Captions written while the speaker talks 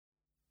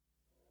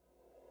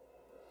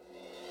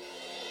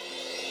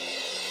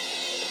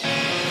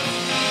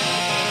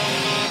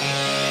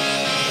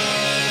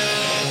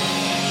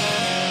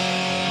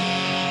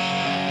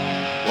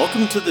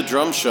Welcome to the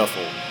Drum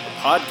Shuffle, a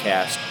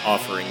podcast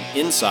offering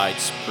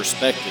insights,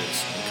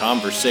 perspectives, and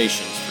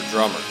conversations for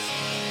drummers.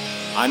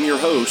 I'm your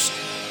host,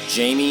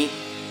 Jamie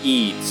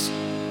Eads.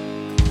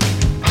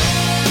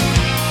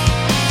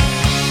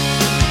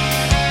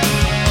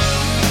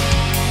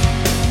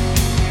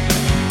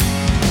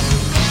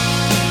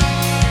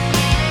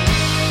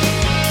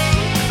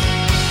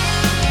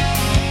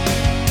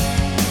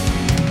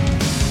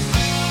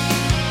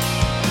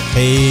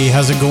 Hey,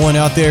 how's it going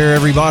out there,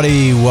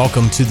 everybody?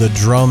 Welcome to the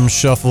Drum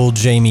Shuffle.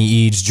 Jamie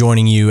Eads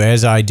joining you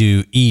as I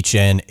do each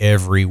and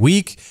every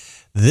week.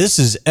 This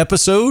is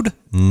episode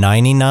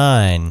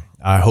 99.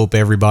 I hope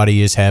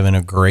everybody is having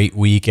a great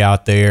week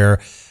out there.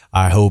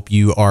 I hope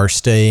you are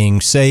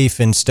staying safe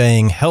and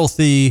staying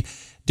healthy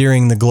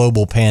during the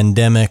global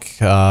pandemic.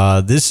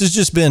 This has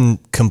just been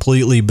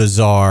completely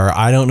bizarre.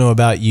 I don't know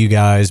about you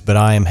guys, but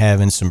I am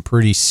having some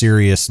pretty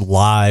serious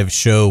live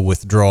show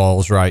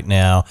withdrawals right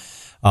now.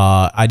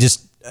 I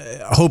just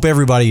hope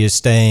everybody is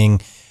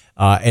staying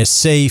as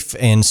safe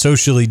and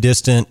socially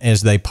distant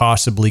as they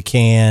possibly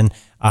can.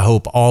 I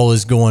hope all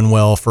is going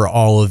well for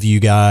all of you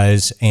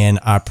guys, and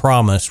I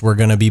promise we're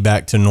going to be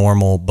back to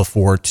normal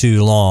before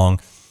too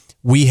long.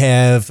 We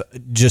have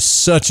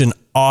just such an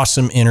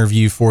awesome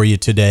interview for you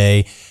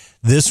today.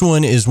 This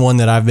one is one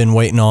that I've been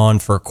waiting on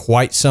for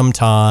quite some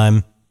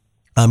time.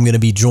 I'm going to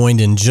be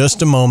joined in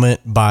just a moment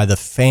by the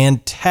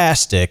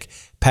fantastic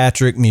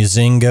Patrick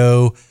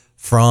Muzingo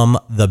from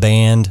the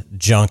band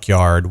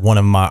Junkyard, one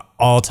of my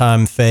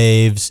all-time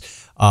faves.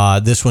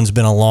 This one's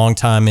been a long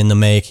time in the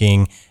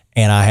making,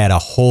 and I had a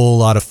whole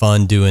lot of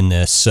fun doing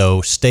this.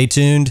 So stay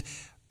tuned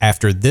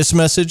after this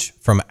message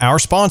from our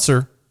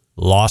sponsor,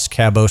 Los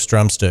Cabos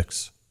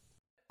Drumsticks.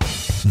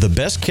 The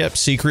best kept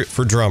secret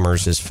for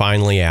drummers is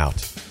finally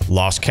out.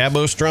 Los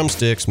Cabos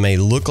Drumsticks may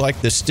look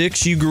like the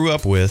sticks you grew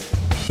up with,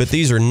 but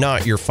these are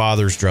not your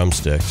father's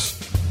drumsticks.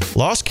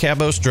 Los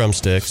Cabos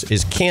Drumsticks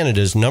is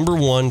Canada's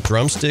 #1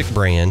 drumstick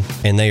brand,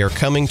 and they are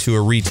coming to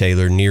a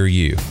retailer near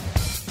you.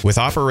 With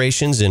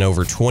operations in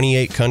over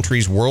 28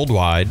 countries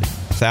worldwide,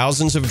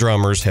 thousands of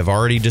drummers have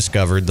already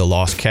discovered the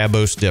Los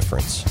Cabos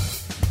difference.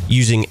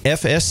 Using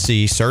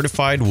FSC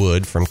certified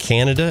wood from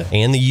Canada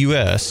and the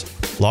US,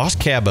 Los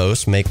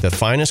Cabos make the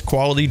finest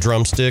quality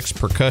drumsticks,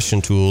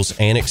 percussion tools,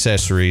 and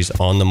accessories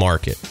on the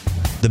market.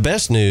 The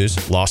best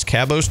news, Los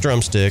Cabos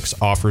Drumsticks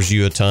offers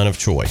you a ton of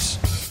choice.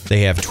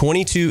 They have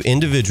 22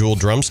 individual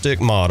drumstick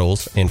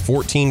models and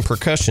 14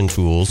 percussion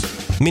tools,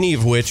 many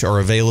of which are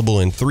available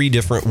in 3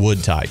 different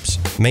wood types: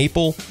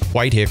 maple,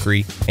 white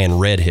hickory, and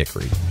red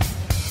hickory.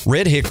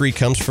 Red hickory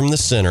comes from the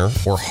center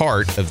or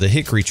heart of the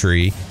hickory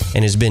tree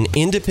and has been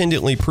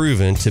independently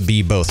proven to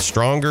be both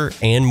stronger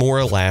and more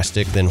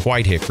elastic than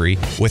white hickory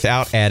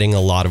without adding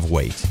a lot of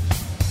weight.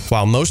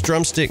 While most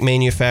drumstick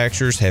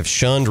manufacturers have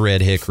shunned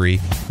red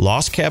hickory,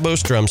 Los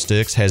Cabos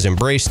Drumsticks has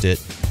embraced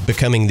it,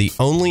 becoming the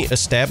only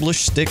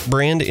established stick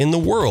brand in the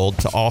world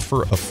to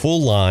offer a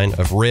full line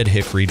of red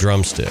hickory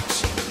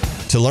drumsticks.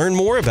 To learn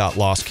more about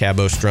Los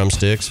Cabos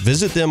Drumsticks,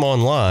 visit them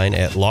online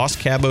at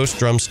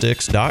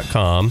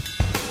loscabosdrumsticks.com,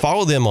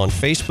 follow them on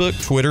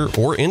Facebook, Twitter,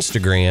 or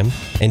Instagram,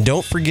 and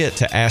don't forget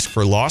to ask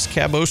for Los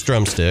Cabos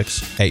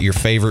Drumsticks at your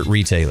favorite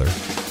retailer.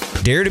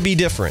 Dare to be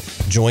different.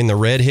 Join the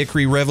Red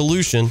Hickory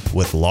Revolution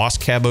with Los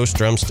Cabos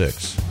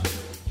Drumsticks.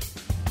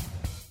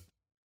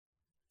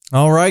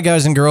 All right,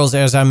 guys and girls,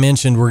 as I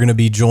mentioned, we're going to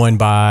be joined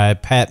by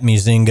Pat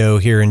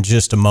Muzingo here in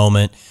just a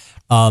moment.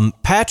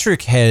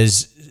 Patrick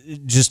he's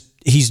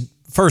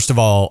first of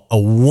all, a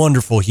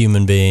wonderful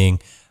human being.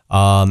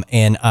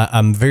 And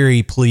I'm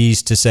very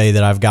pleased to say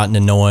that I've gotten to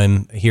know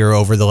him here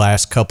over the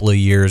last couple of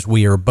years.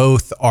 We are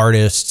both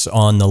artists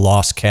on the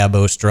Los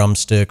Cabos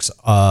Drumsticks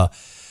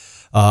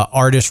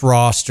artist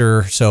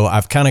roster, so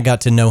I've kind of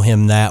got to know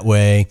him that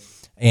way.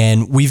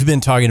 And we've been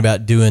talking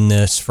about doing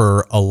this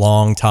for a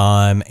long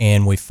time,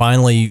 and we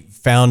finally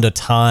found a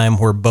time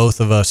where both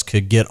of us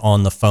could get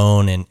on the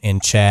phone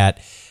and chat.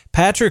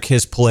 Patrick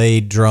has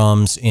played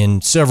drums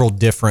in several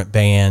different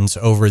bands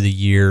over the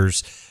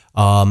years.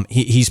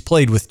 He's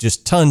played with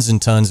just tons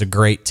and tons of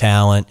great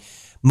talent.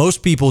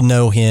 Most people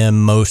know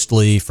him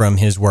mostly from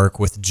his work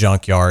with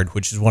Junkyard,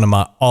 which is one of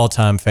my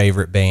all-time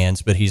favorite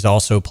bands, but he's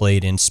also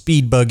played in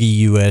Speed Buggy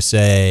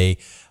USA,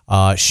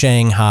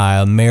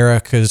 Shanghai,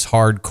 America's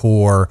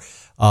Hardcore.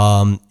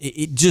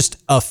 Just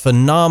a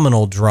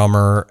phenomenal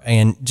drummer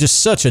and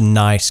just such a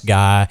nice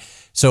guy.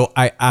 So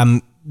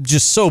I'm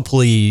just so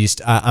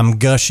pleased. I'm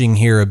gushing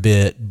here a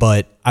bit,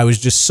 but I was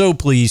just so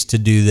pleased to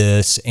do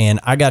this, and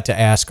I got to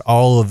ask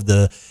all of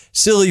the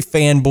silly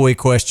fanboy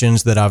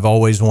questions that I've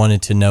always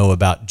wanted to know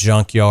about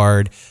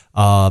Junkyard.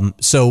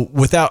 So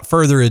without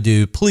further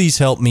ado, please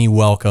help me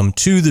welcome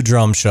to the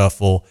Drum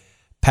Shuffle,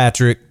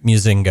 Patrick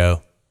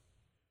Muzingo.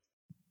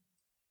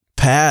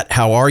 Pat,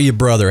 how are you,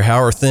 brother?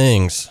 How are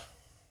things?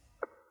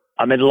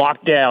 I'm in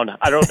lockdown.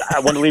 I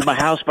want to leave my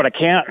house, but I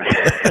can't.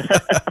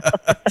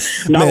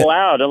 Not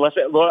allowed unless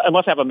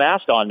I have a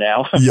mask on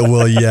now. Yeah,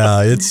 well,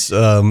 yeah, it's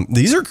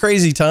these are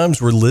crazy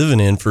times we're living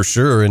in for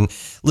sure. And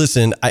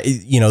listen,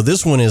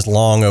 this one is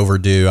long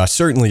overdue. I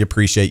certainly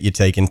appreciate you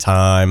taking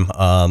time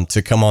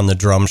to come on the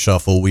Drum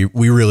Shuffle. We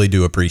really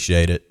do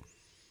appreciate it.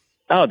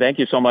 Oh, thank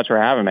you so much for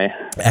having me.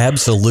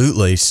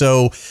 Absolutely.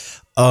 So,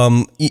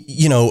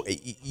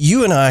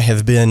 you and I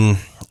have been,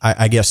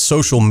 I guess,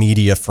 social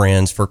media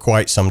friends for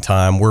quite some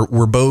time.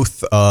 We're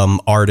both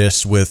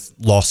artists with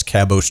Los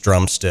Cabos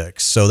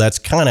Drumsticks, so that's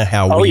kind of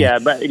how. Oh, we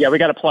got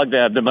to plug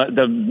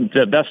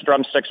the best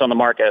drumsticks on the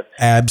market.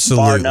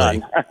 Absolutely, bar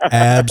none.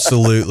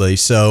 Absolutely.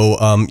 So,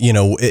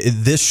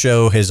 this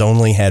show has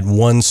only had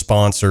one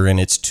sponsor in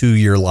its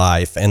 2-year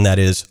life, and that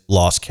is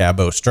Los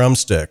Cabos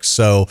Drumsticks.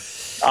 So,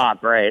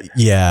 great.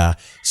 Yeah.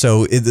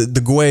 So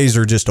the Guays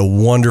are just a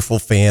wonderful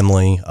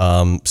family.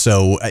 That's.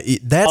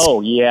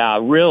 Oh yeah,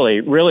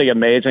 really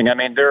amazing. I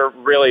mean, they're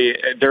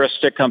a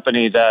stick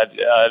company that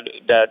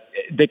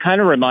they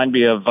kind of remind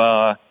me of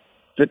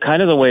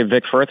the way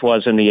Vic Firth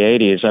was in the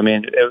 '80s. I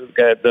mean,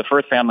 the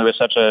Firth family was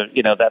such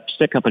that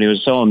stick company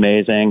was so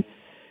amazing.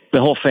 The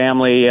whole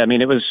family. I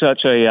mean, it was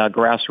such a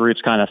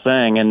grassroots kind of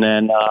thing. And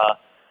then,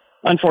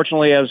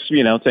 unfortunately, as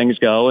things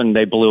go, and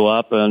they blew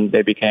up, and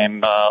they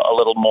became a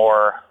little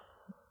more.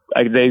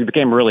 They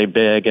became really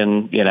big,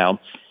 and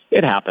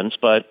it happens.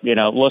 But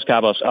Los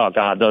Cabos, oh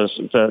God,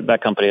 that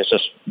company has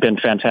just been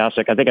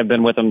fantastic. I think I've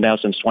been with them now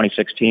since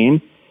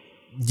 2016.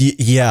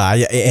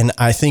 Yeah, and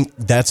I think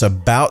that's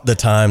about the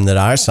time that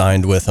I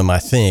signed with them. I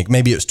think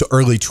maybe it was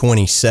early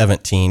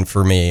 2017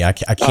 for me. I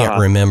can't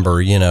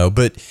remember,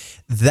 but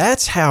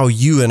that's how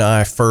you and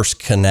I first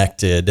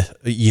connected,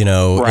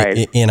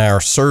 right. in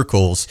our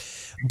circles.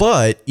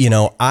 But,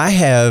 I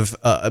have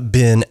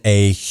been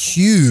a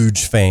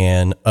huge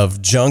fan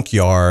of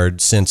Junkyard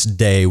since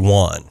day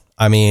one.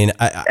 I mean,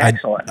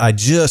 I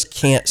just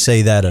can't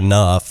say that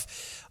enough.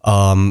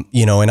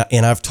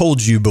 And I've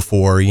told you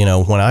before,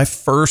 when I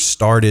first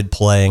started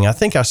playing, I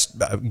think I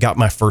got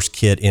my first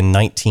kit in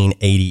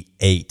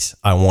 1988,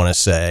 I want to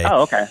say.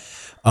 Oh, okay.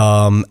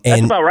 And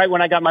that's about right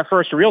when I got my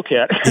first real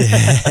kit.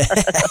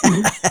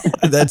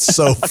 That's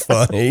so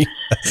funny.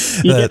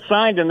 You get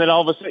signed, and then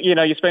all of a sudden,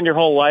 you spend your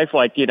whole life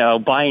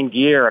buying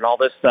gear and all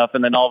this stuff,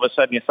 and then all of a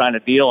sudden you sign a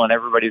deal, and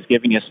everybody's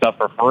giving you stuff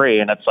for free,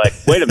 and it's like,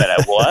 wait a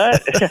minute,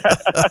 what?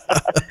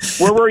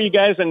 Where were you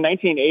guys in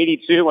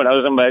 1982 when I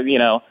was in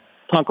my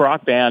punk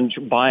rock band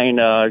buying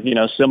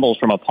cymbals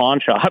from a pawn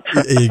shop?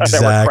 Exactly.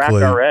 That were cracked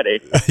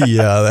already?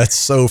 Yeah, that's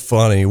so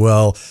funny.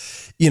 Well.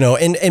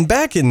 And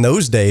back in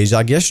those days,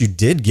 I guess you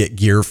did get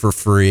gear for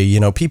free.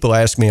 People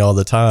ask me all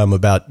the time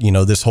about,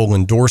 this whole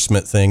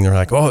endorsement thing. They're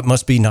like, oh, it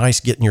must be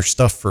nice getting your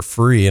stuff for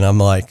free. And I'm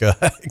like,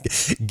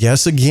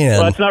 guess again.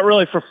 Well, it's not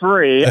really for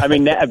free. I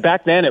mean,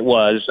 back then it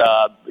was,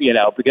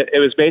 because it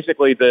was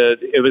basically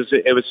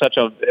it was such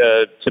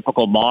a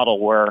typical model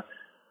where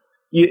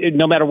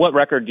no matter what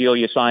record deal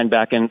you signed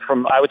back in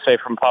I would say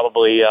from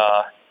probably,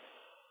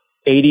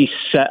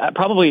 87,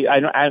 probably.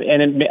 I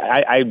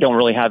don't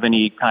really have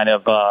any kind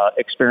of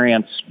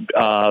experience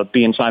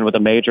being signed with a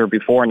major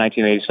before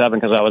 1987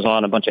 because I was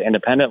on a bunch of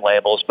independent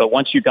labels. But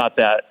once you got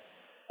that,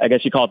 I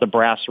guess you call it the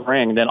brass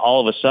ring, then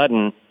all of a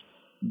sudden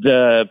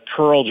the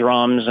Pearl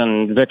Drums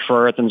and Vic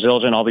Firth and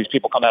Zildjian, all these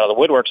people come out of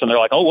the woodworks, and they're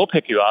like, "Oh, we'll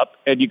pick you up."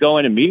 And you go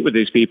in and meet with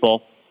these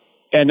people,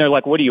 and they're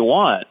like, "What do you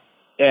want?"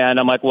 And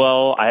I'm like,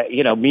 well,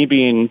 me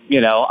being,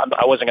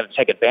 I wasn't going to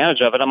take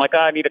advantage of it. I'm like,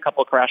 I need a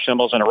couple of crash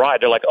cymbals and a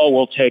ride. They're like, oh,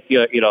 we'll take,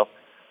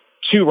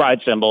 2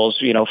 ride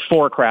cymbals,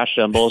 4 crash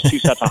cymbals, 2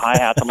 sets of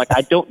hi-hats. I'm like,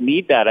 I don't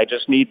need that. I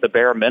just need the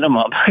bare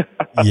minimum.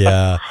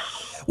 Yeah.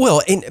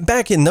 Well,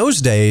 back in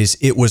those days,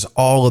 it was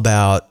all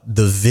about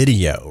the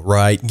video,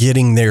 right?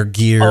 Getting their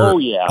gear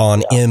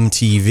on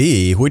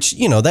MTV, which,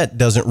 that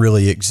doesn't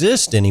really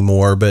exist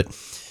anymore. But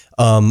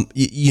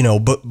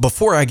but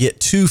before I get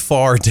too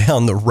far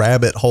down the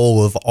rabbit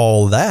hole of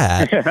all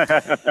that,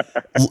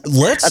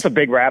 that's a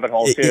big rabbit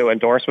hole too.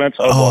 Endorsements.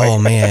 Oh boy.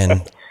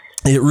 Man,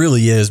 it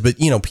really is. But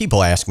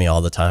people ask me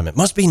all the time, it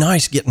must be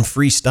nice getting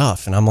free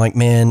stuff. And I'm like,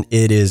 man,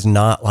 it is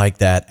not like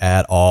that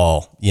at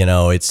all.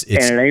 It's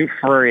and it ain't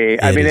free.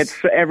 I mean, it's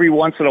every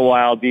once in a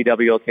while,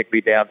 DW will kick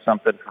me down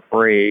something for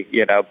free,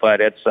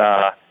 but it's,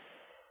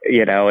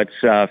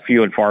 it's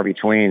few and far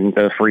between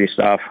the free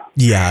stuff.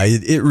 Yeah,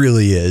 it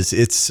really is.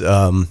 It's,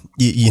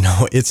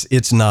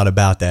 it's not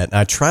about that. And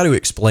I try to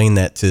explain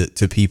that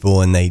to people,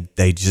 and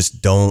they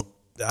just don't,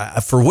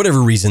 for whatever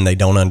reason, they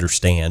don't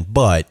understand.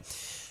 But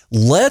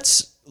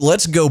let's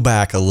go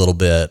back a little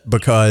bit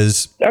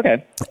because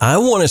I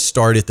want to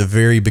start at the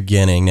very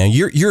beginning. Now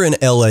you're an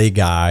LA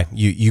guy.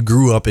 You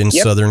grew up in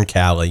Southern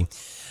Cali.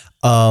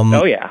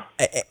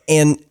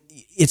 And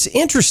it's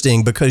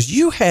interesting because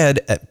you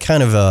had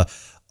kind of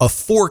a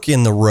fork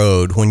in the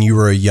road when you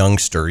were a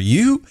youngster.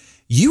 You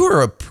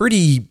were a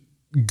pretty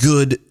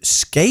good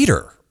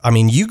skater. I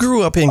mean, you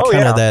grew up in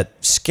kind of that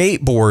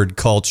skateboard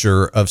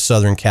culture of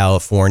Southern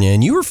California,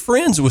 and you were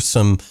friends with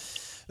some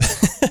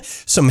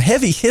some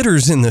heavy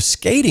hitters in the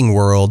skating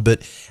world,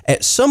 but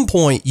at some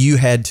point you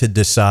had to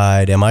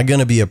decide, am I going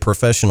to be a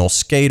professional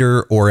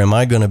skater, or am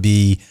I going to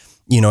be,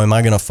 am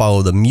I going to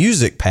follow the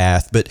music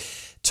path? But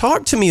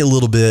talk to me a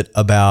little bit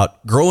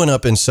about growing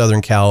up in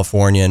Southern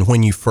California and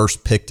when you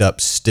first picked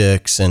up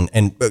sticks, and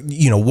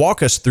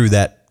walk us through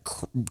that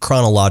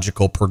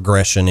chronological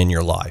progression in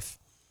your life.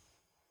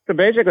 So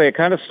basically, it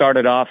kind of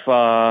started off,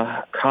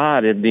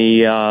 in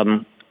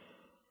the,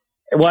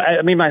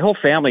 my whole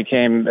family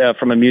came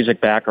from a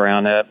music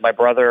background. My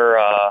brother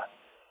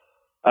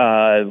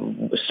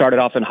started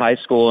off in high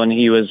school, and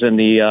he was in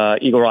the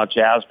Eagle Rock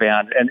Jazz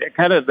Band. And it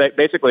kind of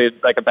basically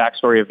like a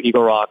backstory of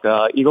Eagle Rock,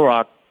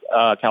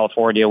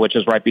 California, which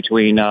is right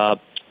between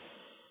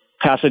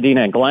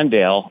Pasadena and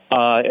Glendale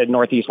in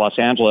northeast Los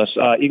Angeles.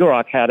 Eagle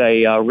Rock had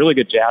a really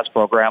good jazz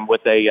program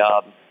with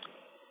a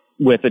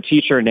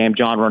teacher named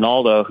John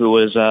Ronaldo, who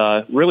was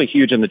really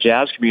huge in the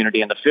jazz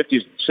community in the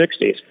 50s and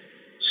 60s.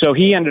 So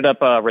he ended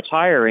up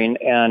retiring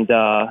and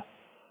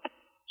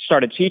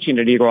started teaching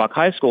at Eagle Rock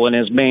High School, and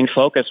his main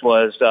focus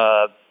was,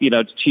 to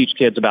teach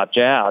kids about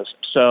jazz.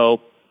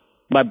 So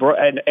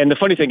and the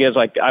funny thing is,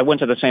 like, I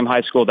went to the same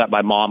high school that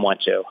my mom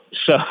went to.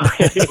 So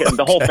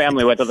the whole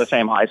family went to the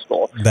same high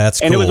school. That's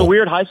cool. And it was a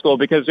weird high school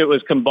because it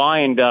was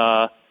combined.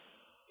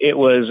 It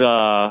was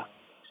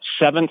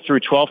 7th through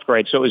 12th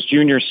grade. So it was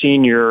junior,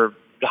 senior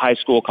high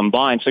school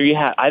combined. So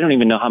I don't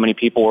even know how many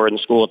people were in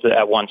school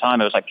at one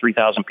time. It was like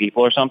 3,000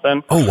 people or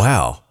something. Oh,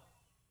 wow.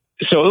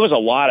 So it was a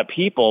lot of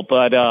people,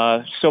 but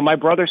so my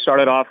brother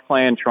started off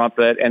playing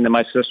trumpet, and then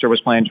my sister was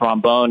playing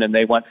trombone, and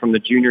they went from the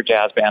junior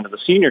jazz band to the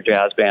senior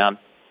jazz band.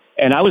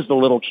 And I was the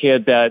little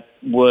kid that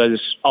was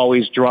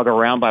always drug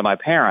around by my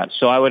parents.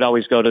 So I would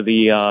always go to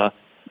the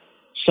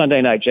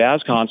Sunday night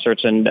jazz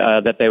concerts and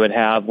that they would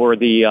have, where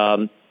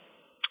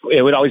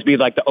it would always be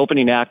like the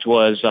opening act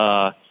was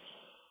the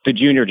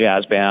junior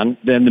jazz band,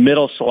 then the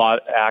middle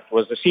slot act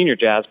was the senior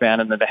jazz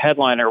band, and then the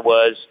headliner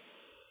was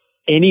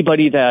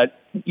anybody that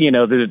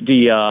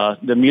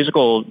the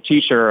musical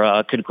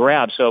teacher could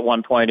grab. So at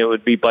one point it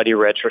would be Buddy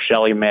Rich or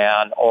Shelly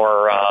Mann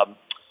or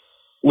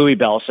Louis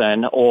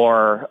Bellson,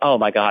 or, oh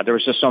my God, there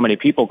was just so many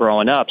people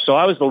growing up. So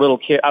I was the little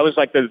kid. I was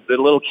like the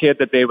little kid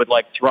that they would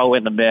like throw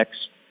in the mix.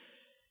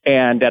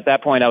 And at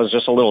that point I was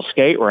just a little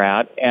skate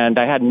rat, and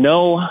I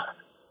know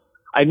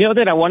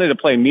that I wanted to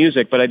play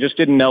music, but I just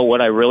didn't know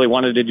what I really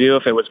wanted to do,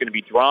 if it was going to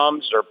be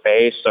drums or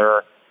bass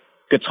or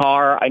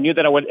guitar. I knew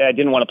that I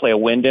didn't want to play a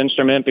wind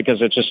instrument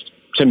because it just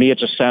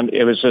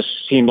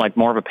seemed like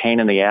more of a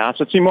pain in the ass.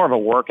 It seemed more of a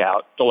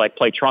workout to like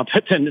play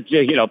trumpet than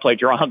play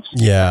drums.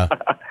 Yeah.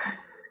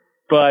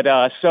 But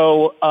that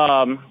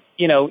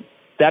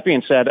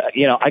being said,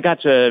 I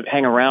got to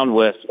hang around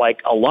with like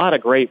a lot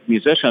of great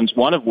musicians.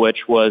 One of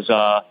which was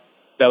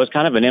that was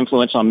kind of an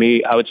influence on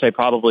me. I would say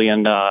probably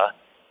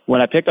when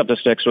I picked up the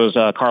sticks was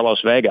Carlos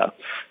Vega,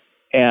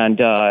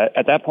 and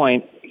at that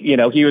point, he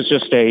was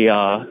just he's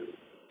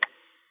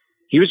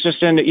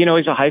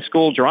a high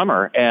school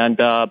drummer, and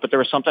but there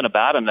was something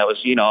about him that was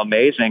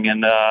amazing,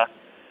 and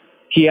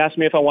he asked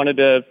me if I wanted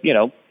to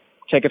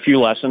take a few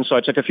lessons. So I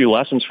took a few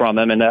lessons from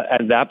him, and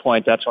at that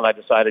point, that's when I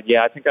decided,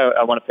 I think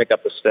I want to pick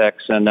up the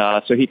sticks, and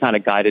so he kind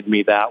of guided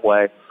me that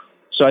way.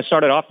 So I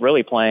started off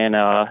really playing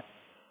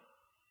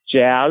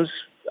jazz,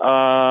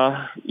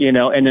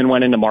 and then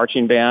went into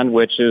marching band,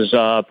 which is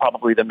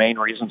probably the main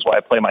reasons why I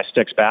play my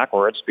sticks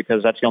backwards,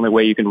 because that's the only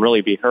way you can really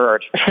be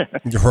heard. You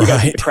got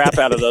to beat the crap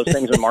out of those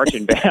things in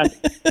marching band.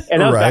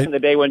 And that was back in the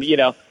day when,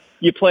 I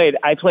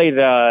played,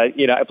 I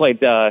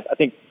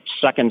think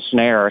second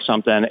snare or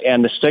something,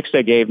 and the sticks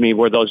they gave me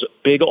were those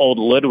big old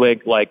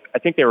Ludwig, like I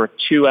think they were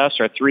 2S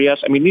or 3S.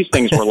 I mean, these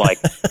things were like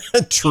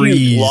trees,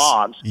 huge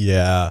logs.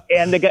 Yeah.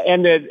 And the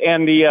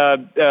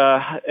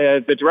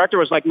director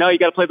was like, "No, you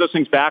got to play those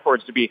things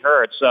backwards to be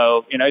heard."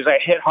 So he's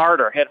like, hit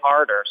harder."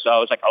 So I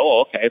was like,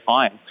 "Oh, okay,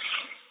 fine."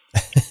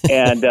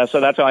 And so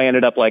that's how I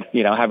ended up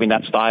having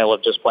that style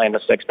of just playing the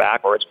sticks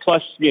backwards.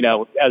 Plus,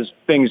 as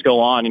things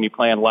go on and you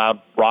play in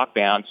loud rock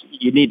bands,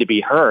 you need to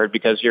be heard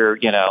because you're,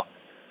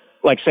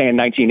 like say in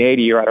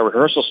 1980, you're at a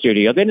rehearsal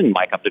studio. They didn't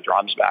mic up the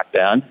drums back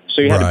then.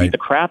 So you had to beat the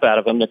crap out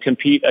of them to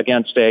compete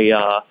against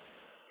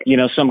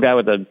some guy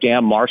with a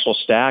damn Marshall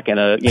stack and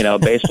a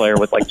bass player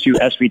with like 2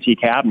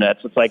 SVT cabinets.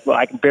 It's like, well,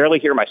 I can barely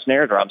hear my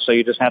snare drum. So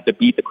you just have to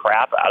beat the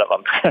crap out of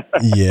them.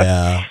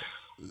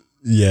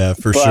 Yeah,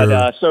 for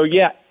sure. So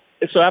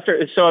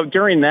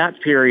during that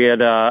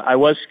period, I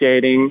was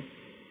skating,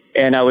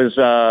 and I was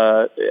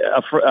a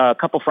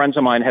couple friends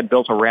of mine had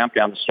built a ramp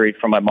down the street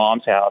from my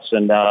mom's house,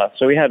 and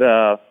so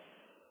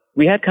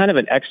we had kind of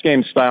an X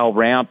Games style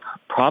ramp.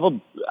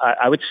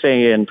 I would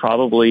say in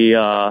probably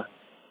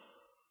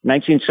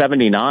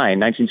 1979,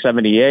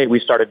 1978, we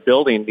started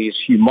building these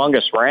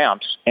humongous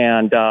ramps,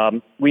 and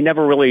we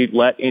never really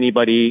let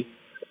anybody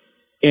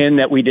in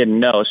that we didn't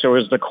know. So it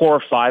was the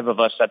core 5 of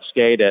us that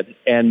skated,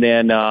 and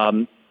then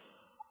I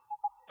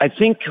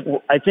think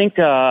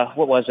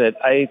what was it?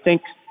 I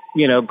think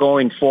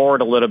going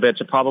forward a little bit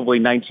to probably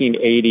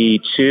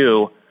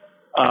 1982,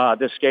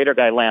 this skater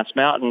guy Lance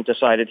Mountain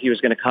decided he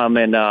was going to come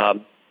and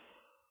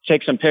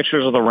take some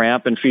pictures of the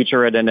ramp and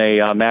feature it in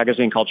a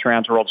magazine called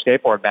Trans World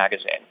Skateboard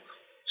Magazine.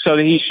 So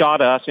he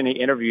shot us and he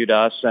interviewed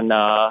us, and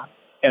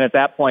at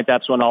that point,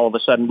 that's when all of a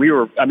sudden we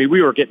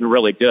were getting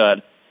really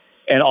good,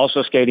 and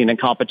also skating in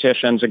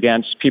competitions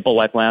against people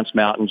like Lance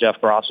Mountain, Jeff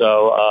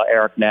Grosso,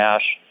 Eric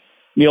Nash,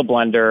 Neil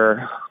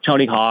Blender,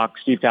 Tony Hawk,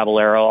 Steve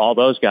Caballero, all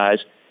those guys.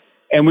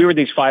 And we were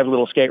these 5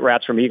 little skate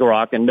rats from Eagle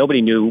Rock, and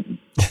nobody knew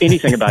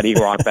anything about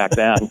Eagle Rock back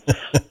then.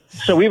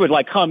 So we would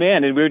like come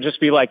in and we would just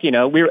be like, and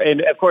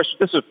of course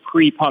this was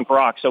pre-punk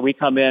rock. So we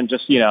come in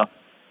just,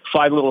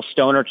 5 little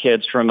stoner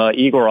kids from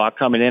Eagle Rock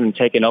coming in and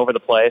taking over the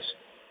place.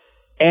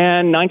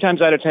 And 9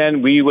 times out of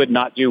 10, we would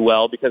not do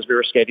well because we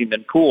were skating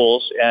in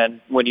pools.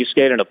 And when you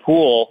skate in a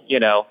pool,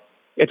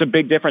 it's a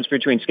big difference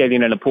between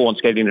skating in a pool and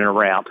skating in a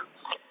ramp.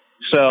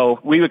 So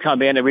we would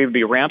come in and we would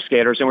be ramp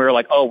skaters, and we were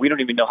like, oh, we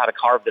don't even know how to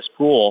carve this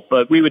pool.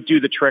 But we would do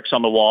the tricks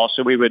on the wall.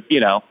 So we would,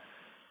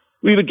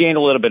 we would gain a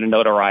little bit of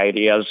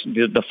notoriety as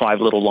the 5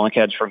 little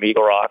lunkheads from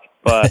Eagle Rock.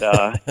 But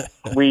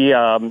we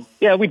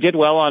did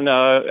well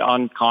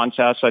on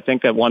contests. I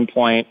think at one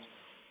point,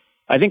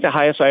 the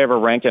highest I ever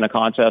ranked in a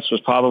contest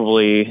was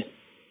probably,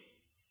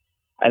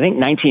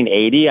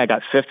 1980. I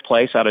got 5th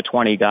place out of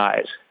 20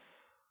 guys.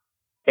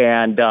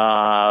 And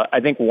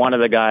I think one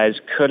of the guys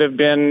could have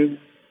been,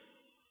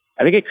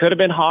 it could have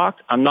been Hawk.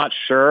 I'm not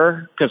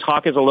sure, because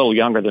Hawk is a little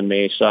younger than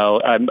me.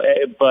 So, I'd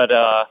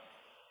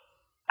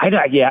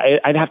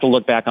have to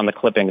look back on the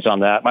clippings on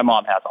that. My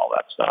mom has all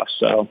that stuff.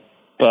 So,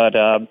 but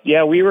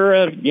we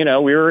were,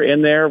 we were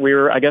in there. We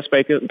were, I guess,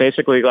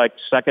 basically like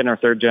 2nd or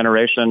 3rd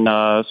generation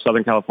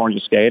Southern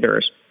California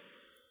skaters.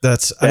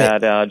 Just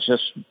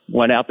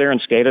went out there and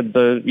skated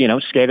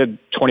skated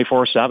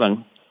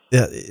 24/7.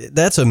 Yeah,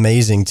 that's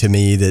amazing to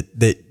me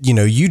that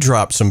you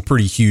dropped some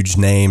pretty huge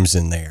names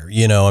in there,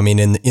 in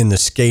the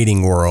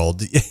skating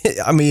world.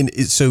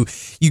 So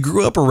you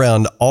grew up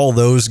around all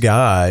those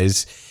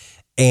guys,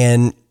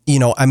 and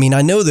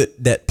I know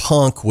that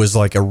punk was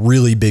like a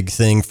really big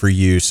thing for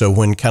you. So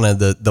when kind of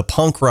the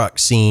punk rock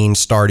scene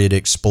started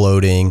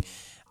exploding,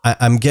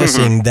 I'm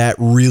guessing that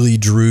really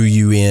drew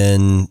you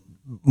in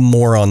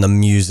more on the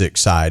music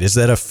side. Is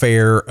that a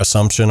fair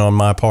assumption on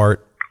my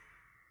part?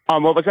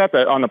 What was that,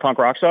 on the punk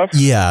rock stuff?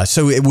 Yeah,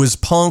 so it was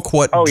punk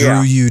what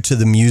drew you to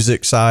the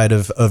music side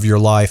of your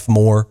life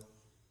more?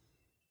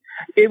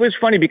 It was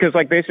funny because,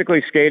 like,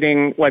 basically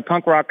skating, like,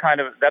 punk rock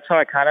that's how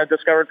I kind of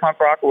discovered punk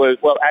rock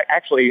I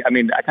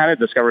kind of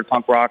discovered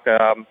punk rock,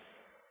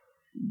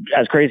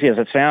 as crazy as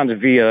it sounds,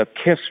 via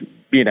Kiss,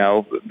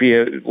 via,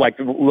 like,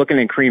 looking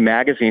in Cream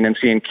magazine and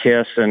seeing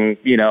Kiss and,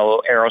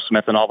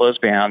 Aerosmith and all those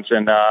bands,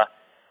 and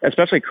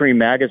especially Cream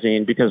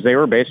magazine, because they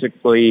were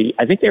basically,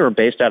 I think they were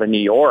based out of New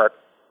York.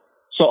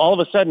 So all of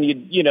a sudden,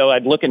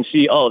 I'd look and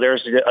see, oh,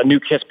 there's a new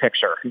Kiss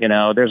picture,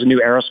 there's a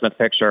new Aerosmith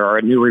picture or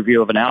a new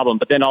review of an album.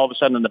 But then all of a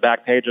sudden in the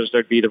back pages,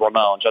 there'd be the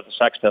Ramones or the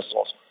Sex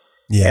Pistols.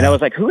 Yeah. And I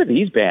was like, who are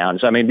these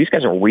bands? These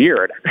guys are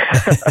weird.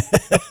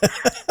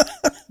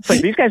 It's like,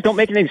 these guys don't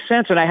make any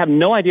sense, and I have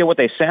no idea what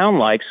they sound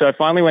like. So I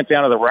finally went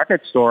down to the record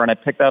store and I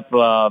picked up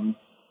Nevermind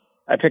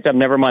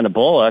the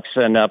Bollocks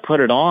and put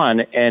it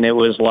on, and it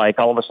was like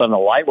all of a sudden a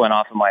light went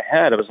off in my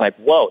head. It was like,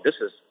 whoa, this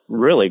is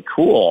really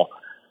cool.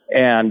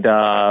 And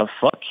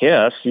fuck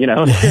Kiss,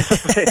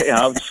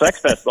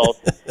 Sex Pistols.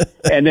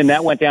 And then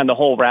that went down the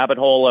whole rabbit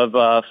hole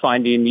of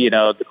finding,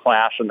 the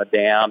Clash and the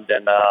Damned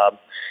and,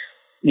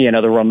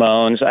 the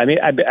Ramones.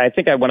 I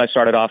think when I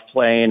started off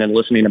playing and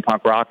listening to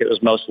punk rock, it was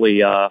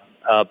mostly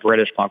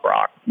British punk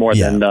rock more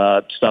than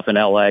stuff in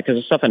L.A. Because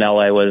the stuff in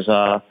L.A. was,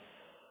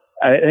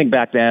 I think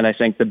back then,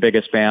 the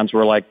biggest bands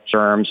were like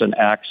Germs and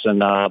X and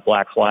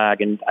Black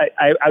Flag. And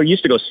I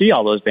used to go see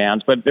all those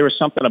bands, but there was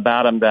something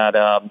about them that...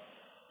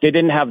 they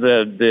didn't have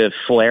the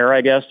flair, I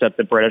guess, that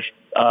the British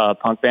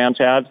punk bands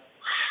had.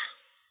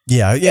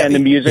 Yeah. And the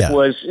music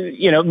was,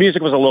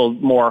 music was a little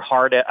more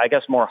hard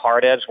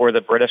edged, where the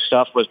British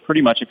stuff was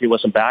pretty much, if you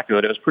listen back to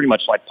it, it was pretty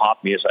much like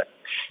pop music.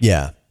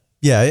 Yeah.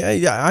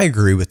 I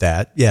agree with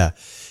that. Yeah.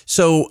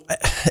 So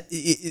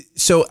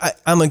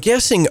I'm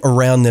guessing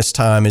around this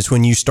time is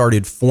when you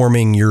started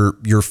forming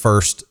your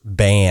first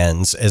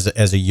bands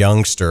as a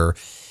youngster.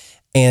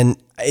 And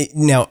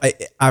now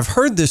I've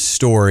heard this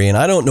story, and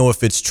I don't know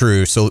if it's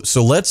true. So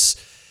let's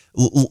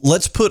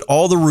put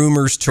all the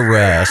rumors to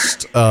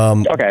rest.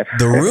 Okay.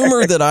 The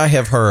rumor that I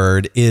have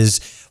heard is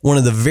one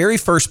of the very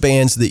first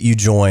bands that you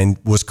joined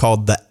was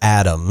called the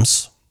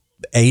Atoms,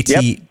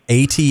 ATOMS,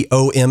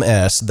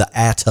 the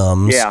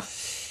Atoms. Yeah.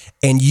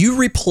 And you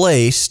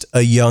replaced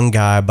a young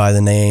guy by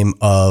the name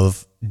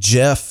of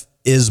Jeff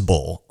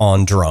Isbell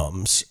on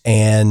drums.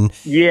 And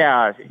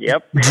Jeff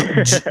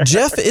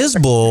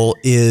Isbell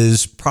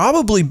is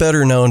probably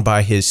better known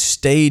by his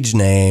stage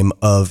name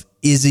of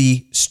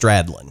Izzy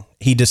Stradlin.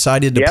 He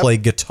decided to play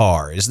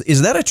guitar.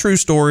 Is that a true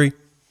story?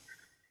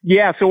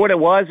 Yeah. So what it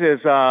was is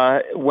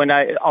when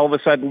I all of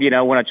a sudden,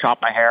 when I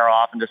chopped my hair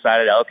off and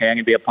decided, okay, I'm going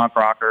to be a punk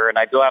rocker, and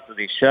I'd go after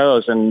these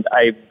shows, and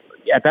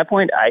at that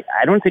point, I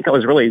don't think I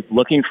was really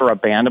looking for a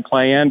band to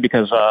play in,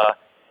 because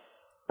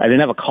I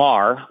didn't have a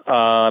car.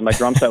 My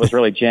drum set was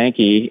really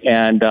janky,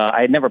 and I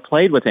had never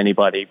played with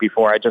anybody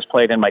before. I just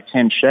played in my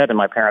tin shed in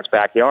my parents'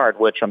 backyard,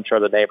 which I'm sure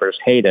the neighbors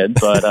hated.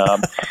 But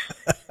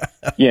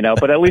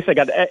but at least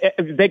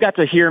they got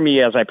to hear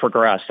me as I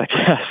progressed, I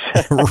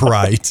guess.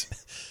 Right.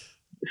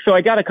 So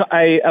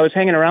I was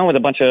hanging around with a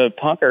bunch of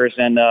punkers,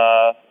 and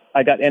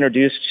I got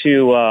introduced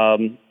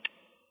to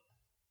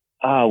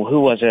who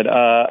was it?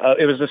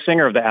 It was the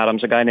singer of the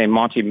Atoms, a guy named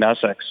Monty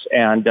Messick,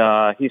 and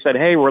he said,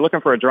 "Hey, we're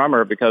looking for a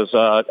drummer because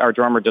our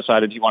drummer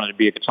decided he wanted to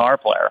be a guitar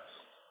player."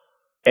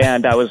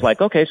 And I was like,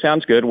 "Okay,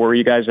 sounds good. Where are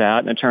you guys at?"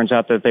 And it turns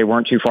out that they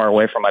weren't too far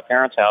away from my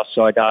parents' house,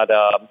 so I got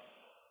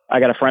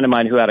a friend of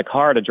mine who had a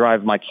car to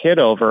drive my kid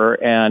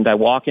over, and I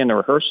walk in the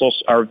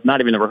rehearsals, or not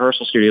even the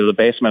rehearsal studio, the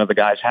basement of the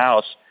guy's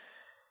house.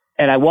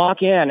 And I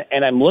walk in,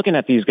 and I'm looking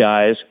at these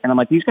guys, and I'm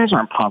like, these guys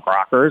aren't punk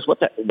rockers.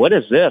 What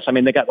is this? I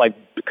mean, they got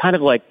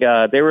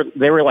they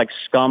were like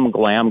scum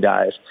glam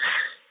guys.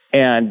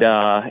 And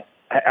I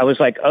was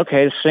like,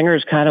 okay, the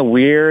singer's kind of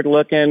weird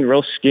looking,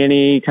 real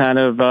skinny kind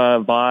of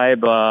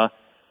vibe.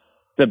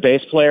 The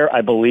bass player,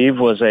 I believe,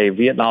 was a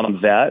Vietnam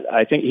vet.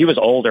 I think he was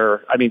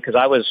older. I mean, because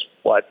I was,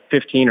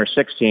 15 or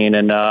 16,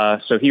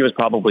 and so he was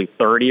probably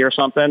 30 or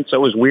something. So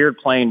it was weird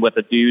playing with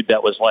a dude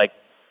that was like,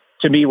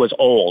 to me, was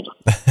old,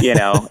 And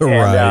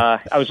Right.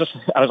 I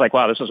was like,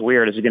 wow, this is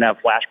weird. Is he going to have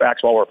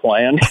flashbacks while we're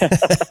playing?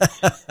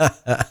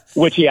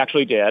 Which he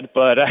actually did,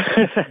 but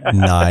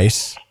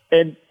Nice.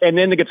 And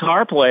then the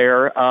guitar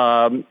player,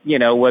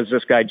 was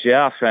this guy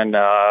Jeff, and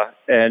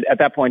at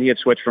that point he had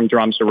switched from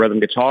drums to rhythm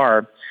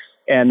guitar,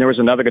 and there was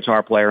another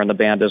guitar player in the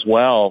band as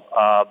well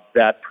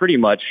that pretty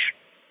much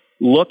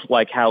looked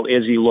like how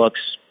Izzy looks,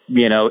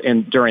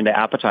 during the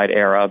Appetite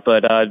era.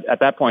 But at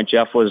that point,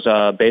 Jeff was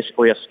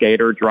basically a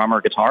skater,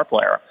 drummer, guitar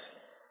player.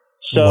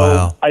 So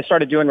Wow. I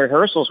started doing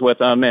rehearsals with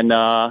him and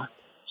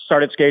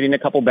started skating a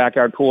couple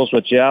backyard pools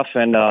with Jeff.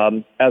 And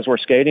as we're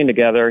skating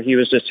together, he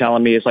was just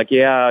telling me, he's like,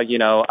 yeah, I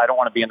don't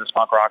want to be in this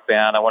punk rock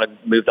band. I want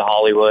to move to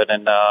Hollywood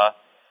and,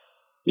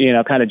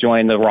 kind of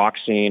join the rock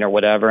scene or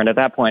whatever. And at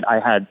that point,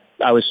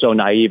 I was so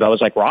naive. I was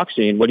like, rock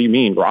scene? What do you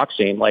mean, rock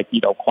scene? Like,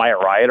 Quiet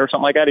Riot or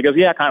something like that? He goes,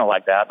 yeah, kind of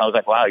like that. And I was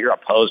like, wow, you're a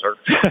poser.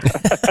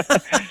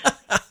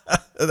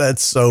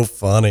 That's so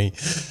funny.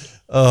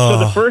 So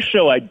the first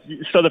show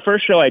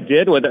I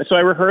did with them, so I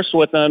rehearsed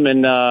with them,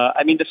 and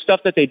the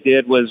stuff that they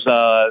did was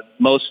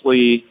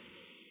mostly,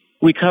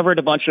 we covered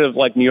a bunch of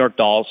like New York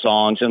Dolls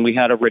songs, and we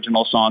had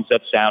original songs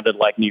that sounded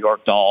like New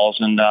York Dolls,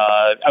 and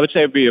I would say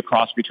it'd be a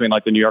cross between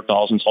like the New York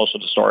Dolls and Social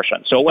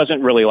Distortion. So it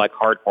wasn't really like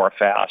hardcore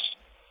fast.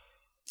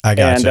 I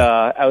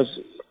gotcha.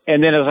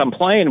 And then as I'm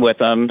playing with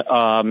them,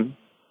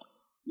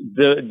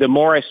 the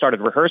more I started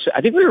rehearsing,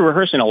 I think we were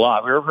rehearsing a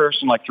lot. We were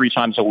rehearsing like 3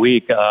 times a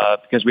week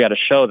because we had a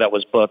show that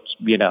was booked,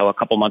 a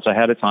couple months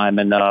ahead of time.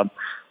 The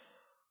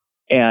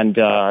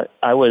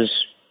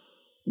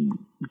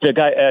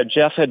guy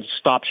Jeff had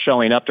stopped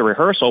showing up to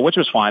rehearsal, which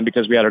was fine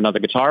because we had another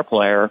guitar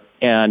player.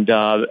 And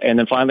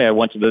then finally I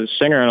went to the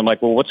singer and I'm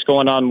like, well, what's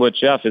going on with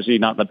Jeff? Is he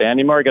not in the band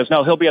anymore? He goes,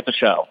 no, he'll be at the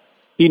show.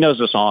 He knows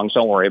the songs.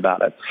 Don't worry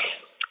about it.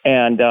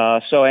 And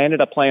so I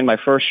ended up playing my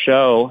first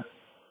show.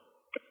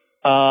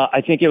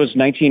 I think it was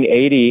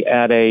 1980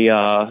 at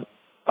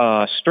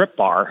a strip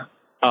bar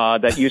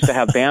that used to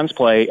have bands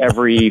play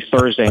every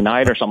Thursday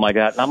night or something like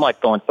that. And I'm like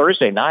going,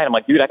 Thursday night? I'm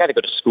like, dude, I got to go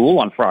to school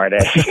on Friday.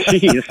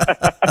 Jeez.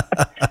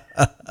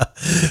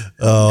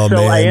 Oh, so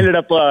man. I ended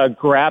up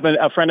grabbing,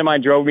 a friend of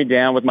mine drove me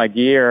down with my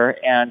gear,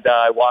 and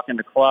I walked in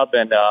the club,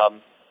 and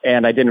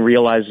I didn't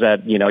realize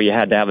that, you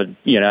had to have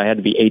I had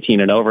to be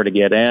 18 and over to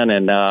get in,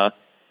 and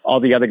all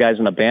the other guys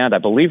in the band, I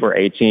believe, were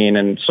 18.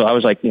 And so I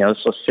was like,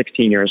 so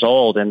 16 years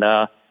old. And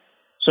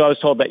so I was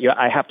told that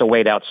I have to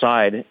wait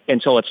outside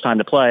until it's time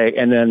to play.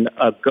 And then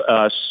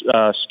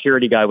a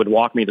security guy would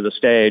walk me to the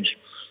stage,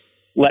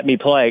 let me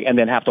play, and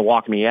then have to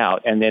walk me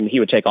out. And then he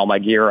would take all my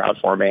gear out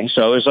for me.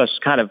 So it was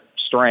just kind of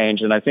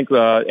strange. And I think,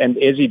 and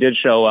Izzy did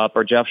show up,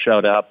 or Jeff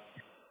showed up.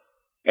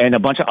 And a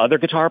bunch of other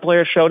guitar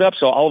players showed up.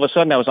 So all of a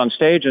sudden I was on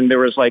stage and there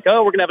was like,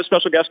 oh, we're going to have a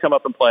special guest come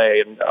up and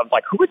play. And I'm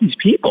like, who are these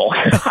people?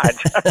 God.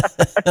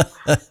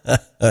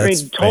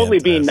 Totally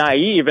being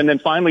naive. And then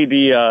finally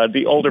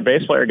the older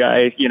bass player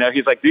guy,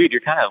 he's like, dude,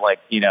 you're kind of like,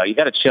 you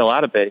got to chill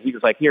out a bit. He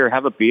was like, here,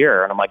 have a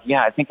beer. And I'm like,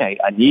 yeah, I think I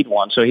need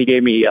one. So he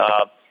gave me,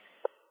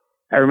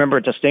 I remember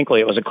it distinctly.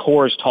 It was a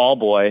Coors Tall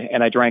Boy,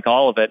 and I drank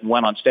all of it and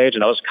went on stage,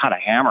 and I was kind of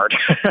hammered.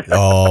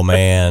 Oh,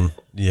 man.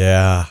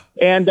 Yeah.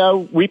 And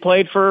we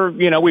played for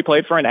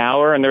an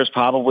hour, and there's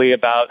probably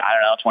about,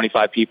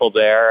 25 people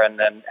there. And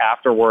then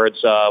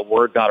afterwards,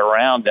 word got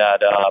around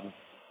that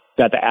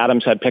the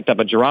Atoms had picked up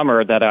a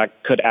drummer that I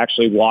could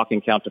actually walk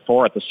and count to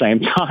 4 at the same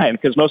time,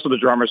 because most of the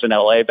drummers in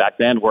L.A. back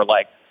then were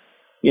like,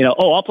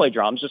 oh, I'll play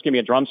drums. Just give me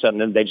a drum set, and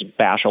then they just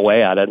bash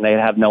away at it, and they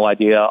have no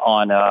idea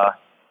on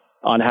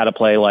how to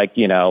play, like,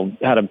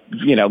 how to,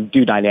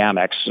 do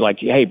dynamics, like,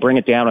 hey, bring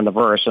it down in the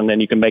verse and then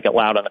you can make it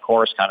loud in the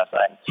chorus kind of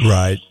thing.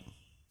 Right.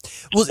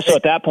 Well, so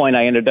at that point,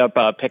 I ended up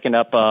picking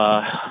up.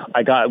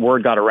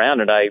 Word got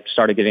around, and I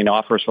started getting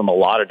offers from a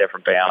lot of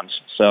different bands.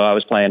 So I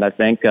was playing. I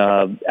think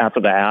after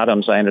the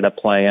Adams, I ended up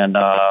playing.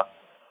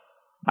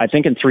 I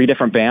think in 3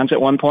 different bands at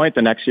one point.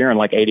 The next year, in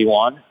like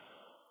 '81.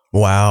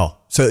 Wow.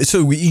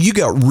 So you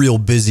got real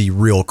busy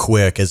real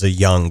quick as a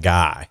young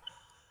guy.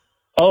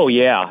 Oh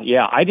yeah.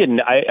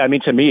 I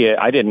mean, to me,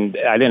 I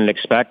didn't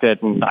expect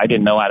it, and I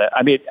didn't know how to.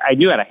 I mean, I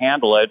knew how to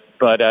handle it,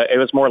 but it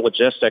was more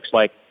logistics,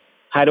 like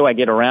how do I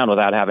get around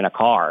without having a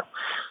car,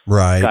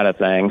 right? Kind of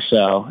thing.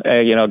 So,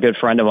 a good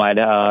friend of mine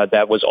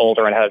that was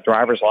older and had a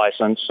driver's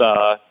license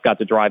got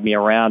to drive me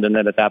around, and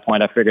then at that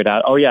point, I figured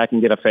out, oh yeah, I can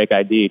get a fake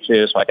ID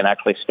too, so I can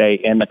actually stay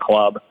in the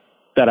club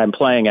that I'm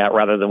playing at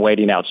rather than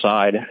waiting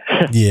outside.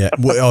 Yeah,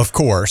 well, of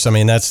course. I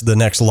mean, that's the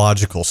next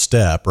logical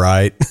step,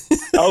 right?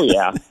 Oh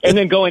yeah, and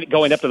then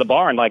going up to the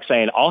bar and like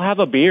saying, "I'll have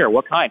a beer."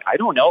 What kind? I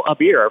don't know. A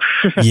beer.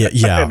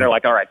 Yeah. And they're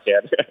like, "All right,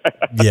 kid."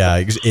 Yeah,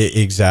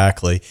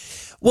 exactly.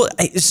 Well,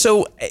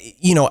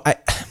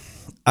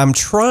 I'm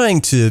trying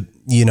to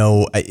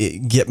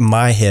get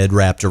my head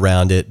wrapped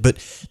around it, but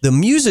the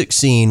music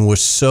scene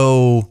was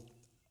so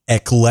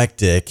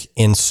eclectic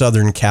in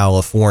Southern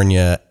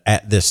California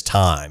at this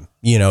time.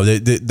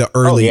 The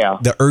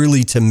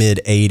early to mid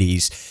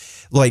 80s,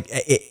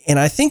 and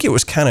I think it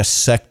was kind of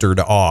sectored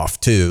off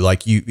too.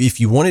 Like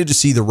if you wanted to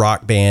see the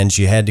rock bands,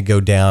 you had to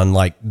go down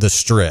like the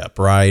Strip,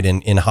 right?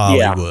 In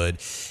Hollywood,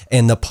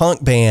 and the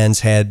punk bands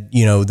had,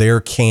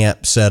 their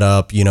camp set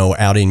up,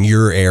 out in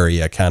your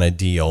area kind of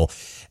deal.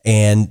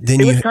 And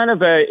then it was kind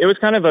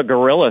of a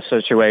guerrilla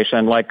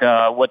situation, like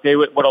what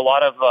a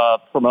lot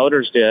of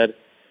promoters did.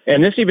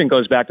 And this even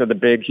goes back to the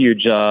big,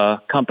 huge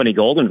company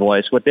Golden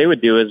Voice. What they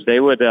would do is they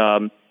would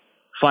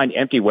find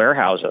empty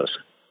warehouses,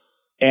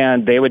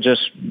 and they would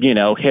just,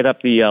 hit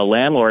up the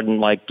landlord and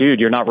like,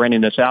 dude, you're not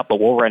renting this out, but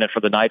we'll rent it for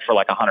the night for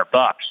like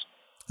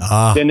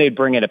 $100. Then they'd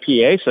bring in a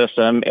PA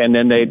system, and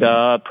then they'd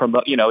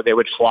promote. They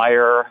would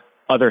flyer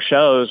other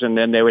shows, and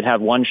then they would have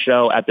one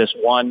show at this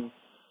one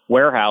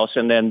warehouse,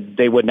 and then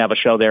they wouldn't have a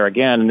show there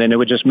again, and then it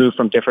would just move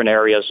from different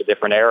areas to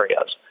different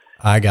areas.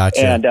 I got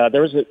you. And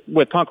there was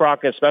with punk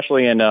rock,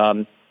 especially in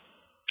LA,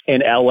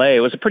 it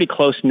was a pretty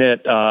close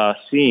knit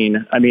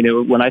scene. I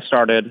mean, when I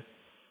started,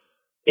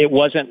 it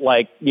wasn't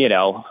like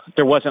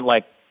there wasn't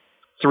like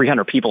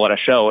 300 people at a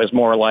show. It was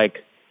more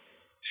like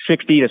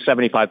 60 to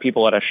 75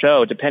 people at a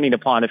show, depending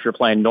upon if you're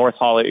playing North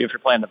Hollywood, if you're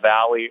playing the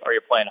Valley, or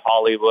you're playing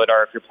Hollywood,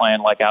 or if you're playing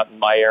like out in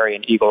my area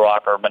in Eagle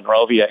Rock or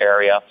Monrovia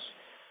area.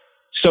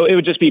 So it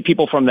would just be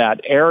people from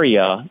that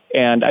area.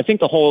 And I think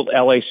the whole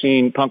LA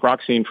scene, punk rock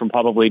scene from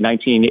probably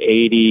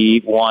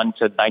 1981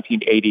 to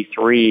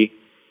 1983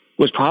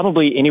 was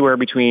probably anywhere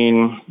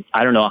between,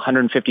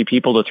 150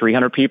 people to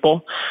 300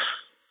 people.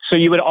 So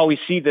you would always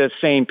see the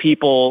same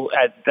people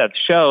at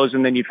shows,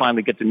 and then you'd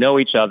finally get to know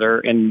each other,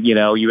 and,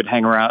 you would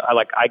hang around.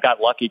 I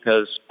got lucky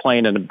because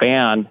playing in a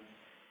band,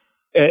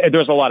 there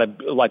was a lot of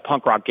like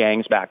punk rock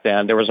gangs back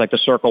then. There was like the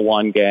Circle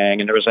One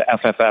gang, and there was a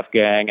FFF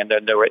gang, and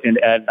then there were in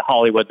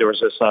Hollywood there was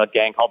this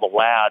gang called the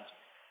Lads.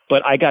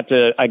 But I guess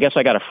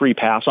I got a free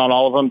pass on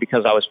all of them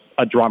because I was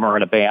a drummer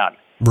in a band.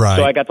 Right.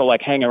 So I got to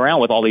like hang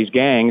around with all these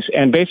gangs,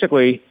 and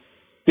basically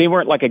they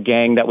weren't like a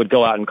gang that would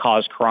go out and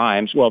cause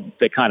crimes. Well,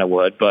 they kind of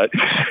would, but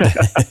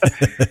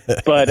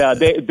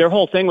their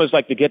whole thing was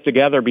like to get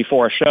together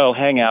before a show,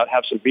 hang out,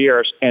 have some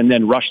beers, and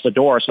then rush the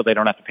door so they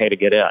don't have to pay to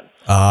get in.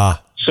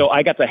 So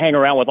I got to hang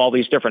around with all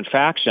these different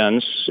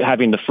factions,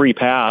 having the free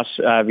pass,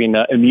 having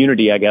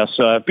immunity, I guess,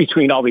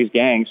 between all these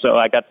gangs. So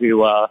I got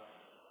to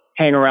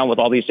hang around with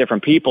all these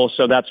different people.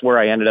 So that's where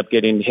I ended up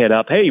getting hit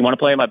up. Hey, you want to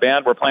play in my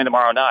band? We're playing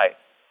tomorrow night.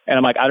 And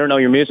I'm like, I don't know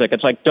your music.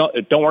 It's like, don't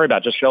worry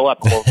about it. Just show up.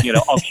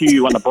 I'll cue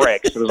you on the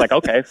breaks. It was like,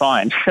 okay,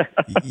 fine.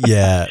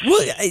 Yeah.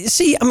 Well,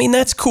 see, I mean,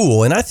 that's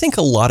cool. And I think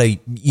a lot of,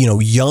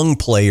 young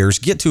players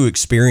get to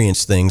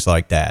experience things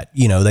like that.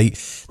 They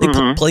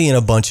play in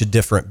a bunch of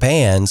different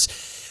bands.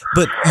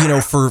 But,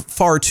 for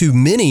far too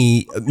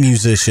many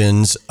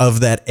musicians of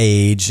that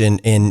age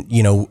and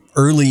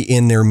early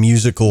in their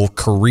musical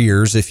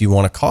careers, if you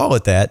want to call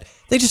it that,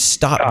 they just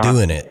stop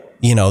doing it.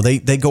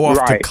 They go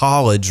off to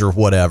college or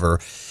whatever.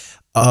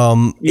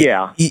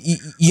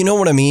 You know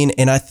what I mean?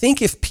 And I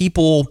think if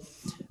people,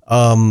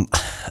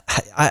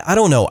 I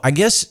don't know, I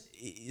guess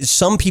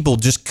some people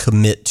just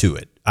commit to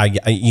it. I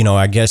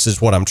guess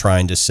is what I'm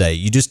trying to say.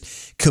 You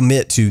just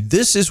commit to,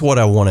 this is what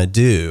I want to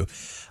do.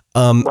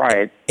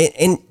 Right.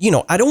 And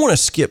I don't want to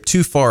skip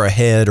too far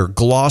ahead or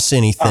gloss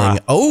anything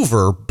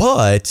over,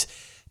 but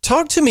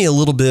talk to me a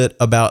little bit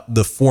about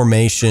the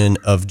formation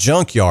of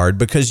Junkyard,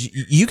 because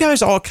you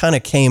guys all kind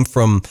of came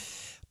from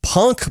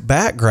punk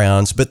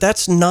backgrounds, but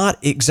that's not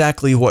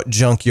exactly what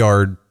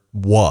Junkyard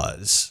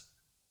was.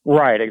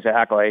 Right,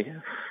 exactly.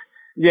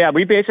 Yeah,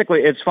 we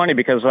basically, it's funny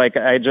because like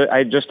I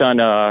just done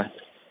a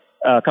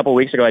couple of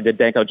weeks ago, I did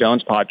Danko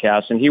Jones'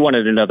 podcast, and he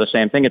wanted to know the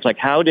same thing. It's like,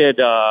 how did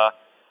a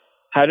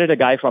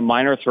guy from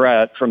Minor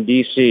Threat from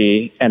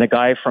DC and a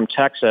guy from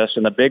Texas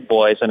and the Big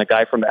Boys and a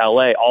guy from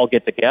LA all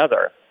get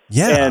together?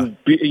 Yeah. And,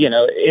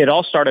 it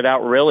all started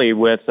out really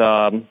with,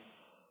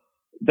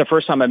 the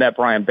first time I met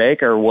Brian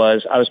Baker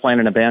was I was playing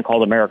in a band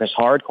called America's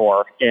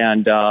Hardcore,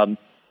 and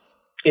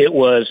it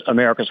was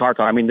America's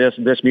Hardcore. I mean,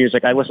 this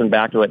music, I listen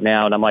back to it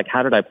now, and I'm like,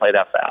 how did I play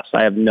that fast?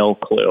 I have no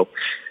clue.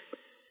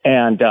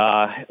 And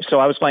so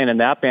I was playing in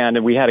that band,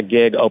 and we had a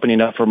gig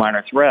opening up for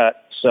Minor Threat.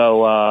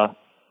 So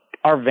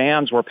our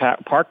vans were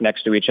parked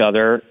next to each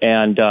other,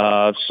 and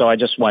so I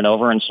just went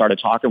over and started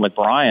talking with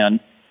Brian,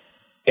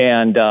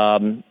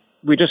 and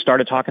we just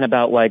started talking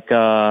about, like,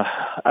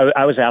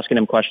 I was asking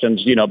him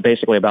questions, you know,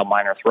 basically about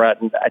Minor Threat,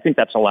 and I think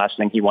that's the last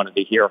thing he wanted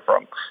to hear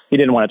from. He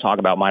didn't want to talk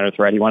about Minor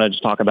Threat. He wanted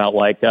to talk about,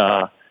 like,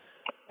 I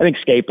think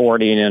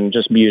skateboarding and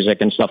just music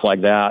and stuff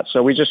like that.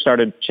 So we just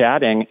started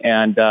chatting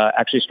and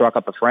actually struck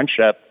up a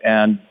friendship.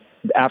 And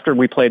after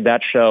we played that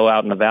show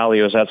out in the valley,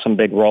 it was at some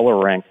big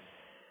roller rink.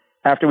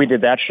 After we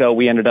did that show,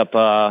 we ended up,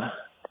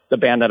 the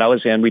band that I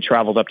was in, we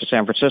traveled up to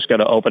San Francisco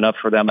to open up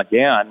for them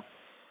again.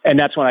 And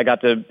that's when I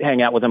got to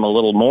hang out with him a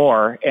little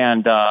more.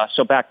 And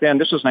so back then,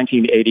 this was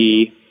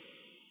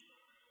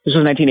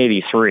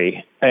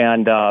 1983.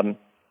 And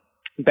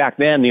back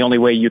then, the only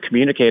way you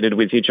communicated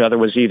with each other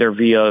was either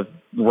via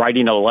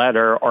writing a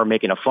letter or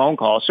making a phone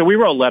call. So we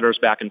wrote letters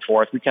back and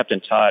forth. We kept in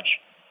touch.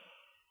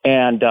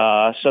 And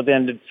so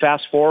then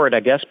fast forward, I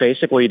guess,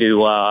 basically to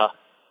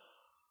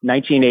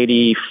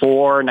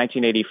 1984,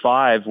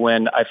 1985,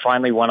 when I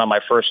finally went on my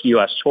first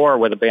U.S. tour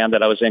with a band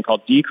that I was in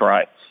called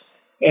Decry.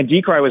 And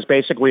Decry was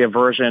basically a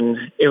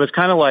version, it was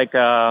kind of like,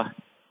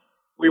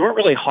 we weren't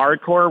really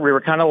hardcore. We were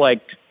kind of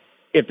like,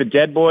 if the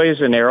Dead Boys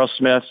and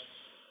Aerosmith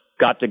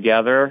got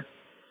together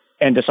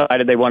and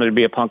decided they wanted to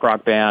be a punk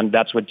rock band,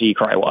 that's what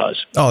Decry was.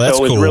 Oh, that's cool.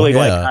 So it was cool. really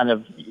like kind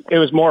of, it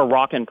was more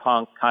rock and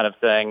punk kind of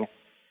thing,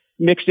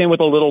 mixed in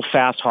with a little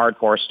fast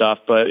hardcore stuff,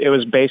 but it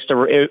was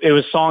it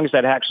was songs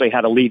that actually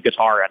had a lead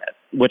guitar in it,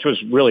 which was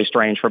really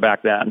strange for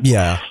back then.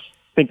 Yeah.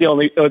 I think the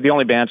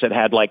only bands that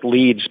had like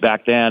leads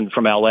back then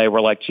from LA were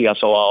like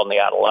TSOL and the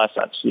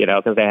Adolescents, you know,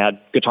 because they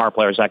had guitar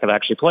players that could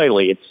actually play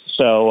leads.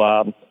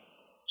 So,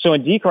 so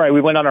in Decry,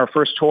 we went on our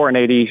first tour in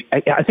I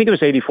think it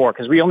was 84,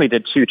 because we only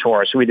did 2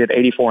 tours. So we did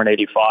 84 and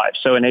 85.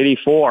 So in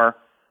 84,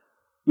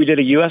 we did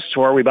a U.S.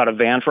 tour. We bought a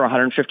van for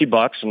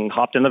 $150 and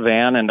hopped in the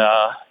van, and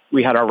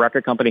we had our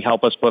record company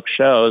help us book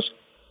shows.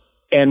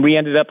 And we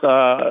ended up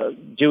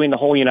doing the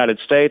whole United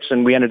States,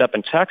 and we ended up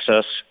in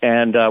Texas,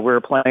 and we were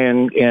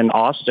playing in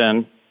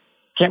Austin.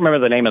 Can't remember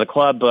the name of the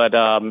club, but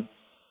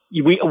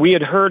we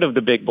had heard of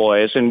the big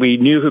boys, and we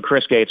knew who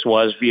Chris Gates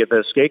was via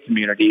the skate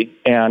community.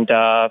 And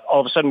all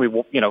of a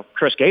sudden,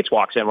 Chris Gates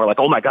walks in. We're like,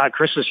 oh my God,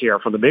 Chris is here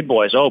from the big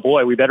boys. Oh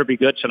boy, we better be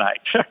good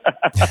tonight.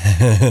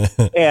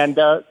 And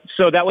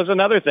so that was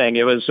another thing.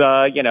 It was,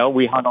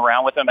 we hung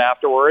around with him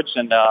afterwards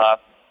and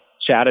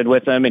chatted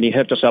with him, and he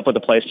hooked us up with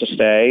a place to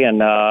stay.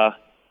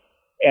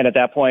 And at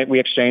that point, we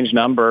exchanged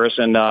numbers,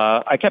 and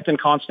I kept in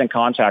constant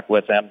contact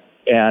with him.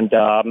 And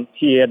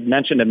he had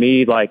mentioned to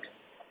me, like,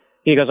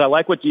 he goes, I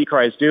like what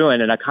Decry is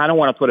doing, and I kind of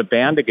want to put a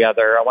band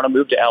together. I want to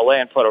move to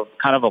LA and put a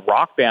kind of a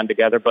rock band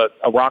together, but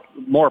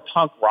more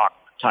punk rock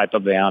type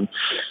of band,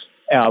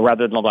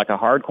 rather than like a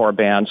hardcore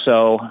band.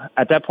 So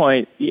at that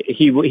point,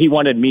 he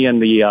wanted me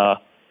and the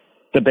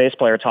bass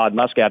player, Todd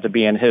Muscat, to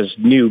be in his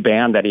new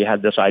band that he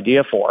had this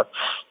idea for.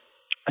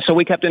 So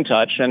we kept in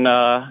touch, and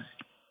I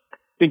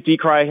think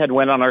Decry had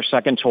went on our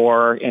second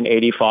tour in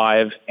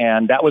 85,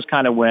 and that was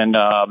kind of when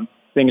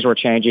things were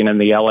changing in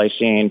the LA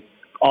scene.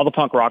 All the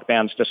punk rock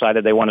bands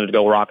decided they wanted to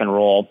go rock and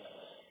roll.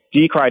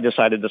 Decry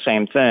decided the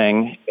same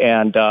thing,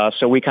 and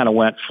so we kind of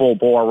went full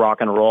bore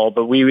rock and roll,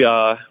 but we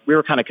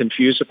were kind of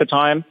confused at the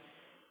time.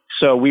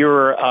 So we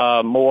were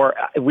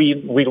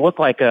we looked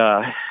like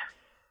a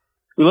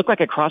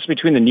cross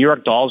between the New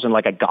York Dolls and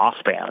like a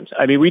goth band.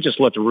 I mean, we just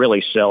looked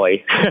really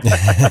silly.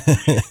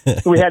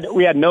 We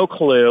had no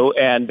clue,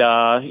 and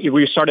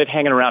we started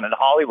hanging around in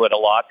Hollywood a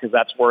lot because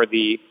that's where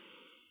the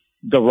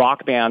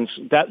rock bands,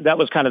 that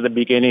was kind of the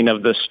beginning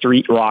of the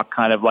street rock,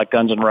 kind of like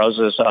Guns N'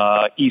 Roses,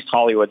 East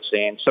Hollywood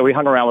scene. So we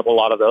hung around with a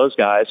lot of those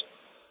guys.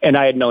 And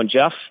I had known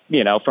Jeff,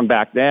 from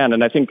back then.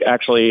 And I think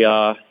actually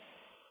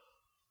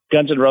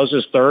Guns N'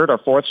 Roses' 3rd or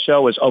 4th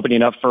show was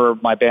opening up for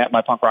my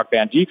punk rock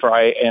band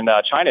Decry in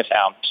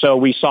Chinatown. So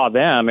we saw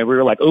them, and we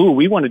were like, ooh,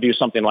 we want to do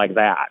something like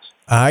that.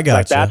 I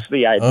got you. That's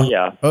the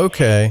idea.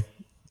 Okay.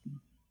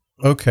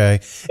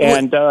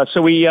 And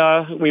so we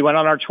went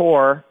on our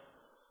tour,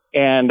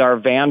 and our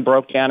van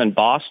broke down in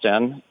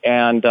Boston,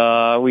 and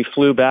we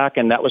flew back,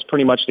 and that was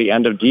pretty much the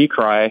end of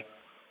Decry.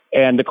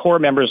 And the core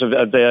members of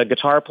the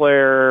guitar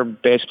player,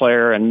 bass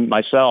player, and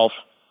myself,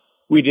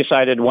 we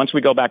decided once we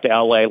go back to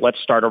LA,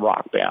 let's start a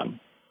rock band.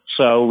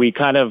 So we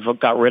kind of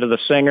got rid of the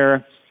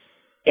singer,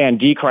 and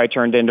Decry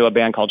turned into a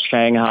band called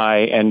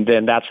Shanghai, and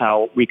then that's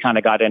how we kind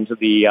of got into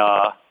the,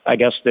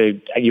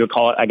 you would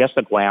call it,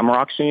 the glam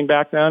rock scene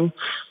back then,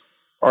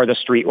 or the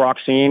street rock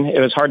scene. It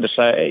was hard to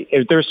say.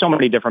 There's so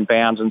many different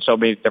bands and so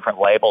many different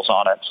labels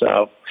on it.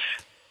 So,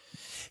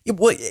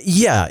 well,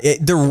 yeah,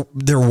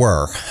 there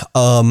were.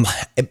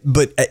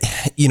 But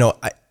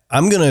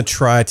I'm going to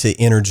try to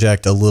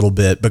interject a little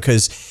bit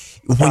because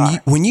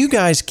when you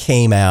guys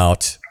came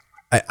out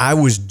I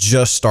was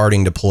just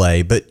starting to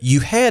play, but you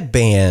had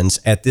bands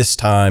at this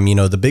time,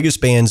 the biggest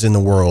bands in the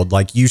world,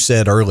 like you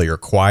said earlier,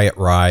 Quiet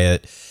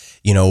Riot,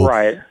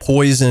 Right.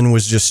 Poison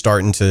was just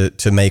starting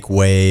to make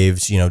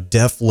waves.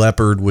 Def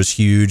Leppard was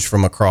huge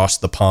from across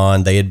the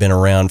pond. They had been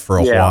around for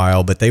a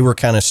while, but they were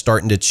kind of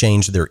starting to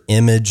change their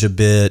image a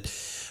bit.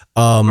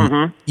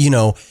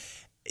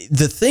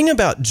 The thing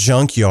about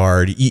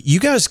Junkyard,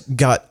 you guys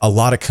got a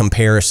lot of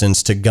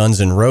comparisons to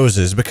Guns N'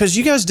 Roses because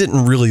you guys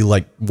didn't really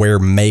like wear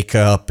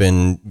makeup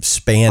and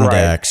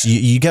spandex. Right.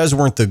 You guys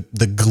weren't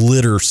the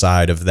glitter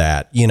side of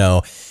that,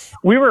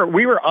 We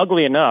were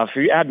ugly enough.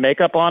 You add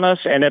makeup on us,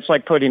 and it's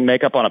like putting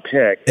makeup on a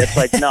pig. It's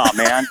like, no,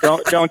 man,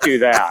 don't do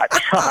that.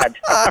 God,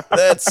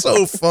 that's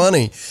so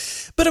funny.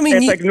 But I mean,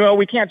 it's like, no,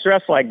 we can't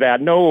dress like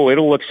that. No,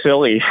 it'll look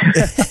silly.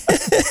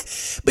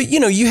 But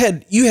you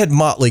had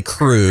Motley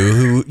Crue,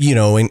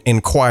 who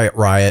in Quiet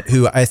Riot,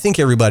 who I think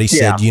everybody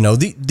said,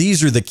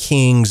 these are the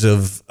kings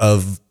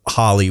of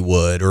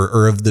Hollywood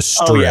or of the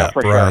strip,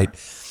 right?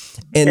 Sure.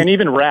 And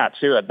even Rat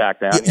too back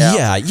then.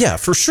 Yeah,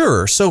 for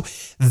sure. So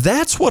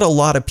that's what a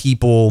lot of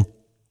people.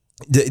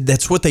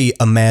 That's what they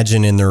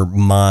imagine in their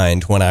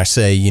mind when I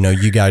say,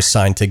 you guys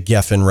signed to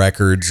Geffen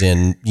Records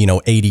in,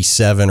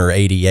 87 or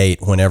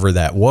 88, whenever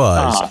that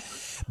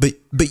was. But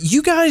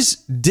you guys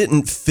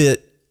didn't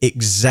fit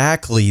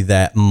exactly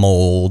that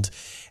mold.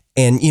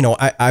 And,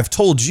 I've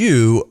told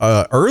you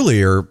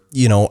earlier,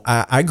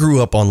 I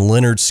grew up on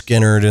Leonard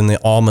Skinner and the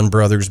Allman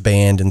Brothers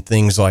Band and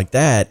things like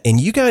that. And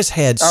you guys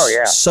had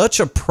such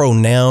a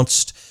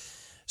pronounced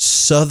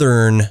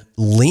Southern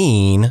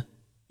lean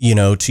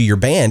to your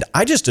band.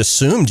 I just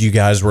assumed you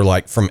guys were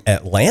like from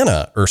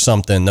Atlanta or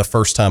something the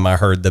first time I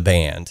heard the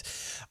band.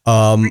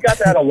 We got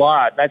that a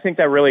lot. I think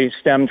that really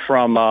stemmed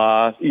from,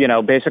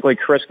 basically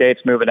Chris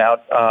Gates moving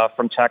out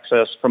from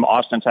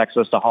Austin,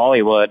 Texas to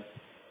Hollywood.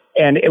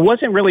 And it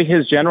wasn't really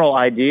his general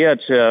idea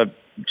to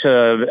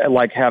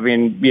like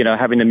having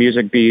the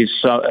music be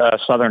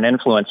Southern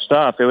influence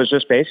stuff. It was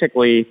just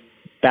basically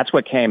that's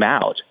what came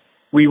out.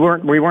 We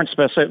weren't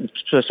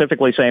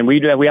specifically saying we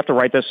have to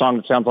write this song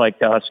that sounds like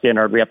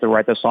Skinner. We have to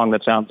write this song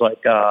that sounds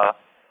like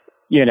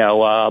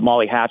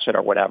Molly Hatchet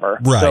or whatever.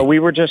 Right. So we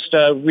were just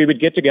we would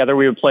get together,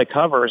 we would play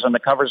covers, and the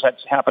covers that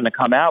happened to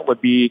come out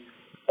would be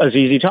a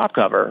ZZ Top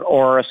cover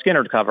or a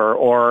Skinner cover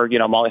or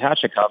Molly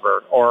Hatchet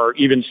cover or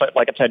even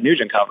like a Ted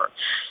Nugent cover.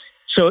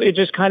 So it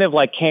just kind of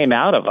like came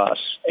out of us,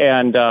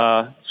 and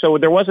so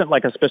there wasn't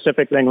like a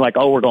specific thing like,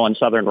 oh, we're going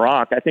Southern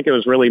rock. I think it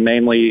was really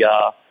mainly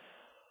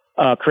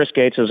Chris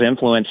Gates'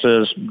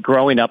 influences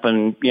growing up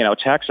in,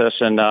 Texas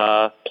and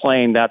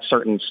playing that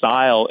certain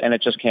style, and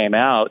it just came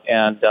out.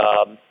 And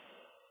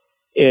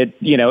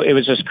it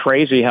was just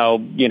crazy how,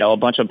 a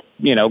bunch of,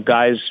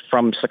 guys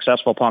from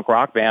successful punk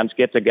rock bands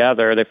get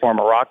together, they form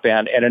a rock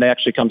band, and it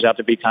actually comes out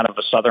to be kind of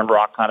a Southern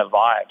rock kind of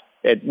vibe.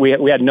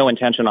 We had no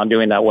intention on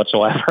doing that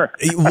whatsoever.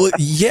 Well,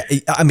 yeah,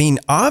 I mean,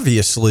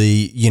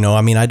 obviously,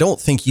 I don't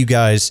think you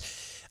guys...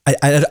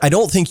 I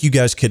don't think you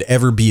guys could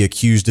ever be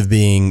accused of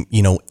being,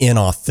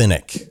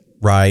 inauthentic,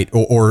 right?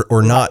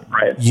 Or not,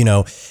 right.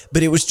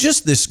 But it was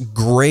just this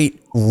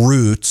great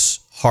roots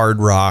hard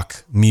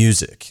rock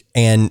music.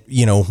 And,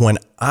 when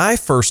I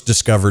first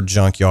discovered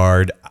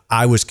Junkyard,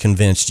 I was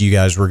convinced you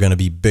guys were going to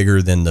be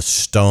bigger than the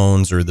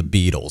Stones or the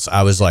Beatles.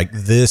 I was like,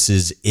 this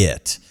is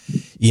it.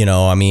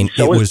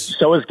 So was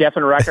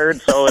Geffen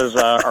Records. So was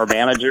our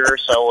manager.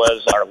 So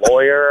was our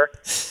lawyer.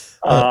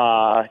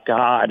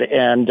 God.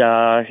 And,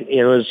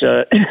 it was,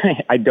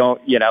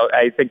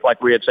 I think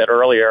like we had said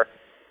earlier,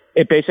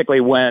 it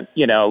basically went,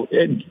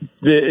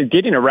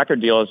 getting a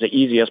record deal is the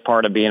easiest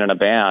part of being in a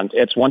band.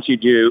 It's once you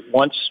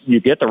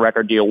get the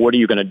record deal, what are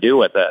you going to do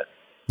with it?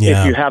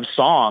 Yeah. If you have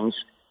songs,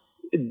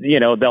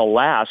 they'll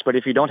last, but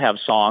if you don't have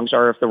songs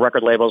or if the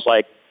record label's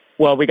like,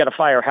 well, we got to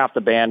fire half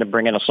the band and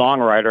bring in a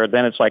songwriter,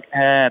 then it's like,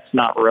 it's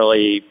not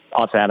really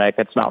authentic.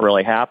 It's not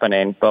really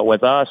happening. But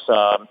with us,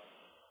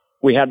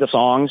 we had the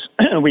songs.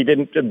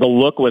 The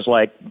look was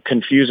like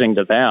confusing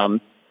to them,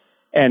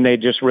 and they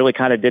just really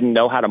kind of didn't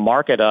know how to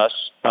market us.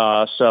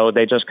 So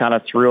they just kind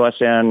of threw us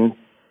in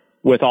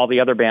with all the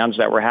other bands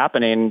that were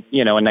happening,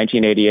 in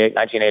 1988,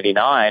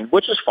 1989,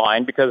 which is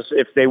fine because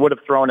if they would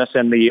have thrown us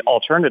in the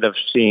alternative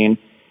scene,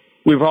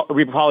 we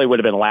probably would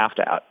have been laughed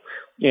at.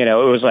 It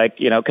was like,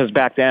 because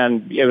back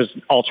then it was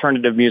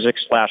alternative music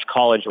 /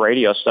 college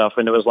radio stuff,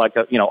 and it was like,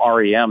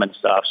 REM and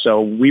stuff.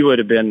 So if we would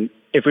have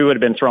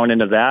been thrown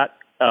into that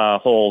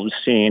whole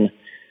scene,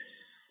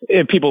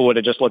 people would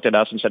have just looked at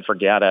us and said,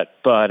 forget it.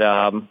 But,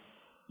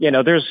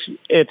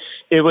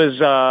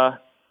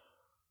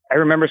 I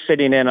remember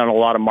sitting in on a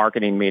lot of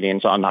marketing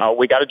meetings on how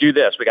we got to do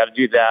this, we got to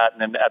do that. And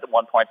then at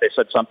one point they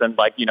said something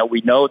like, we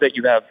know that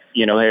you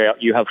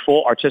have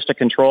full artistic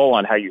control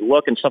on how you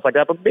look and stuff like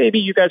that, but maybe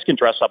you guys can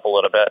dress up a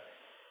little bit.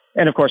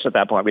 And of course, at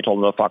that point, we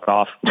told them to fuck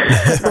off.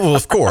 Well,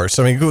 of course.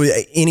 I mean,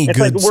 it's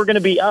like, we're going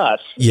to be us.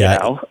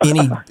 Yeah.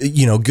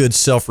 Any, good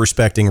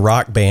self-respecting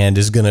rock band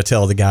is going to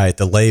tell the guy at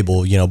the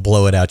label,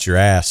 blow it out your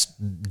ass,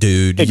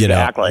 dude.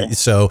 Exactly.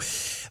 So,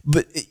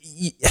 but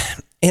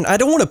And I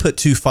don't want to put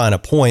too fine a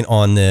point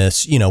on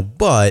this,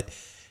 but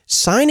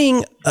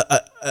signing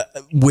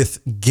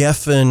with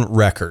Geffen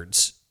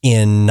Records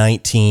in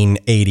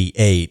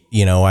 1988,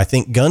 I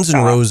think Guns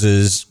N'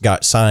 Roses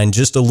got signed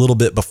just a little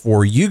bit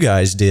before you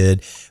guys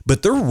did,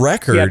 but their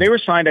record... Yeah, they were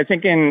signed, I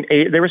think,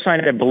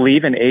 I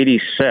believe, in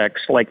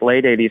 86, like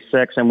late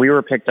 86, and we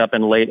were picked up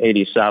in late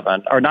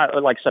 87, or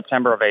not, like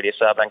September of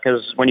 87,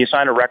 because when you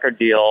sign a record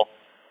deal,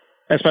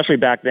 especially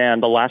back then,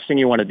 the last thing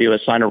you want to do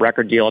is sign a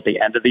record deal at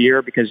the end of the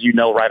year because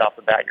right off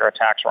the bat you're a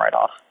tax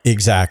write-off.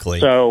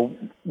 Exactly. So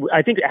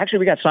I think actually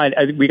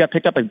we got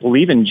picked up, I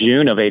believe, in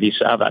June of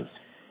 87.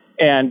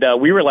 And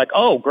we were like,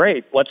 oh,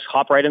 great, let's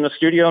hop right in the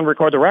studio and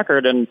record the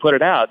record and put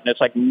it out. And it's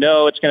like,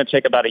 no, it's going to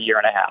take about a year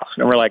and a half.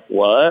 And we're like,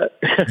 what?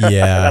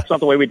 Yeah. That's not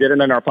the way we did it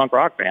in our punk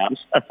rock bands.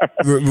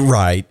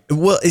 Right.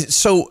 Well,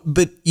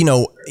 but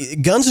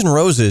Guns N'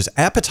 Roses,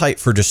 Appetite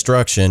for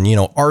Destruction,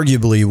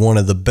 arguably one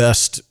of the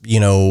best,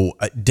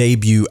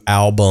 debut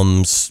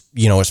albums,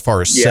 as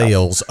far as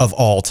sales of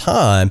all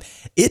time.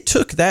 It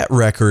took that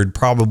record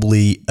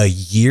probably a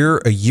year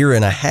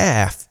and a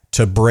half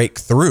to break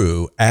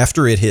through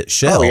after it hit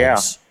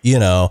shelves,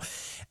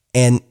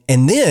 and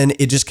then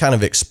it just kind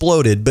of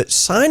exploded. But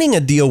signing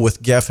a deal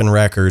with Geffen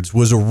Records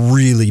was a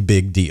really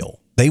big deal.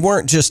 They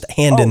weren't just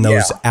handing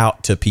those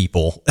out to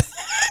people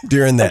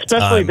during that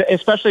time.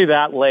 Especially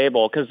that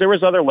label, because there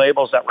was other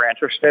labels that were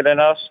interested in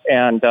us.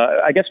 And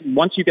I guess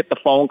once you get the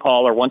phone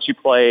call or once you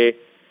play,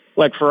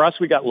 like for us,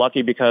 we got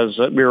lucky because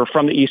we were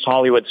from the East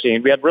Hollywood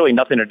scene. We had really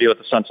nothing to do with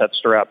the Sunset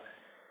Strip.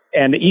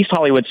 And the East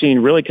Hollywood scene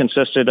really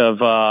consisted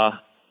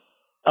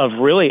of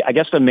really, I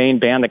guess the main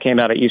band that came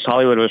out of East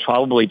Hollywood was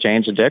probably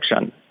Jane's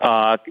Addiction.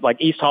 Like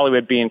East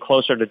Hollywood being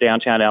closer to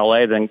downtown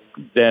LA than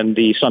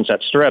the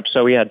Sunset Strip.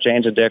 So we had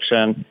Jane's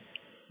Addiction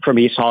from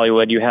East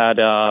Hollywood. You had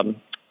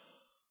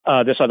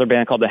this other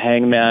band called the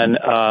Hangmen.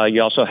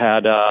 You also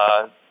had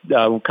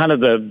kind of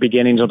the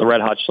beginnings of the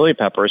Red Hot Chili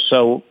Peppers.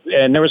 So,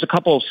 and there was a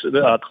couple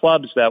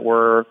clubs that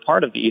were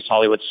part of the East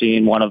Hollywood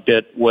scene. One of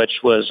it,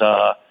 which was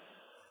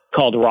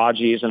called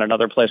Raji's, and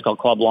another place called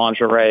Club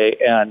Lingerie.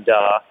 And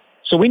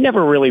so we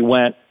never really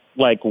went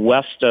like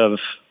west of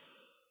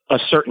a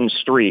certain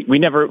street. We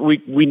never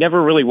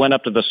really went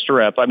up to the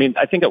Strip. I mean,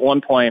 I think at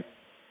one point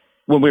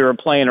when we were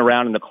playing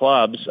around in the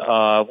clubs,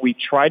 we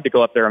tried to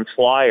go up there and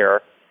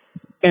flyer,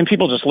 and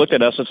people just looked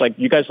at us. It's like,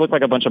 you guys look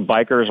like a bunch of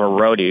bikers or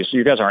roadies.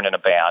 You guys aren't in a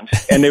band.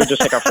 And they would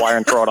just take our flyer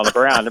and throw it on the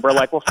ground. And we're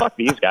like, well, fuck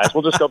these guys.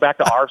 We'll just go back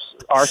to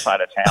our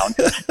side of town.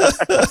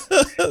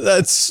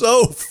 That's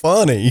so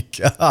funny.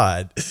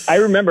 God. I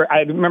remember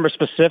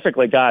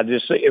specifically,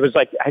 it was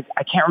like,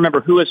 I can't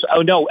remember who was,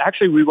 oh no,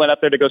 actually we went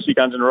up there to go see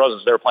Guns N'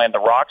 Roses. They were playing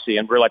the Roxy,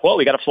 and we're like, well,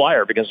 we got a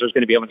flyer because there's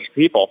going to be a bunch of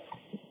people.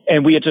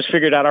 And we had just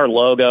figured out our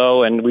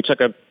logo, and we took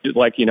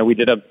we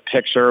did a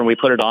picture and we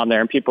put it on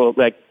there, and people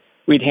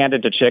we'd hand it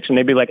to chicks and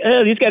they'd be like,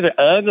 oh, these guys are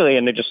ugly.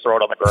 And they just throw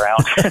it on the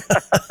ground.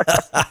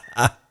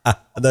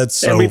 That's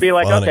so And we'd be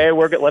like, funny. okay,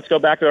 let's go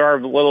back to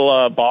our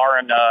little bar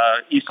in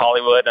East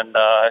Hollywood and,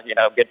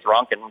 get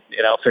drunk and,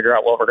 figure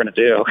out what we're going to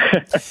do.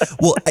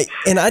 Well,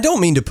 I don't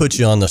mean to put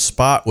you on the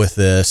spot with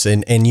this.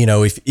 And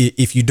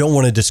if you don't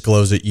want to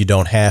disclose it, you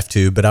don't have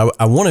to. But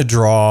I want to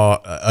draw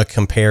a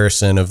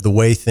comparison of the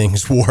way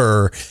things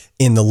were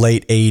in the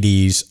late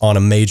 80s on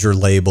a major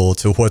label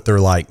to what they're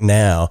like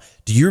now.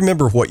 Do you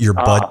remember what your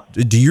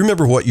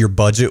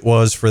budget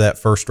was for that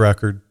first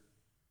record?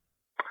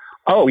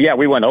 Oh yeah,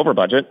 we went over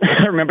budget.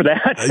 I remember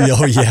that.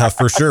 Oh yeah,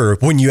 for sure.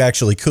 When you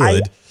actually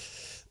could.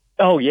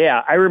 Oh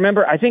yeah, I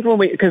remember. I think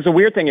because the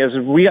weird thing is,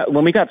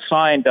 when we got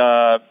signed,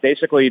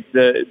 basically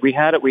we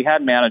had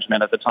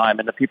management at the time,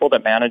 and the people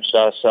that managed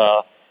us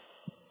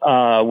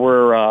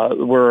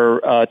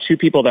were two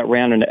people that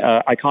ran an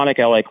iconic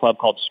LA club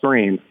called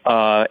Scream,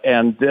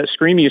 and the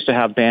Scream used to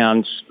have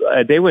bands.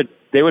 They would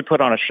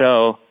put on a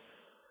show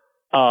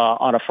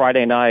on a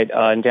Friday night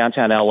in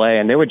downtown LA,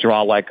 and they would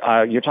draw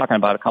you're talking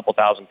about a couple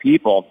thousand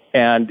people.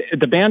 And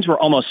the bands were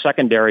almost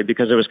secondary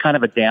because it was kind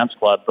of a dance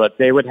club, but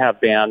they would have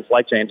bands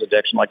like Jane's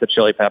Addiction, like the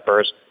Chili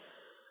Peppers.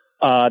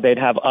 They'd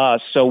have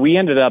us. So we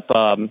ended up,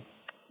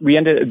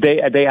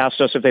 they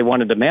asked us if they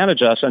wanted to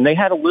manage us, and they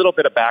had a little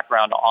bit of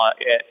background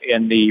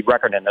in the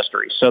record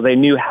industry. So they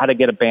knew how to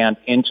get a band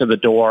into the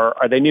door,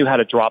 or they knew how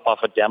to drop off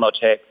a demo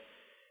tape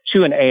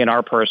to an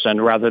A&R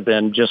person rather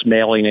than just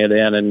mailing it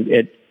in and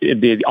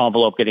the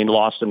envelope getting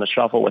lost in the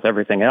shuffle with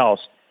everything else.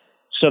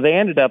 So they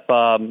ended up,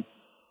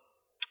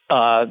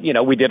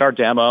 we did our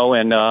demo,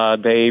 and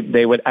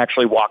they would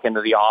actually walk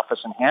into the office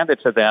and hand it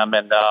to them.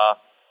 And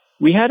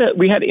we had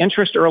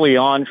interest early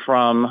on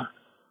from,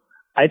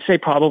 I'd say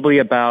probably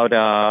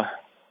about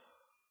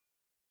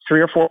 3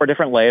 or 4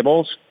 different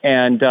labels,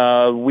 and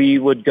we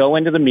would go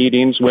into the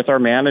meetings with our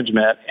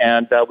management,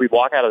 and we'd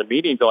walk out of the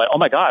meeting going, oh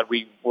my God,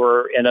 we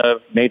were in a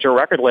major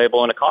record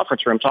label in a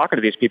conference room talking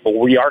to these people.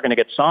 We are going to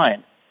get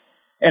signed.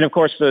 And of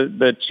course,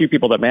 the two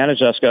people that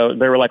managed us they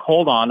were like,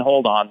 hold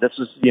on. This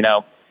is,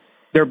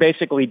 they're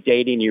basically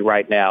dating you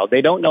right now.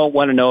 They don't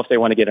want to know if they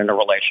want to get in a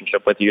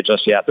relationship with you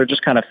just yet. They're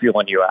just kind of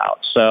feeling you out.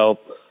 So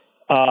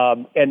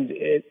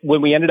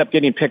When we ended up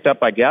getting picked up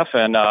by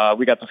Geffen,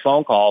 we got the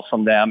phone call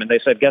from them, and they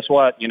said, guess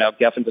what?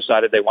 Geffen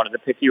decided they wanted to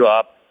pick you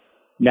up.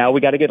 Now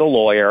we got to get a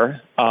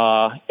lawyer,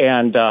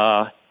 and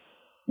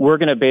we're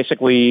going to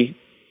basically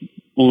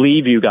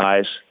leave you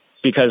guys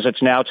because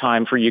it's now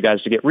time for you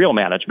guys to get real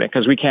management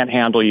because we can't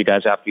handle you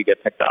guys after you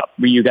get picked up.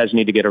 You guys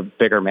need to get a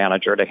bigger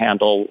manager to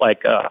handle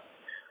like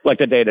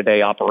the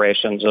day-to-day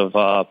operations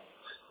of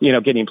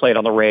getting played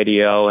on the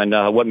radio. And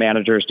what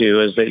managers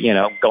do is that,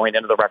 going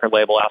into the record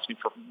label asking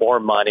for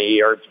more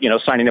money or,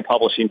 signing a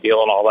publishing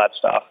deal and all that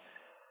stuff.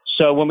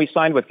 So when we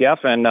signed with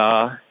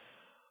Geffen,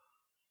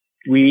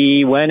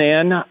 we went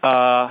in,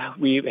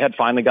 we had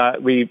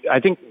finally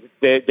I think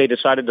they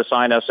decided to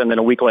sign us. And then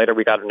a week later,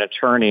 we got an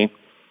attorney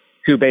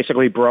who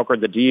basically brokered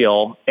the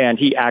deal, and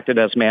he acted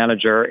as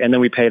manager. And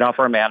then we paid off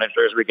our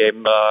managers. We gave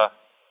him, I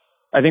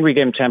think we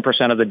gave him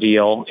 10% of the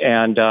deal,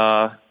 and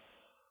that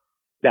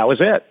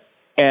was it.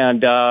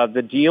 And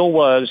the deal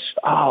was,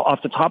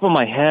 off the top of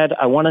my head,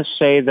 I want to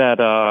say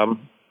that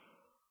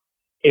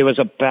it was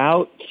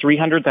about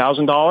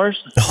 $300,000.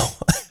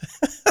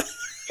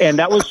 And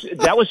that was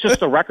just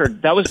the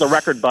record. That was the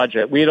record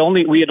budget. We had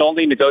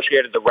only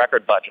negotiated the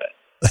record budget.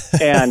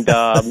 And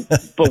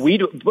but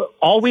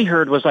all we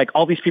heard was like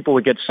all these people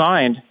would get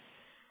signed,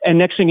 and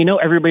next thing you know,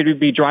 everybody would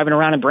be driving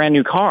around in brand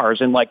new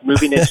cars and like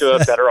moving into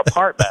a better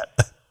apartment.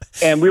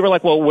 And we were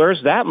like, well,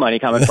 where's that money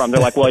coming from?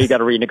 They're like, well, you got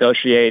to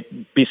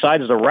renegotiate.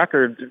 Besides the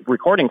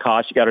recording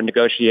costs, you got to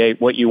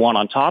negotiate what you want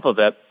on top of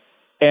it.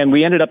 And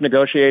we ended up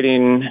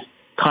negotiating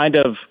kind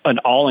of an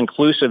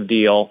all-inclusive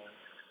deal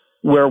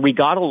where we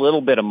got a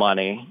little bit of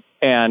money.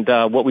 And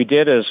what we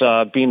did is,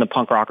 being the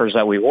punk rockers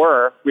that we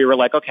were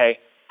like, okay,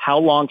 how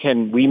long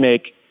can we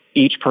make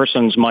each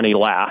person's money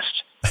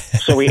last?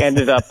 So we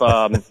ended up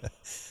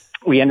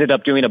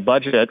doing a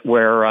budget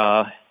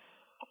where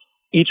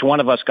each one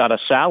of us got a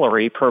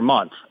salary per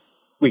month.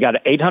 We got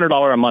an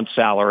 $800 a month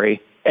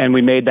salary, and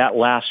we made that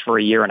last for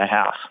a year and a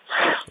half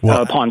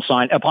upon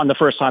the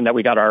first time that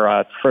we got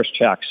our first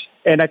checks.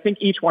 And I think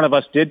each one of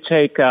us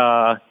took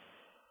a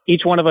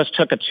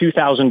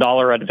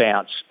 $2,000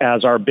 advance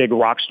as our big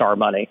rock star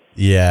money.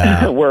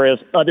 Yeah. Whereas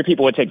other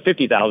people would take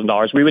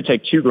 $50,000. We would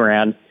take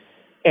 $2,000.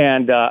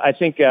 And I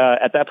think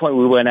at that point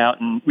we went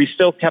out and we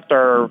still kept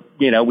our,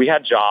 we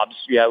had jobs,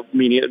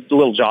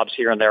 little jobs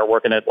here and there,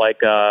 working at like,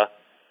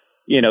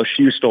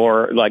 shoe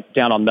store, like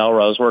down on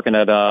Melrose, working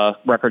at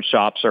record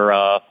shops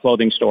or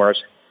clothing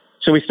stores.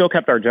 So we still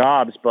kept our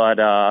jobs,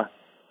 but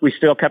we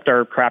still kept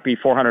our crappy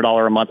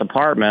 $400 a month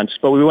apartments.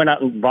 But we went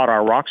out and bought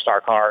our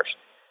Rockstar cars.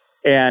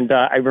 And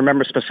I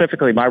remember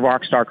specifically my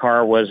Rockstar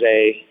car was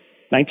a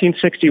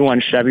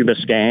 1961 Chevy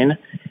Biscayne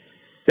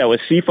that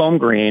was seafoam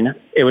green.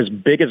 It was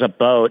big as a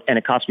boat, and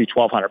it cost me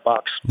 $1,200.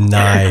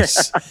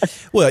 Nice.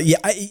 Well, yeah,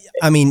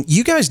 I mean,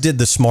 you guys did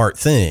the smart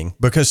thing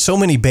because so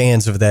many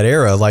bands of that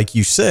era, like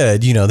you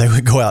said, they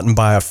would go out and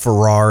buy a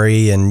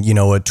Ferrari and, a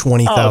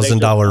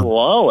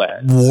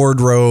 $20,000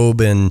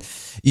 wardrobe and,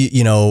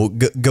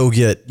 go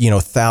get,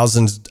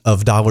 thousands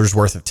of dollars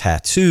worth of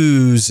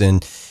tattoos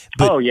and.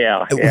 But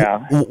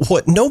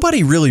what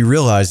nobody really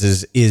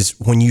realizes is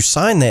when you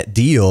sign that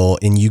deal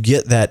and you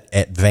get that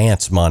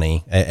advance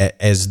money,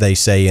 as they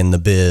say in the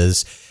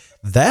biz,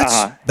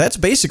 that's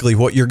basically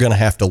what you're going to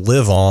have to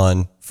live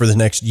on for the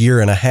next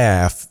year and a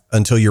half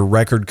until your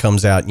record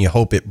comes out and you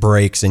hope it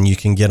breaks and you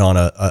can get on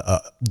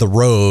the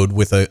road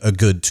with a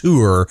good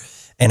tour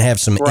and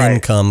have some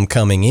income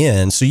coming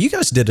in. So you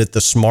guys did it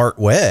the smart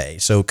way.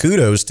 So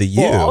kudos to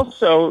you. Well,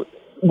 also,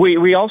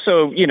 we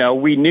also,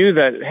 we knew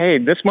that, hey,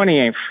 this money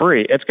ain't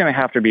free. It's going to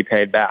have to be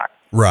paid back.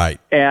 Right.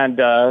 And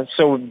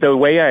so the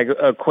way I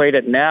equate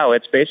it now,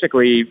 it's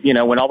basically,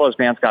 when all those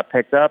bands got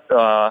picked up,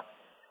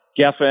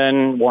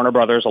 Geffen, Warner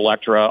Brothers,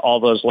 Elektra, all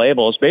those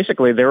labels,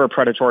 basically they were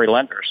predatory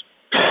lenders.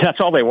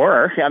 That's all they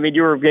were. I mean,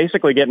 you were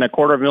basically getting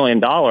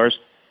 $250,000,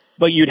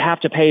 but you'd have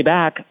to pay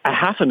back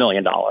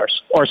 $500,000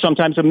 or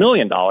sometimes $1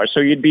 million.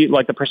 So you'd be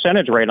like the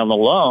percentage rate on the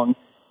loan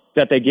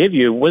that they give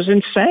you was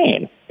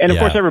insane. And of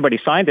course everybody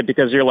signed it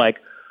because you're like,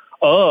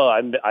 oh,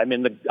 I'm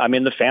in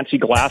the fancy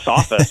glass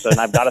office and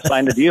I've got to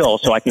sign the deal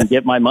so I can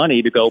get my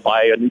money to go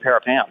buy a new pair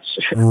of pants.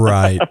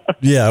 Right.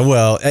 Yeah.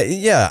 Well,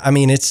 I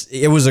mean,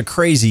 it was a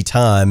crazy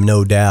time,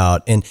 no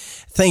doubt. And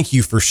thank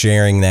you for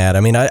sharing that. I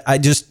mean, I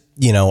just,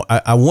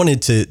 I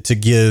wanted to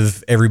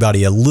give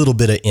everybody a little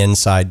bit of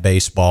inside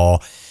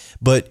baseball.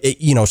 But,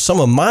 some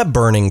of my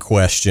burning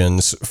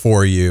questions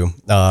for you,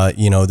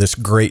 this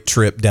great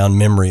trip down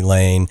memory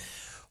lane,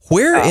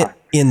 where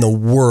in the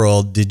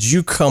world did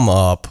you come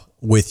up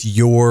with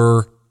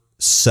your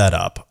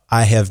setup?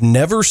 I have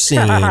never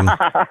seen,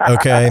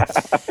 okay?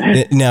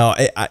 Now,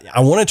 I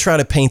want to try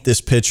to paint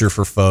this picture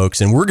for folks,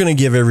 and we're going to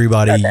give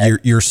everybody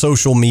your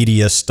social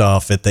media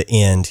stuff at the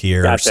end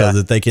here so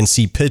that they can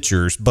see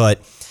pictures. But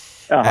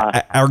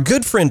our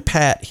good friend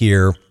Pat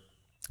here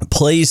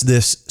plays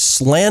this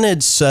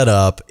slanted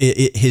setup.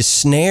 His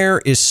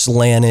snare is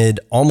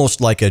slanted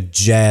almost like a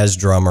jazz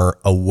drummer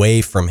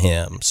away from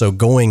him. So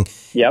going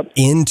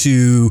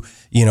into,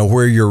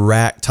 where your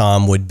rack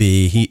tom would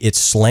be, it's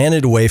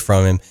slanted away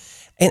from him.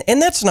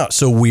 And that's not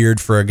so weird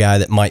for a guy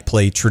that might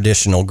play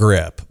traditional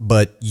grip,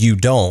 but you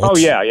don't. Oh,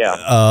 yeah.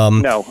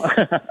 No.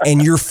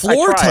 And your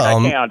floor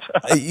tom, I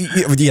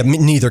can't. yeah,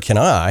 neither can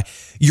I.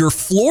 Your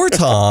floor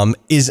tom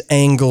is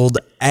angled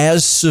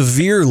as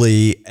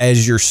severely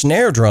as your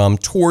snare drum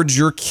towards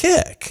your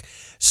kick.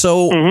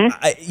 So,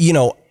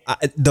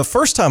 the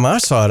first time I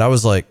saw it, I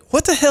was like,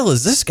 what the hell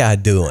is this guy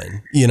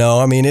doing?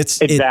 I mean,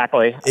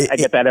 exactly. I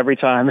get that every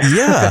time.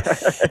 Yeah.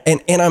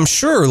 And I'm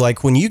sure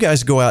like when you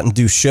guys go out and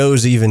do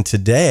shows even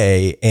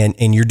today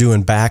and you're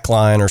doing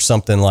backline or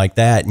something like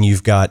that, and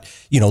you've got,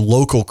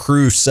 local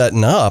crews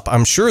setting up,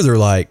 I'm sure they're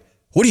like,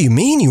 what do you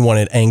mean you want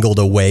it angled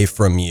away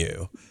from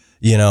you?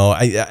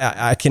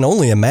 I can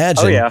only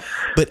imagine. Oh, yeah.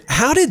 But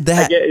how did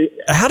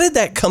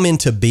that come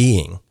into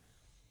being?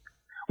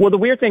 Well, the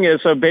weird thing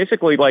is, so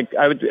basically, like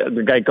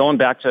going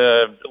back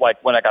to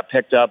like when I got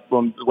picked up,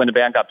 when the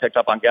band got picked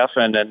up on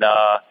Geffen, and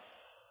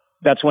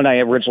that's when I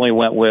originally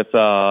went with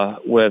I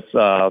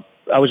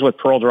was with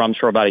Pearl Drums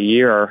for about a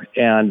year,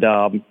 and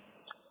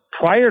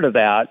prior to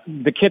that,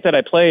 the kit that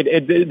I played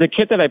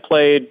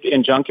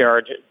in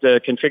Junkyard,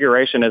 the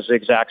configuration is the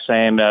exact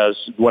same as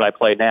what I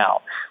play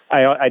now.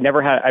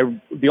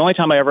 The only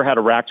time I ever had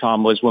a rack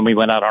tom was when we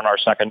went out on our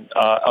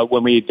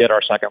when we did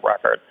our second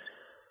record.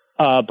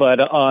 But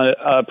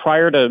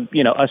prior to,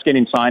 us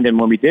getting signed, and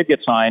when we did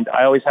get signed,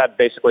 I always had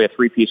basically a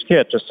 3-piece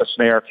kit, just a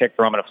snare, kick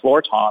drum, and a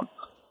floor tom.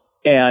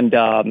 And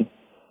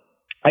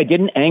I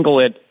didn't angle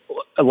it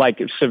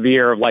like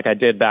severe like I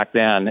did back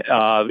then.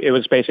 It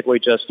was basically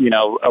just,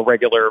 a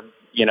regular,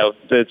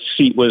 the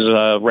seat was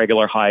a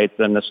regular height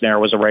and the snare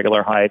was a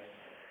regular height.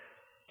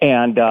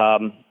 And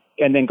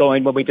then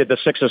when we did the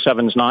 6s,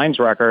 7s, 9s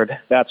record,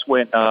 that's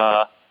when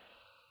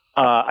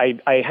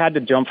I had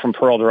to jump from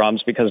Pearl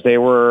Drums because they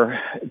were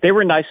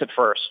nice at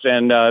first,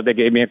 and they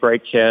gave me a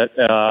great kit.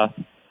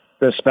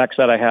 The specs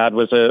that I had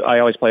was I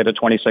always played a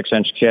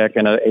 26-inch kick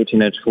and an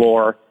 18-inch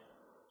floor,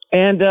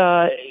 and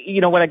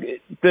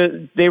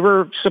they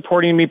were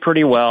supporting me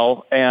pretty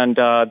well. And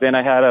then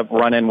I had a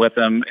run-in with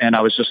them, and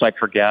I was just like,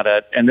 forget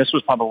it. And this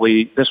was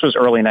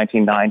early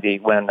 1990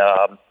 when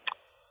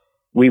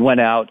we went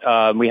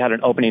out. We had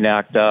an opening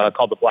act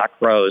called the Black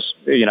Crows.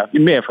 You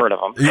may have heard of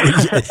them.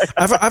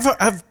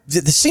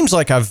 It seems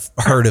like I've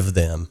heard of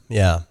them.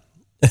 Yeah.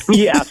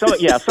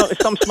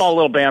 Some small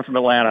little band from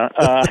Atlanta.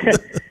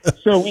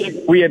 So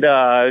we had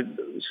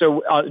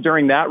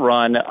during that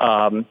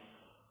run.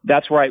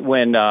 That's right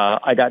when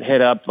I got hit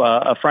up.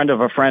 A friend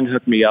of a friend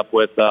hooked me up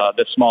with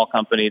this small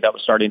company that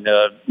was starting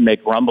to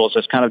make rumbles.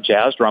 This kind of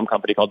jazz drum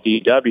company called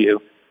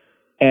DW.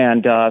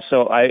 And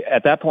so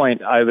at that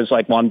point, I was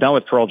like, well, I'm done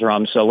with Pearl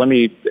Drums, so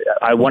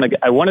I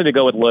wanted to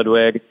go with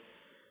Ludwig.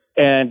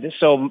 And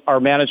so our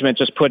management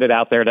just put it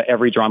out there to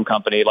every drum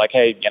company, like,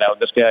 hey,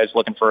 this guy's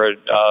looking for an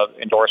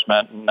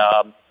endorsement. And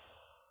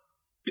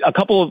a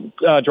couple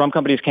of drum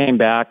companies came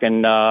back,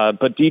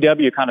 but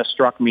DW kind of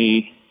struck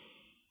me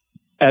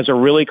as a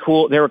really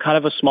cool, they were kind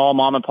of a small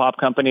mom and pop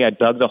company. I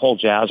dug the whole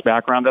jazz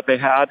background that they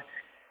had.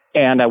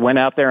 And I went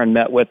out there and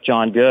met with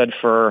John Good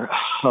for,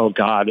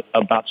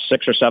 about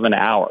 6 or 7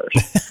 hours.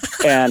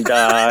 And,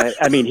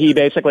 he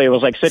basically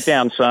was like, sit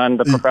down, son.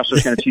 The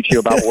professor's going to teach you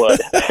about wood.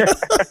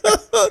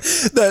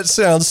 That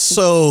sounds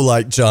so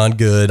like John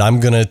Good. I'm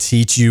going to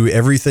teach you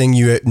everything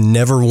you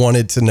never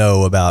wanted to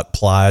know about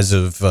plies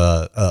of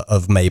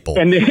maple.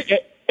 And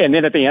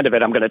then at the end of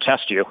it, I'm going to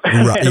test you.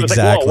 Right, exactly.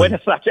 Like, whoa, wait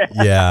a second.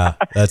 Yeah,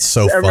 that's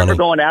so funny. I remember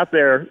going out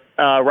there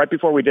right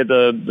before we did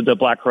the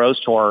Black Crows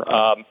tour.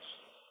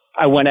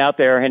 I went out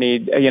there and he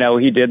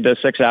did the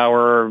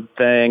 6-hour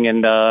thing,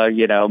 and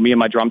me and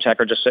my drum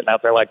tech are just sitting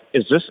out there like,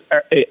 is this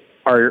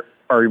are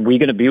we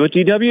going to be with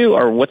DW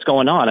or what's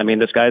going on? I mean,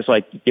 this guy's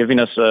like giving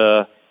us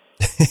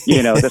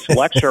this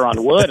lecture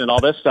on wood and all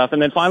this stuff,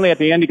 and then finally at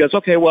the end he goes,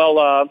 okay,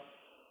 well,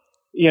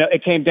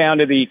 it came down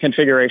to the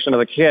configuration of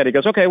the kit. He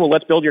goes, okay, well,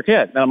 let's build your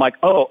kit. And I'm like,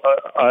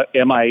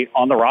 am I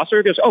on the roster?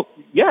 He goes, oh,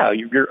 yeah,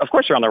 of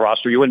course you're on the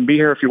roster. You wouldn't be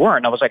here if you weren't.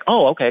 And I was like,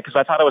 oh, okay, because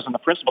I thought I was in the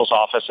principal's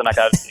office and I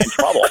got in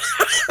trouble.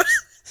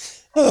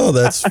 Oh,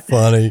 that's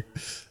funny.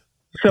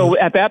 So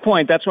at that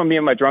point, that's when me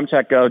and my drum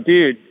tech go,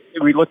 dude,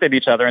 we looked at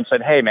each other and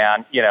said, hey,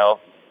 man,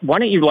 why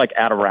don't you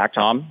add a rack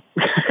tom?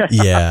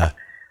 Yeah.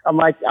 I'm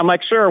like,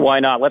 sure, why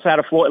not? Let's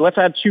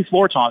add 2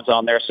 floor toms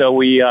on there. So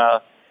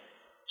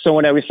So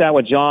when we sat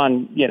with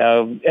John,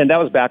 and that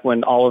was back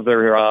when all of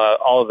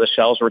the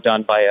shells were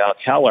done by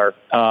Keller.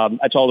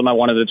 I told him I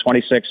wanted a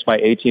 26 by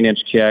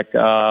 18-inch kick,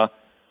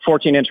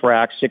 14-inch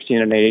rack,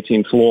 16 and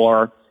 18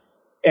 floor,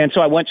 and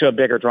so I went to a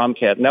bigger drum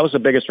kit, and that was the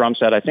biggest drum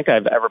set I think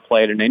I've ever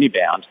played in any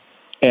band.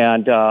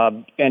 And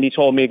he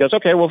told me, he goes,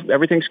 okay, well,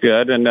 everything's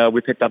good, and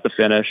we picked up the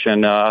finish,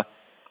 and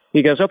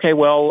he goes, okay,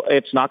 well,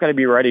 it's not going to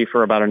be ready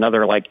for about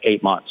another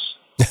 8 months,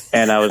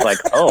 and I was like,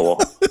 oh.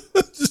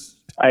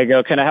 I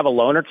go, can I have a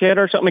loaner kit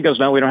or something? He goes,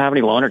 no, we don't have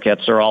any loaner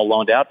kits. They're all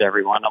loaned out to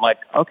everyone. I'm like,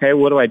 okay,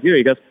 what do I do?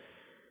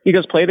 He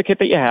goes, play the kit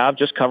that you have.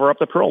 Just cover up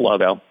the Pearl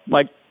logo. I'm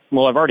like,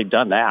 well, I've already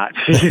done that.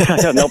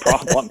 No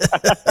problem.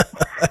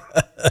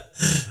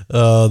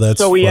 Oh, that's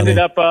so we funny. ended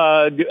up,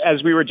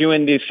 as we were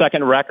doing the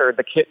second record,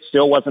 the kit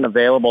still wasn't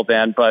available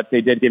then, but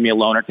they did give me a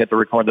loaner kit to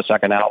record the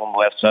second album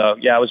with. So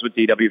yeah, I was with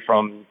DW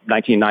from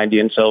 1990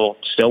 until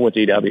still with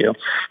DW.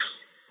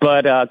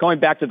 But going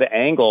back to the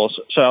angles,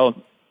 so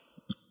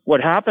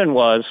what happened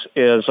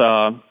is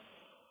I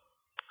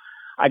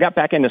got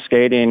back into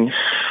skating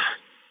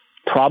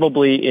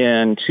probably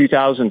in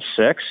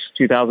 2006,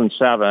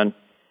 2007.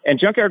 And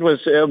Junkyard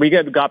we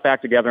got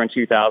back together in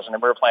 2000,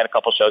 and we were playing a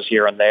couple shows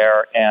here and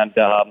there. And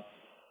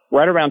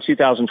right around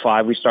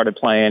 2005, we started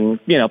playing,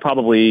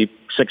 probably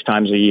 6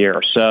 times a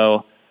year.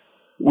 So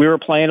we were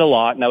playing a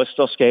lot, and I was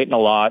still skating a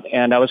lot.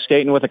 And I was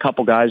skating with a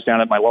couple guys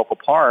down at my local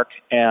park,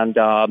 and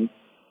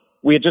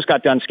we had just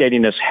got done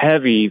skating this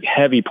heavy,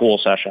 heavy pool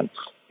session.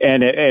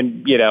 And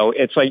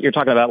it's like you're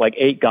talking about like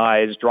 8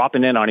 guys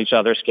dropping in on each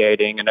other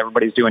skating, and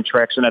everybody's doing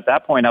tricks. And at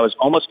that point, I was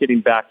almost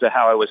getting back to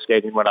how I was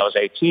skating when I was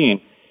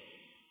 18.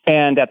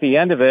 And at the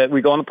end of it,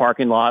 we go in the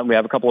parking lot and we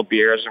have a couple of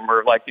beers, and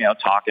we're like,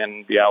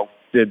 talking,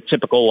 the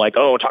typical like,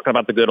 talking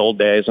about the good old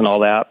days and all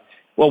that.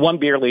 Well, one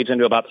beer leads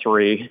into about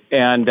 3.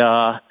 And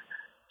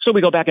so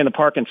we go back in the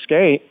park and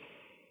skate.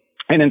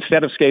 And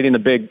instead of skating the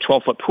big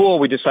 12-foot pool,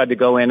 we decided to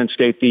go in and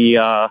skate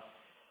the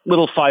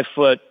little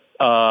 5-foot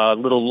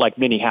little like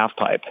mini half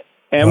pipe.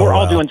 And we're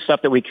all doing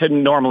stuff that we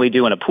couldn't normally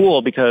do in a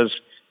pool because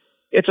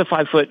it's a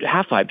 5-foot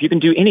half pipe. You can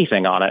do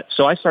anything on it.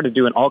 So I started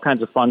doing all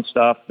kinds of fun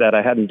stuff that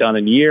I hadn't done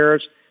in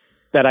years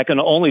that I can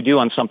only do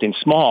on something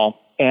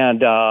small.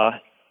 And I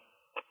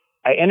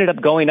ended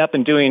up going up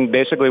and doing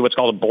basically what's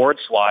called a board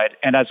slide.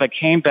 And as I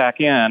came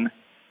back in,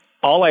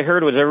 all I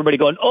heard was everybody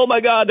going, "Oh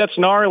my God, that's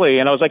gnarly."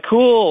 And I was like,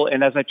 "Cool."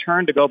 And as I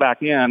turned to go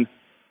back in,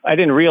 I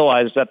didn't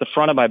realize that the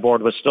front of my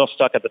board was still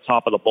stuck at the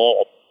top of the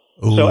bowl.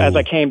 Ooh. So as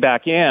I came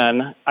back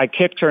in, I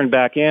turned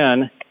back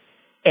in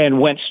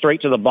and went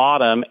straight to the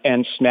bottom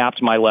and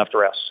snapped my left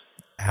wrist.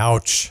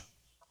 Ouch.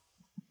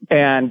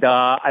 And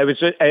I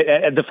was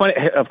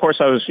of course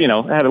I was,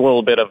 had a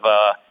little bit of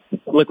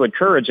liquid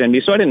courage in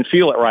me, so I didn't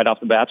feel it right off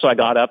the bat. So I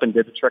got up and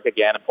did the trick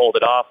again and pulled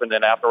it off. And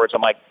then afterwards,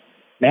 I'm like,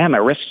 man, my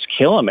wrist is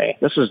killing me.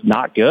 This is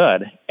not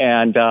good.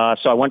 And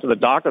so I went to the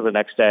doctor the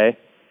next day,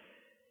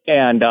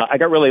 and I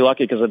got really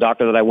lucky because the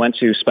doctor that I went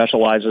to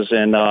specializes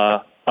in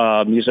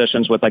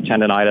musicians with like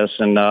tendonitis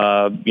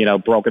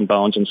and broken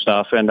bones and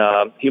stuff. And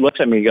he looks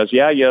at me, he goes,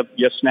 "Yeah,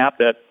 you snapped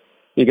it."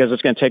 He goes,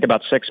 "It's going to take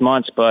about 6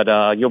 months,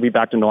 but you'll be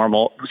back to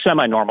normal,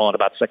 semi-normal in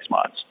about 6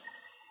 months."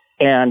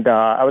 And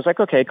I was like,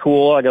 "Okay,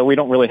 cool." I go, "We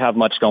don't really have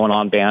much going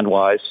on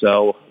band-wise,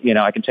 so,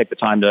 I can take the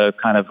time to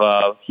kind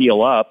of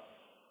heal up."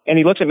 And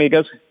he looks at me, he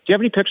goes, "Do you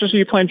have any pictures of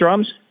you playing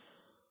drums?"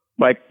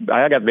 Like,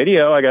 I got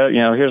video. I go,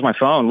 "Here's my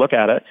phone. Look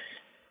at it."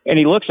 And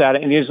he looks at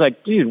it, and he's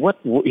like, "Dude, what?"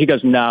 He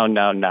goes, No.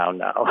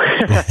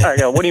 I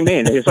go, "What do you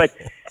mean?"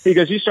 He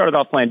goes, "You started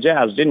off playing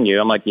jazz, didn't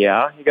you?" I'm like,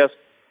 "Yeah." He goes,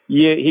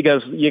 "Yeah." He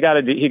goes, "You got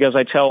to do." He goes,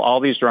 "I tell all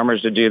these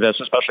drummers to do this,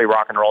 especially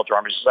rock and roll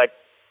drummers. He's like,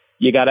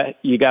 you got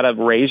to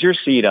raise your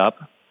seat up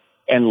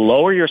and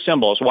lower your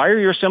cymbals. Why are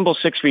your cymbals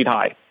 6 feet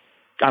high?"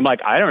 I'm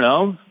like, "I don't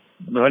know.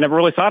 I never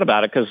really thought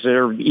about it because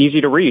they're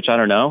easy to reach. I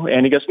don't know."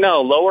 And he goes,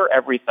 "No, lower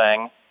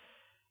everything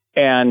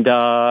and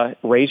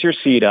raise your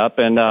seat up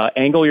and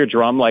angle your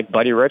drum like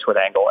Buddy Rich would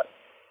angle it."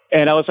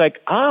 And I was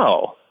like,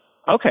 "Oh,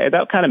 okay,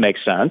 that kind of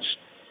makes sense."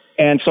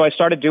 And so I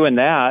started doing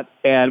that,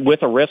 and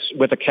with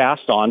a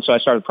cast on. So I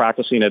started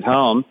practicing at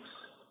home,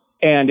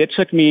 and it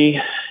took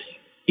me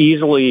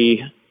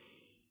easily,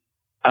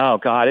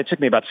 it took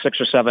me about 6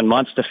 or 7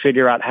 months to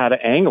figure out how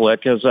to angle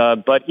it. Because,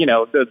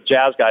 the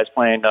jazz guys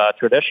playing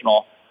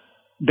traditional,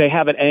 they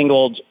have it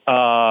angled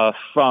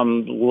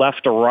from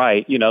left to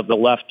right. The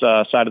left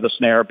side of the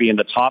snare being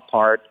the top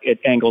part, it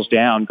angles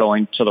down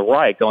going to the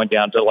right, going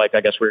down to like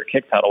I guess where your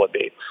kick pedal would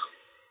be.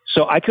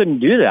 So I couldn't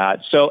do that.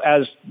 So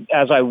as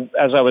I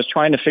was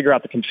trying to figure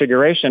out the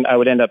configuration, I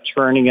would end up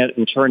turning it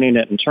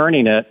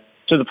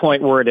to the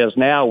point where it is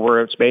now,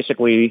 where it's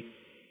basically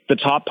the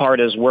top part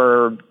is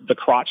where the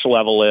crotch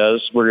level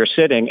is, where you're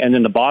sitting, and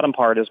then the bottom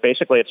part is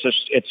basically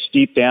it's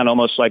steep down,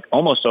 almost a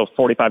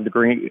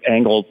 45-degree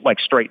angle, like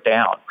straight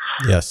down.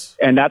 Yes.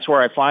 And that's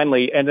where I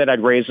finally, and then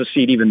I'd raise the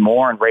seat even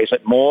more and raise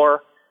it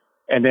more.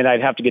 And then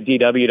I'd have to get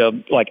DW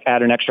to like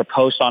add an extra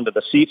post onto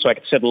the seat so I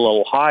could sit a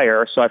little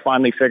higher. So I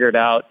finally figured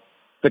out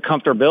the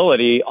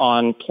comfortability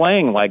on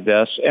playing like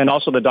this. And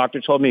also the doctor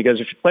told me, he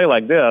goes, "If you play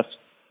like this,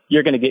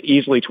 you're going to get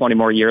easily 20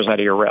 more years out of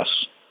your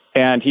wrists."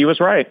 And he was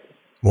right.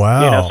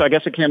 Wow. So I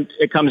guess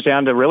it comes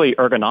down to really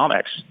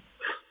ergonomics.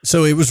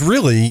 So it was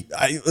really,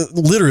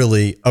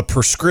 literally a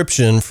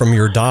prescription from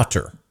your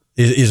doctor.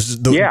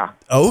 Yeah.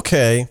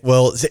 Okay.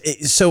 Well,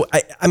 so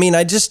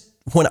I just,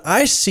 when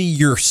I see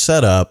your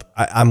setup,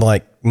 I'm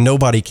like,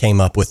 nobody came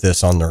up with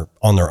this on their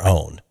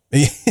own.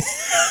 I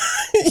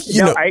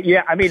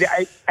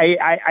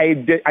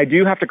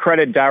do have to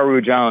credit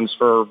Daru Jones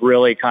for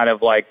really kind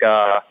of like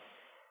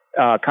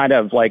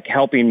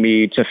helping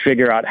me to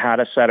figure out how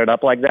to set it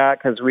up like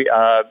that. Cause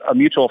a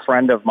mutual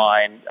friend of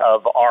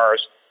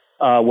ours,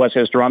 was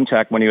his drum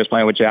tech when he was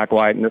playing with Jack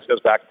White. And this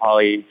goes back to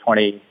probably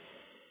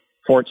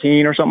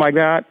 2014 or something like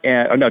that.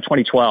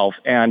 2012.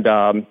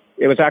 And,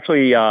 It was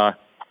actually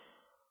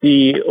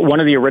one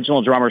of the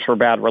original drummers for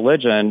Bad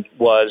Religion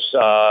was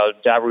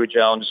Daru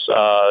Jones'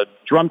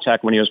 drum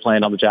tech when he was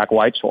playing on the Jack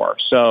White tour.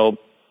 So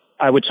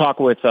I would talk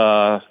with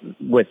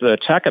the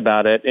tech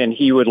about it, and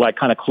he would like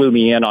kind of clue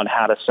me in on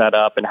how to set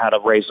up and how to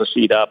raise the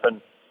seat up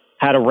and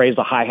how to raise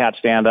the hi-hat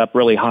stand up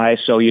really high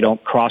so you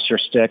don't cross your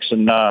sticks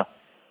and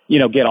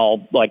get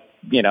all like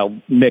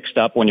mixed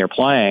up when you're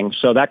playing.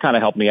 So that kind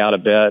of helped me out a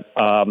bit.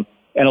 And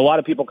a lot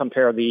of people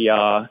compare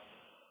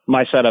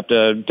my setup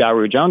to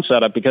Daru Jones'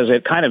 setup because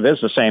it kind of is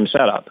the same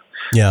setup.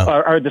 Yeah.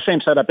 Or the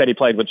same setup that he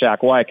played with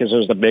Jack White, because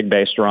there's the big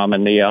bass drum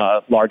and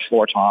the large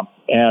floor tom.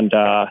 And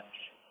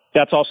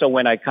that's also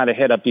when I kind of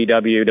hit up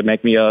DW to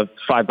make me a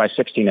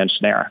 5x16-inch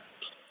snare.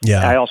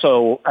 Yeah. I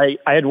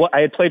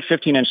had played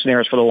 15-inch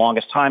snares for the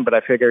longest time, but I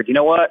figured, you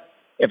know what?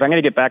 If I'm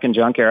going to get back in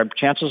Junkyard,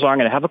 chances are I'm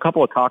going to have a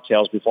couple of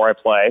cocktails before I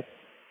play.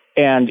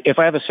 And if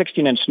I have a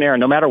 16-inch snare,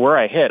 no matter where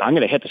I hit, I'm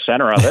going to hit the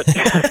center of it.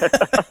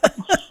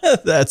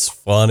 That's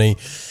funny.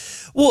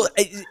 Well,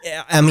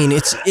 I mean,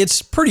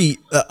 it's pretty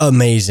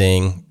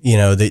amazing,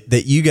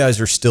 that you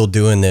guys are still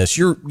doing this.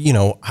 You're,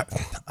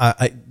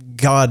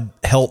 God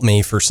help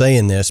me for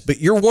saying this, but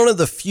you're one of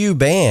the few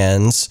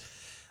bands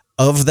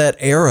of that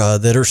era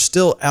that are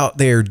still out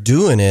there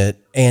doing it.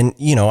 And,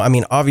 I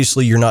mean,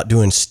 obviously you're not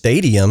doing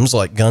stadiums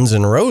like Guns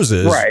N'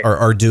 Roses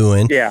are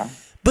doing. Yeah.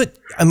 But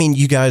I mean,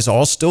 you guys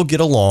all still get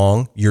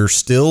along. You're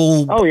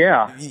still, oh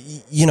yeah.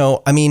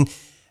 I mean,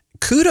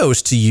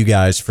 kudos to you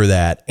guys for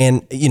that.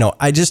 And,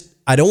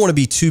 I don't want to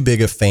be too big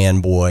a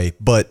fanboy,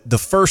 but the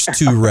first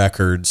two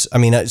records, I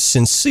mean,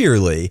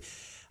 sincerely,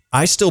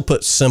 I still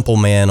put Simple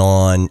Man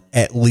on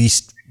at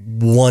least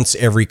once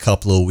every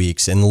couple of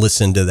weeks and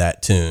listen to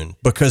that tune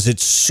because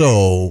it's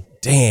so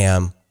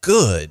damn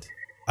good.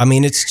 I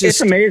mean,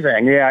 it's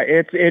amazing. Yeah.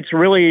 It's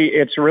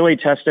really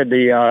tested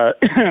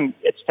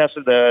it's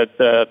tested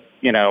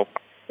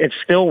it's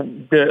still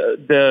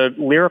the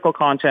lyrical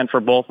content for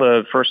both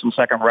the first and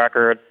second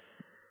record,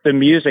 the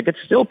music, it's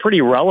still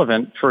pretty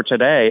relevant for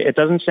today. It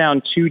doesn't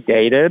sound too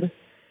dated.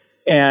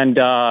 And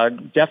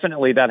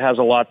definitely that has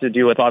a lot to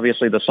do with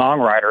obviously the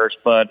songwriters,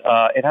 but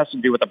it has to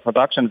do with the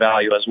production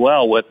value as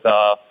well with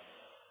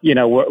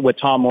with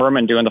Tom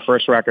Werman doing the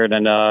first record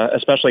and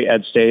especially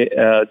Ed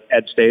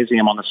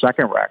Stasium on the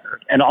second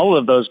record. And all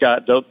of those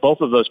guys,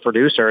 both of those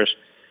producers,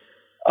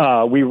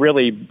 we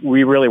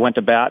really went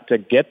to bat to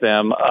get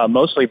them,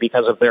 mostly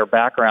because of their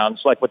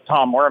backgrounds. Like with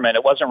Tom Werman,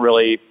 it wasn't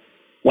really,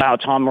 wow,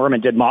 Tom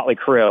Werman did Motley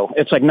Crue.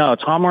 It's like, no,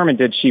 Tom Werman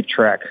did Cheap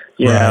Trick.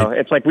 You know,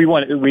 it's like we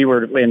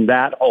were in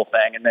that whole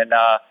thing. And then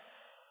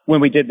when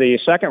we did the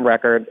second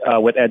record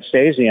with Ed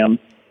Stasium,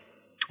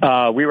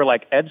 we were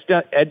like, Ed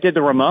did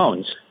the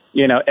Ramones.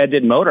 Ed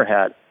did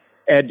Motorhead.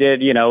 Ed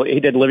did, he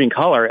did Living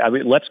Colour. I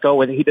mean, let's go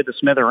with, he did the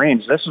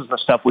Smithereens. This is the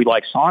stuff we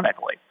like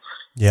sonically.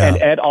 Yeah.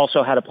 And Ed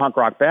also had a punk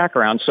rock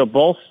background. So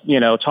both,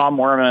 Tom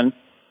Werman,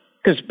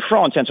 because for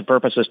all intents and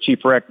purposes,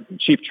 Cheap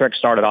Trick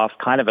started off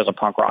kind of as a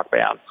punk rock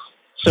band.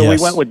 So we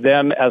went with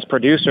them as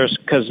producers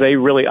because they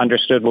really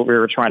understood what we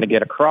were trying to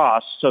get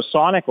across. So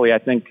sonically, I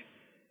think,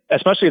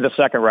 especially the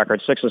second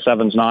record, 6s,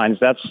 7s, 9s,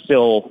 that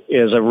still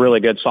is a really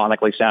good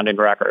sonically sounding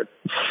record.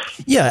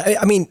 Yeah,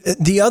 I mean,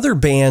 the other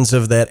bands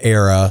of that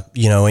era,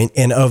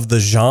 and of the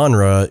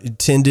genre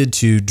tended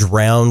to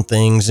drown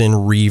things in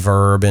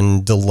reverb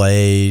and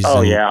delays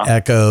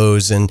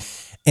echoes, and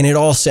it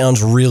all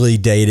sounds really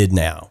dated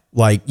now.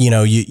 Like, you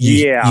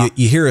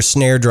hear a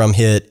snare drum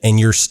hit and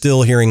you're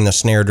still hearing the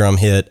snare drum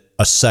hit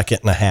a second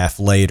and a half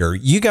later.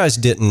 You guys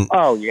didn't.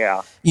 Oh,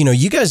 yeah.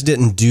 You guys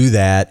didn't do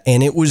that.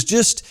 And it was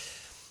just,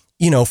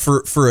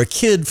 for a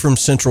kid from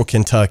Central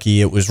Kentucky,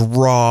 it was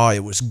raw,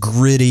 it was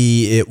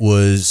gritty, it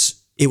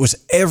was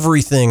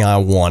everything I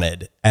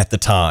wanted at the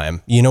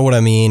time. You know what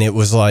I mean? It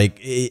was like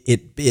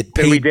it paid,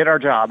 we did our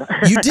job.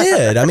 You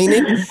did. I mean,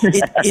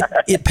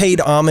 it paid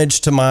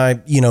homage to my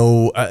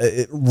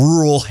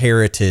rural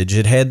heritage.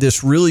 It had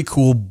this really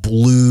cool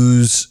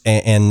blues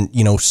and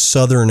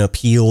Southern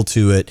appeal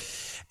to it.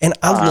 And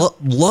I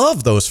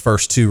love those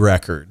first two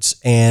records.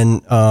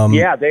 And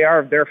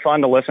they're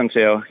fun to listen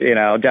to.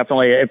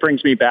 Definitely, it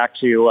brings me back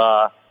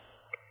to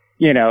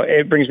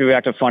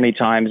funny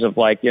times of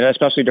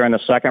especially during the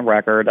second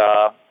record.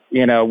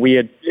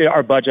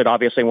 Our budget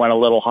obviously went a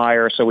little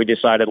higher, so we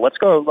decided let's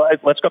go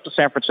up to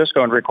San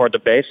Francisco and record the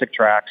basic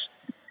tracks.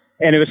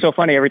 And it was so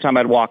funny every time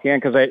I'd walk in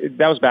because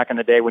that was back in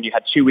the day when you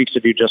had 2 weeks to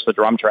do just the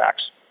drum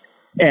tracks.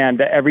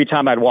 And every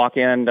time I'd walk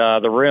in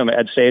the room,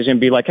 Ed Stasium would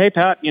be like, "Hey,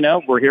 Pat,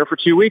 we're here for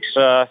 2 weeks.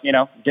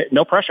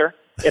 No pressure.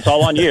 It's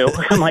all on you."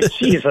 I'm like,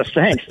 "Jesus,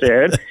 thanks,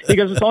 dude." He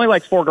goes, "It's only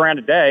like $4,000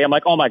 a day." I'm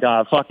like, "Oh my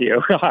God, fuck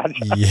you." God.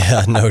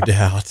 Yeah, no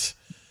doubt.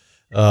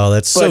 Oh,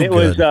 that's so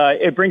good.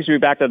 But it brings me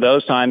back to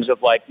those times of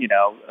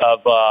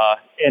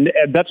and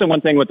that's the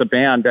one thing with the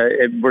band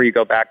where you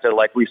go back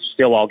to we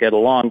still all get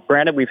along.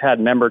 Granted, we've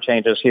had member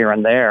changes here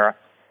and there,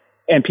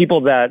 and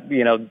people that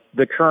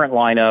the current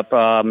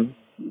lineup.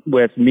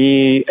 With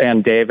me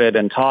and David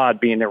and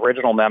Todd being the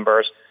original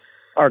members,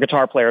 our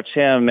guitar player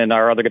Tim and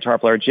our other guitar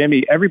player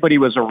Jimmy, everybody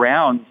was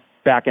around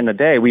back in the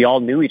day. We all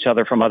knew each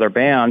other from other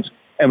bands,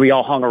 and we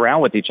all hung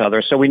around with each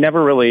other. So we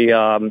never really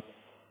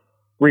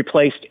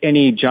replaced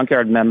any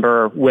Junkyard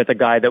member with a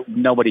guy that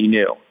nobody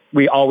knew.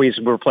 We always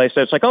replaced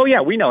it. It's like, oh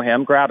yeah, we know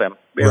him, grab him.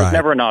 It was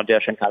never an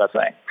audition kind of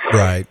thing.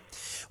 Right.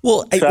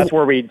 Well, so that's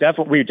where we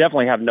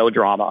definitely have no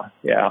drama.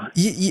 Yeah.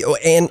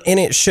 And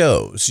it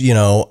shows,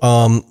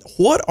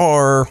 what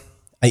are,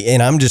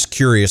 and I'm just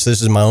curious,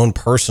 this is my own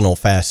personal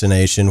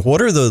fascination.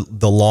 What are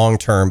the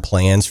long-term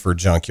plans for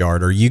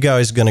Junkyard? Are you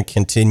guys going to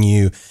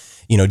continue,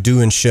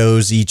 doing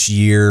shows each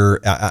year?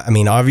 I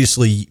mean,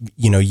 obviously,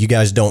 you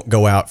guys don't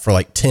go out for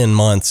like 10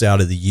 months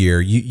out of the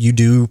year. You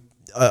do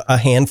a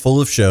handful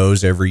of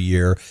shows every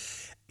year.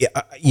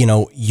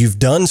 You've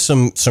done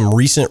some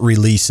recent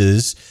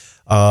releases.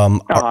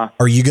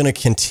 Are you going to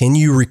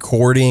continue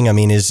recording? I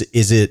mean, is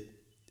it,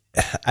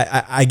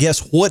 I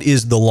guess, what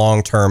is the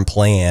long-term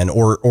plan,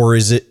 or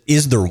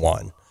is there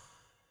one?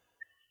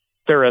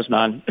 There is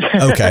none.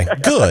 Okay,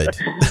 good.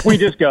 We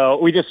just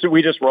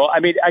roll. I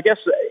mean, I guess,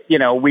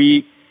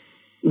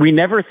 we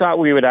never thought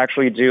we would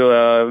actually do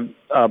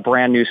a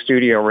brand new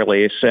studio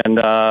release. And,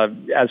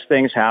 as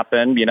things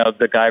happen,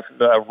 the guy,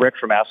 Rick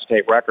from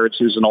Acetate Records,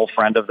 who's an old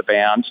friend of the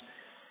band's,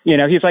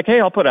 he's like,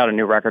 hey, I'll put out a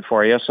new record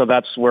for you. So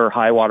that's where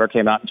High Water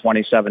came out in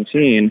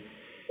 2017.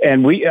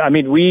 And we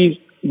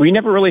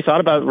never really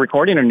thought about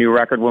recording a new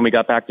record when we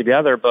got back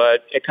together,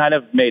 but it kind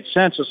of made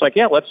sense. It's like,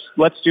 yeah,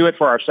 let's do it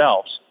for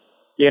ourselves.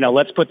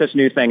 Let's put this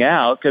new thing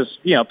out because,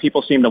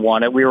 people seem to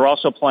want it. We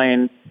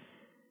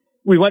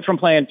went from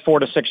playing 4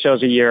 to 6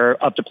 shows a year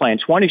up to playing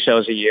 20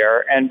 shows a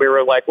year. And we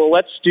were like, well,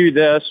 let's do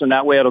this. And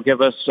that way it'll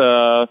give us,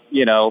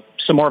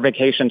 some more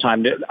vacation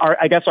time.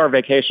 I guess our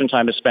vacation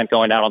time is spent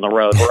going out on the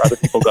road where other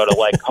people go to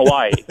like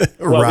Hawaii.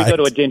 Well, we go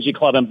to a dingy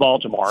club in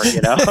Baltimore,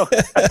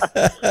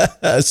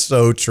 That's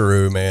so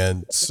true,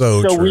 man.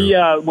 So true. We,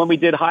 when we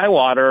did High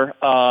Water,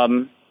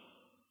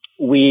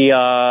 we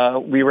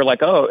were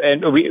like, oh,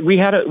 and we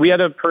had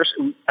a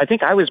person. I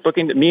think I was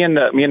booking. Me and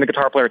the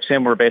guitar player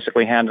Tim were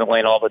basically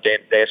handling all the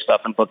day-to-day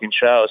stuff and booking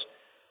shows.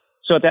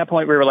 So at that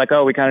point, we were like,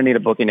 oh, we kind of need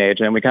a booking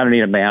agent. We kind of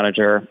need a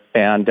manager,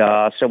 and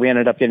so we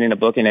ended up getting a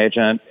booking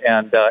agent.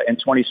 And in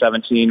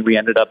 2017, we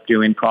ended up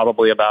doing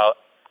probably about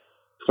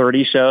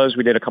 30 shows.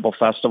 We did a couple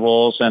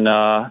festivals, and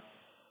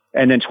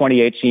then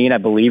 2018, I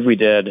believe we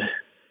did.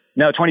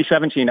 No,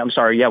 2017, I'm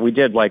sorry. Yeah, we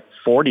did like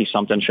 40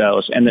 something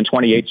shows. And then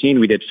 2018,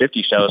 we did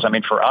 50 shows. I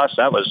mean, for us,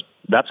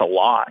 that's a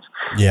lot.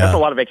 Yeah. That's a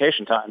lot of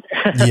vacation time.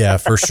 Yeah,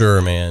 for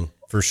sure, man.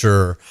 For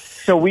sure.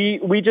 So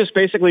we just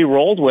basically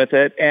rolled with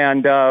it.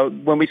 And,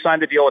 when we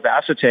signed the deal with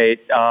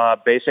Acetate,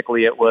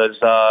 basically it was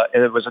a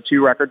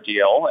 2-record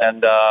deal.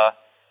 And,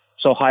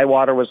 so High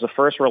Water was the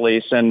first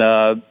release.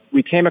 And,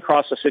 we came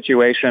across a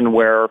situation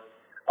where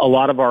a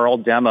lot of our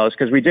old demos,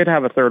 because we did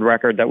have a 3rd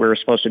record that we were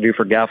supposed to do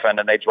for Geffen,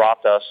 and they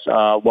dropped us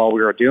while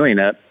we were doing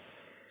it.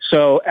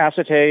 So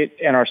Acetate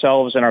and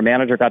ourselves and our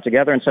manager got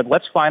together and said,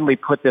 let's finally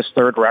put this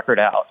 3rd record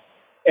out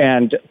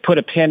and put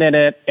a pin in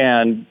it.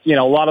 And,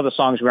 a lot of the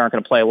songs we aren't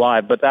going to play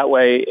live, but that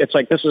way it's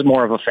like this is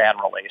more of a fan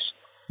release.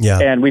 Yeah.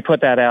 And we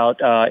put that out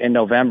in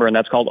November, and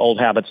that's called Old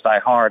Habits Die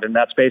Hard. And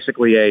that's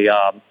basically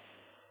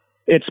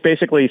it's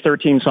basically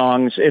 13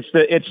 songs. It's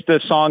the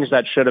songs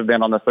that should have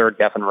been on the 3rd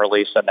Geffen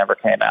release that never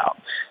came out.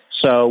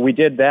 So we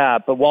did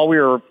that. But while we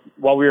were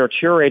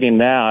curating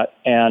that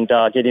and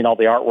getting all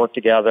the artwork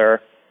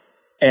together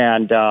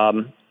and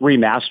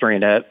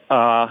remastering it,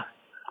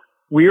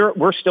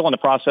 we're still in the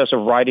process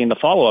of writing the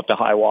follow-up to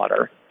High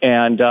Water.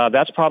 And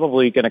that's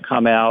probably going to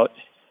come out,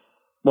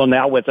 well,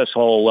 now with this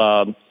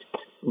whole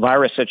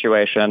virus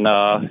situation,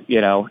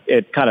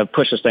 it kind of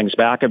pushes things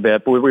back a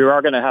bit. But we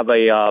are going to have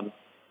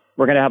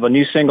we're going to have a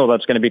new single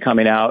that's going to be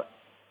coming out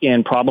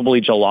in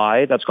probably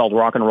July. That's called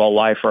Rock and Roll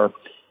Lifer.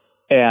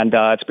 And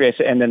it's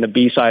basically, and then the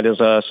B-side is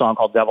a song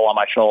called Devil on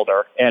My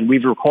Shoulder. And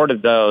we've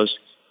recorded those.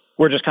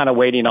 We're just kind of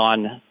waiting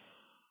on,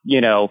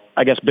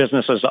 I guess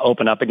businesses to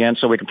open up again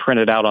so we can print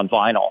it out on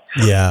vinyl.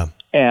 Yeah.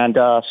 And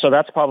so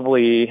that's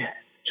probably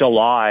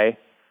July.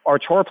 Our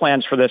tour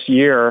plans for this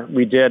year,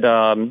 we did,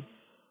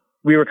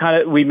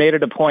 we made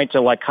it a point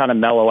to like kind of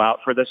mellow out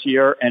for this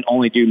year and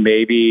only do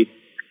maybe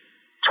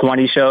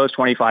 20 shows,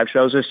 25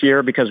 shows this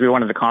year because we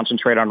wanted to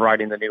concentrate on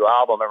writing the new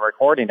album and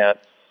recording it.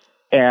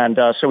 And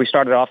so we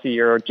started off the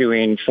year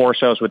doing 4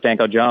 shows with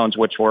Danko Jones,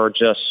 which were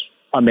just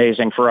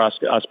amazing for us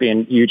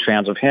being huge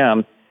fans of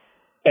him.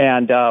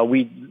 And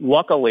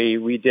luckily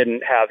we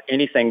didn't have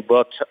anything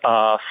booked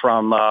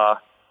from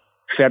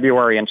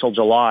February until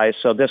July.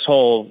 So this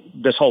whole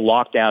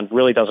lockdown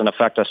really doesn't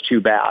affect us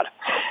too bad.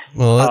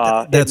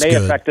 Well, that's it may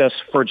good. affect us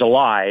for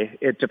July.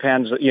 It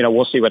depends.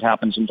 We'll see what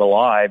happens in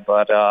July.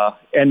 But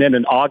and then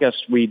in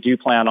August, we do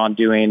plan on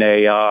doing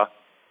a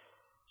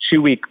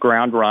 2-week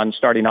ground run,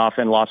 starting off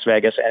in Las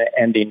Vegas and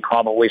ending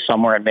probably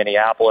somewhere in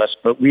Minneapolis.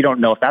 But we don't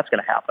know if that's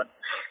going to happen.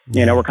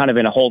 Yeah. We're kind of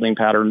in a holding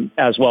pattern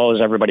as well as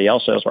everybody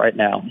else is right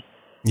now.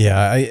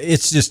 Yeah,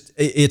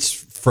 it's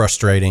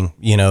frustrating,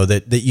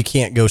 that you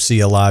can't go see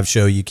a live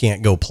show, you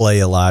can't go play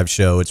a live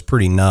show. It's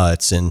pretty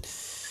nuts. And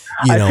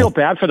You know, I feel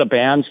bad for the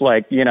bands,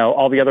 like,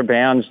 all the other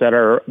bands that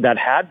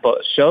had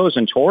shows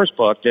and tours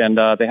booked, and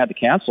they had to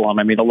cancel them.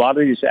 I mean, a lot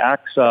of these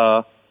acts,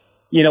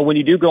 when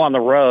you do go on the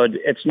road,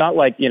 it's not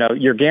like,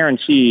 your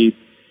guarantee.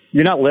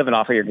 You're not living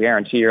off of your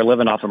guarantee. You're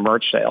living off of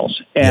merch sales.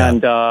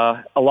 And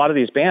a lot of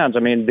these bands, I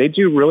mean, they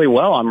do really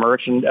well on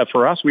merch. And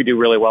for us, we do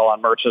really well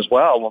on merch as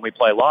well when we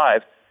play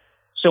live.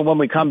 So when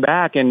we come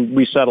back and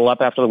we settle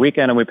up after the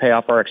weekend and we pay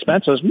off our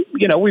expenses,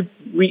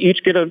 we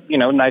each get a,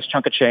 nice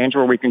chunk of change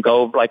where we can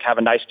go, like, have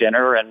a nice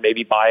dinner and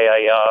maybe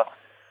buy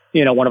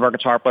one of our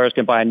guitar players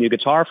can buy a new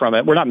guitar from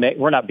it.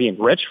 We're not being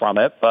rich from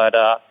it, but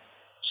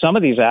some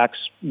of these acts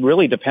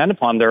really depend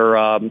upon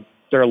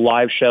their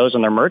live shows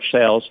and their merch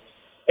sales.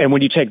 And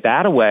when you take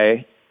that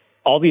away,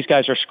 all these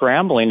guys are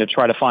scrambling to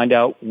try to find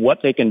out what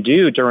they can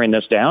do during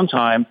this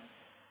downtime.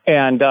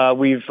 And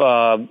we've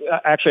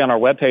actually on our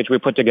webpage, we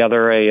put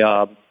together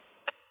a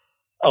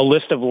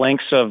list of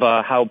links of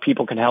how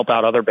people can help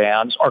out other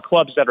bands or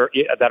clubs that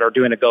are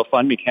doing a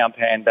GoFundMe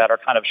campaign that are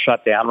kind of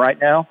shut down right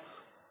now,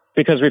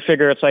 because we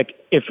figure it's like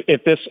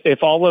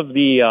if all of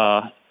these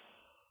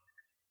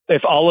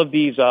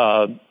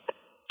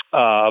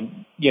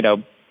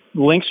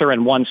links are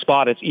in one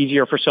spot, it's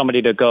easier for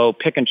somebody to go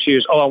pick and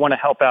choose. Oh, I want to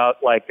help out,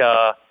 like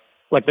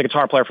the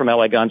guitar player from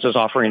LA Guns is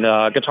offering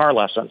guitar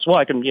lessons. Well,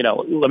 I can,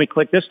 let me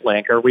click this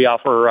link, or we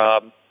offer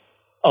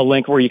a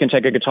link where you can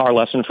take a guitar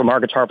lesson from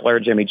our guitar player,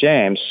 Jimmy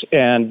James.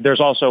 And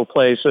there's also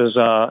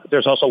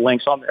there's also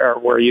links on there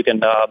where you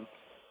can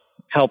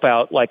help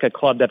out, like a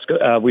club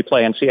we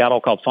play in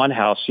Seattle called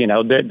Funhouse.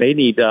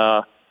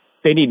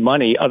 They need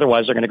money,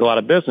 otherwise they're going to go out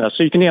of business.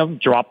 So you can,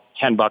 drop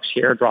 $10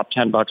 here, drop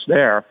 $10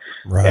 there.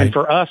 Right. And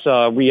for us,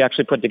 we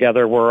actually put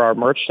together where our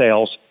merch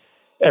sales,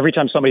 every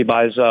time somebody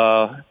buys,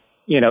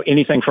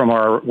 anything from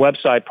our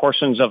website,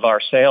 portions of our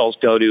sales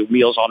go to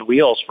Meals on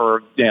Wheels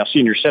for,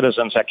 senior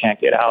citizens that can't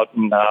get out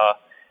and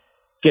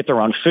get their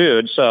own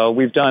food. So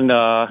we've done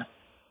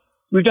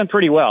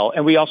pretty well.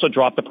 And we also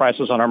dropped the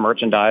prices on our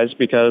merchandise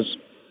because,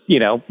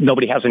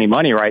 nobody has any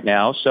money right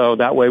now. So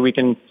that way we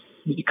can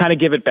kind of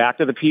give it back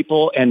to the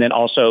people and then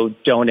also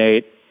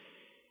donate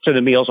to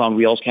the Meals on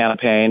Wheels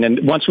campaign.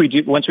 And once we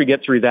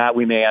get through that,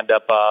 we may end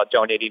up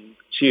donating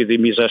to the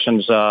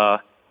musicians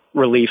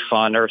relief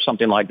fund or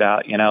something like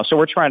that, So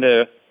we're trying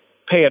to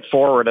pay it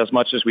forward as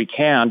much as we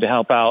can to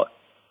help out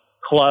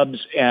clubs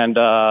and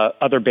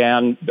other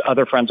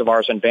friends of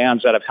ours and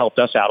bands that have helped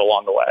us out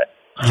along the way.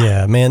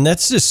 Yeah, man,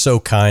 that's just so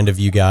kind of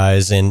you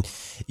guys. And,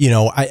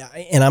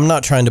 I'm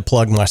not trying to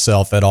plug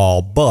myself at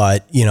all,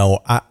 but,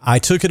 I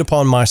took it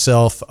upon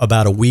myself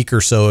about a week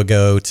or so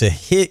ago to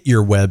hit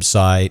your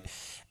website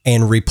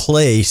and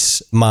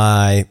replace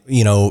my,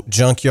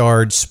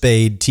 Junkyard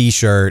Spade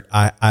t-shirt.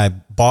 I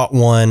bought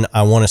one,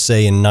 I want to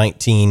say in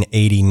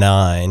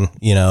 1989,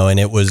 and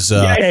it was...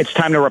 it's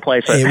time to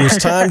replace it. It was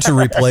time to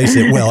replace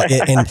it. Well,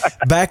 and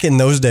back in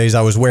those days,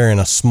 I was wearing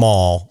a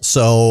small.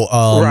 So,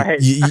 right.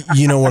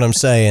 you know what I'm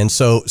saying?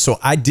 So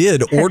I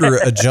did order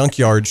a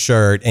Junkyard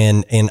shirt,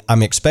 and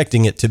I'm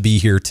expecting it to be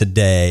here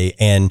today.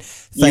 And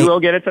you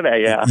will get it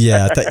today, yeah.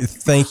 Yeah,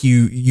 thank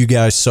you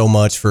guys so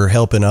much for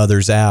helping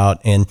others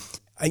out. And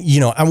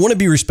I want to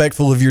be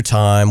respectful of your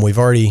time. We've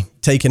already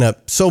taken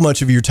up so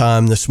much of your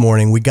time this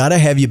morning. We got to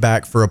have you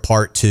back for a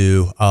part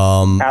 2.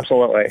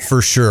 Absolutely.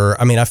 For sure.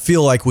 I mean, I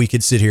feel like we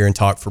could sit here and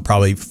talk for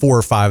probably 4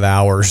 or 5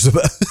 hours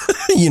about,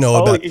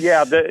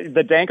 yeah.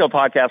 The Danko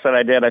podcast that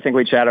I did, I think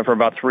we chatted for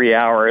about 3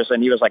 hours,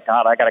 and he was like,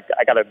 God, I gotta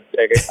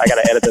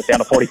edit this down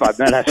to 45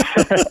 minutes.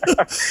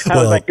 I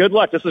was like, good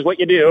luck. This is what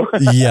you do.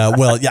 Yeah.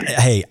 Well, yeah.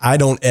 Hey, I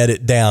don't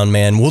edit down,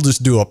 man. We'll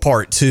just do a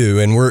part 2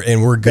 and we're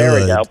good.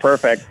 There we go.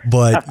 Perfect.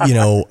 But,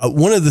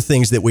 one of the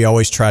things that we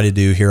always try to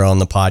do here on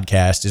the podcast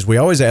is we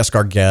always ask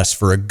our guests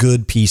for a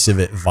good piece of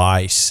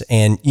advice.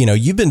 And,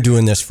 you've been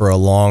doing this for a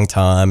long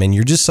time and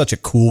you're just such a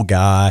cool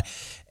guy.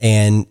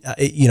 And,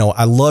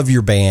 I love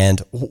your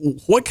band.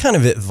 What kind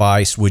of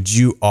advice would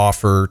you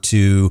offer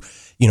to,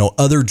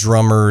 other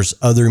drummers,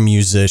 other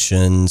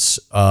musicians,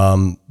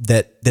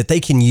 that they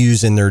can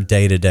use in their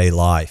day-to-day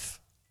life?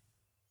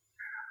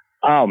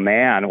 Oh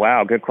man.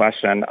 Wow. Good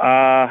question.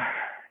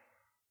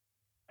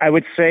 I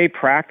would say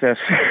practice,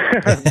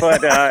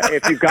 but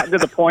if you've gotten to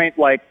the point,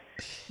 like,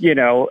 we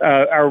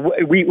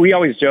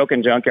always joke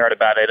in Junkyard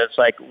about it. It's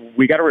like,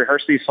 we got to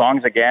rehearse these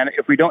songs again.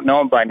 If we don't know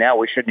them by now,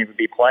 we shouldn't even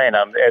be playing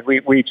them.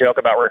 We joke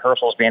about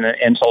rehearsals being an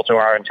insult to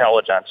our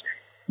intelligence.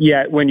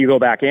 Yet when you go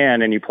back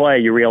in and you play,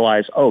 you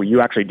realize, oh,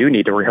 you actually do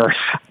need to rehearse.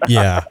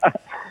 Yeah.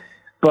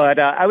 But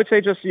I would say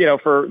just,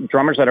 for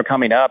drummers that are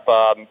coming up,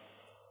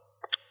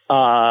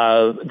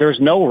 there's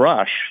no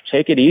rush.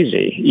 Take it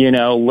easy.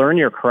 Learn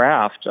your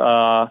craft.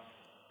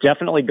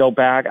 Definitely go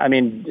back. I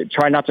mean,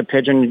 try not to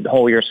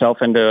pigeonhole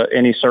yourself into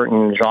any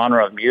certain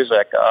genre of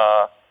music.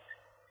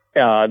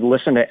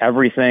 Listen to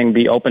everything.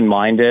 Be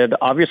open-minded.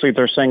 Obviously,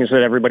 there's things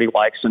that everybody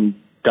likes and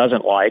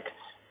doesn't like,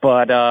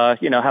 but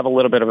have a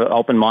little bit of an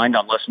open mind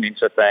on listening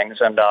to things,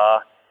 and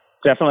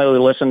definitely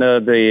listen to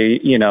the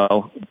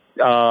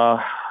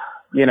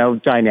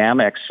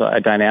dynamics.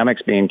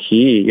 Dynamics being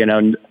key.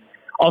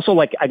 also,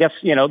 like, I guess,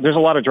 there's a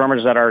lot of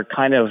drummers that are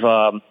kind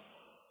of,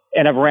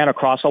 and I've ran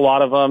across a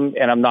lot of them,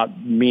 and I'm not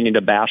meaning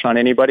to bash on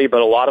anybody, but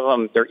a lot of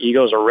them, their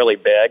egos are really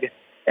big,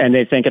 and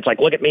they think it's like,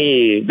 look at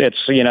me.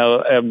 It's,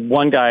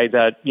 one guy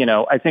that,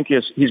 I think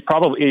he's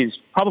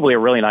probably a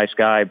really nice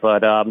guy,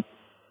 but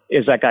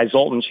is that guy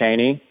Zoltan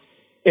Chaney.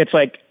 It's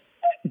like,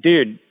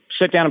 dude,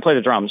 sit down and play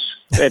the drums.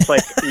 It's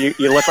like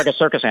you look like a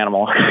circus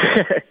animal.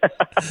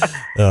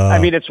 I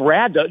mean, it's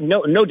rad.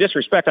 No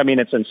disrespect. I mean,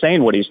 it's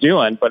insane what he's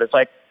doing, but it's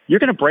like, you're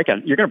gonna break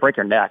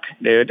your neck,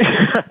 dude.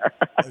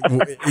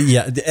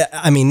 Yeah,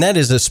 I mean, that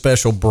is a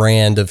special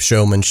brand of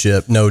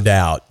showmanship, no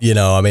doubt.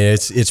 I mean,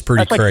 it's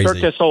pretty crazy. Like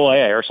Cirque du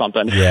Soleil or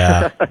something.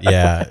 Yeah.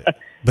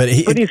 But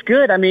he's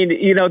good. I mean,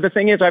 the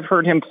thing is, I've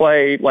heard him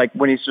play like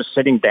when he's just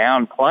sitting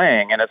down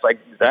playing, and it's like,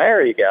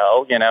 there you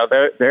go. You're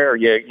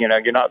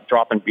not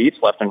dropping beats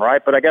left and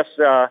right. But I guess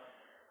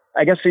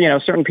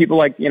certain people,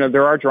 like,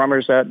 there are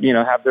drummers that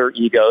have their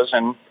egos,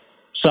 and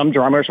some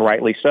drummers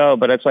rightly so.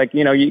 But it's like,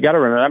 you got to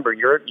remember,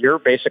 you're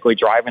basically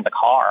driving the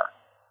car,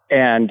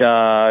 and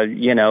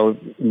know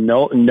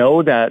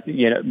that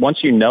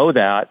once you know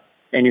that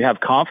and you have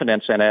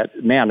confidence in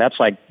it, man, that's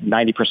like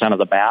 90% of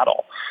the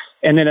battle.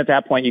 And then at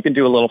that point, you can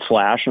do a little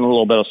flash and a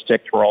little bit of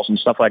stick twirls and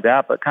stuff like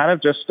that, but kind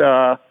of just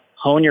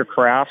hone your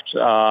craft,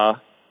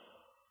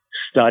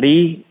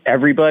 study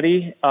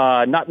everybody,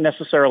 not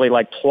necessarily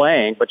like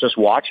playing, but just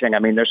watching. I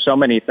mean, there's so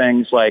many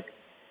things like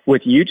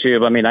with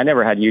YouTube. I mean, I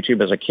never had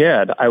YouTube as a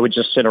kid. I would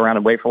just sit around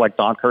and wait for like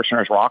Don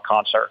Kirshner's rock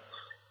concert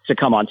to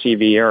come on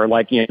TV, or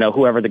like,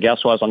 whoever the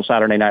guest was on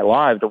Saturday Night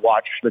Live, to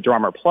watch the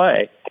drummer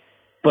play.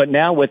 But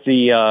now with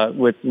the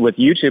with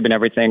YouTube and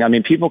everything, I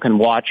mean, people can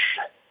watch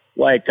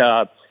like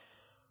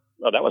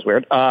oh, that was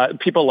weird.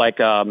 People like,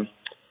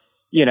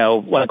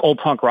 like old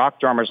punk rock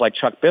drummers like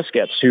Chuck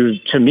Biscuits, who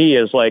to me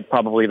is like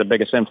probably the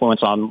biggest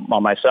influence on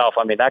myself.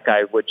 I mean, that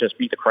guy would just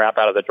beat the crap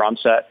out of the drum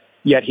set,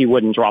 yet he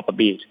wouldn't drop a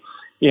beat.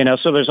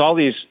 So there's all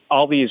these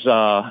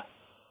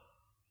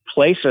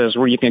places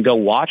where you can go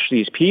watch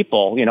these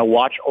people,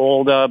 watch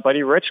old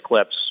Buddy Rich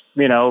clips,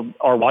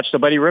 or watch the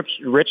Buddy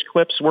Rich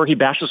clips where he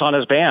bashes on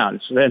his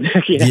bands, and,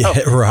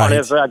 on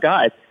his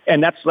guys.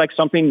 And that's like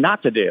something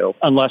not to do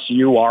unless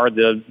you are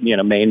the,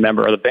 main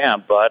member of the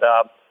band. But,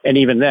 and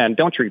even then,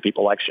 don't treat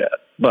people like shit.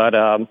 But,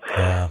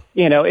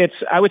 it's,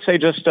 I would say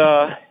just,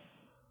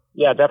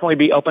 definitely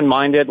be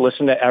open-minded,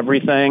 listen to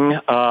everything.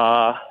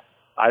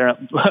 I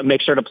don't know,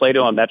 make sure to play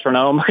to a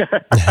metronome.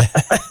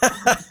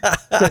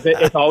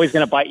 It's always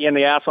going to bite you in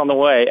the ass on the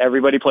way.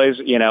 Everybody plays,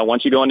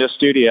 once you go into a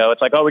studio,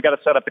 it's like, oh, we got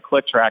to set up the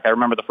click track. I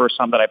remember the first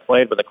time that I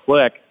played with a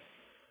click,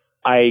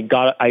 I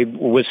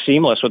was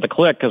seamless with the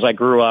click because I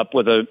grew up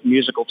with a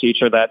musical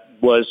teacher that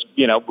was,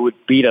 would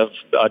beat a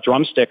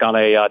drumstick on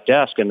a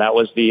desk, and that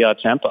was the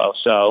tempo.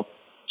 So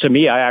to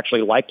me, I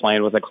actually like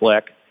playing with a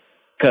click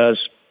because,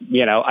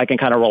 I can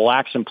kind of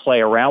relax and play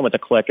around with the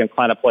click and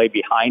kind of play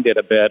behind it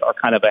a bit or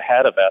kind of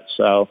ahead of it.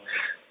 So,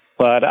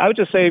 but I would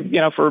just say,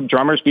 for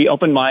drummers, be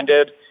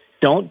open-minded.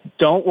 Don't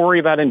worry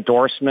about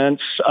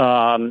endorsements.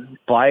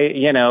 Buy,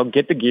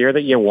 get the gear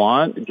that you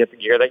want, get the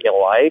gear that you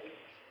like.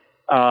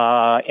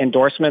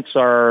 Endorsements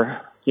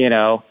are,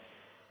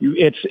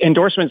 it's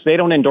endorsements. They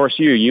don't endorse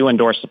you. You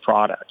endorse the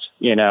product,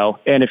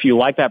 and if you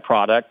like that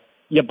product,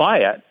 you buy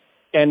it.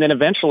 And then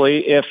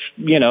eventually, if,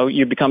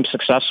 you become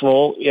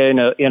successful in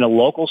a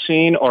local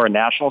scene or a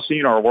national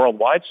scene or a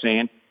worldwide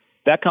scene,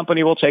 that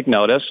company will take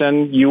notice,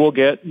 and you will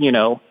get,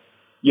 you'll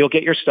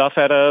get your stuff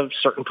at a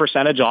certain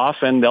percentage off,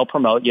 and they'll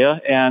promote you.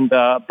 And,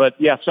 but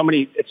yeah,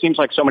 it seems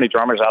like so many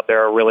drummers out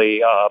there are really,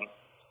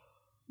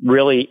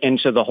 really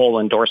into the whole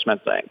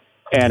endorsement thing.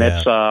 And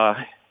it's,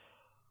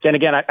 then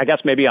again, I guess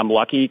maybe I'm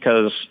lucky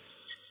because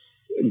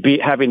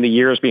having the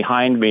years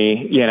behind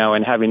me,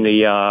 and having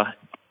the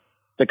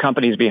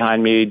companies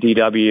behind me,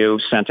 DW,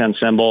 Senten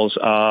Cymbals,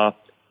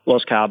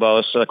 Los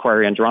Cabos,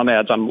 Aquarian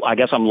Drumheads, I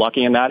guess I'm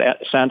lucky in that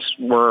sense,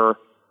 where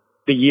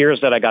the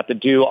years that I got to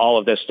do all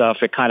of this stuff,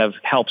 it kind of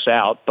helps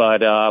out.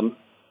 But,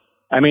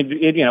 I mean,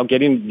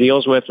 getting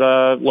deals with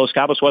Los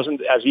Cabos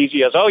wasn't as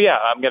easy as, oh, yeah,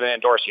 I'm going to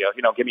endorse you.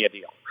 Give me a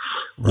deal.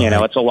 Right.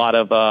 It's a lot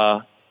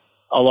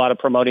of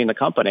promoting the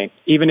company.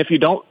 Even if you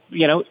don't,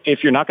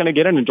 if you're not going to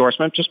get an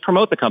endorsement, just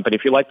promote the company.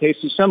 If you like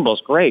Tasty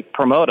Cymbals, great,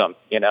 promote them.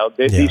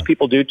 These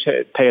people do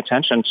pay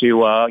attention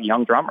to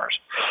young drummers.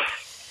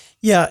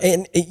 Yeah,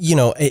 and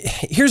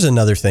here's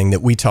another thing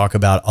that we talk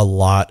about a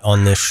lot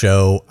on this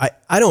show.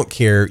 I don't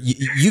care.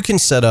 You can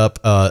set up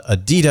a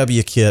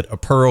DW kit, a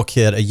Pearl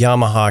kit, a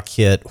Yamaha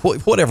kit,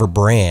 whatever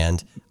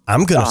brand.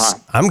 I'm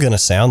gonna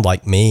sound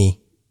like me.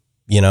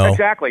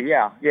 Exactly.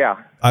 Yeah.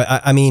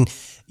 I mean,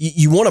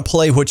 you want to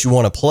play what you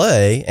want to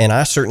play, and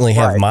I certainly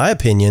have my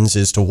opinions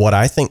as to what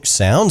I think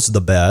sounds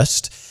the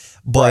best.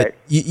 But,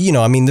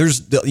 I mean,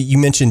 you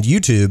mentioned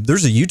YouTube.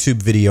 There's a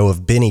YouTube video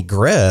of Benny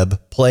Greb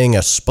playing a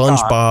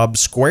SpongeBob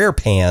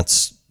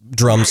SquarePants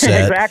drum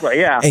set. Exactly,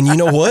 yeah. And you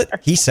know what?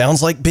 He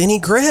sounds like Benny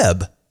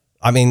Greb.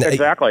 I mean,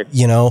 exactly.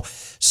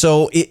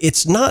 So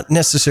it's not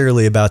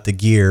necessarily about the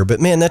gear, but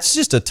man, that's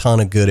just a ton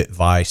of good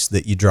advice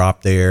that you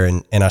dropped there.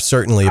 And I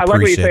certainly appreciate it. I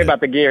like what you say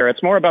about the gear.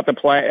 It's more about the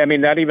play. I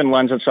mean, that even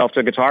lends itself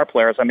to guitar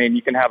players. I mean,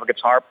 you can have a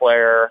guitar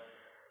player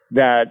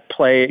that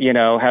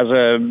has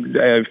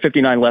a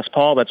 59 Les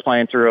Paul that's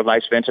playing through a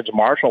nice vintage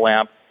Marshall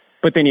amp,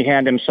 but then you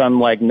hand him some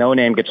like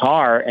no-name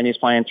guitar and he's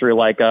playing through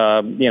like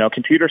a,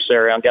 computer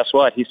stereo, and guess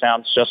what? He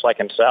sounds just like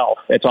himself.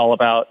 It's all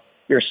about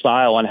your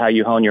style and how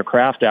you hone your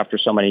craft after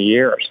so many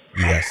years.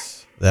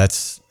 Yes.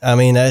 That's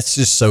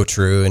just so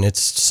true. And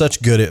it's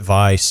such good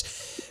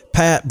advice.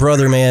 Pat,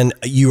 brother, man,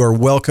 you are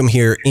welcome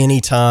here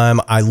anytime.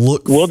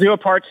 We'll do a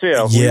part 2.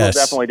 Yes. We will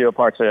definitely do a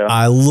part 2.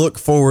 I look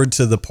forward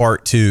to the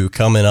part 2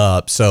 coming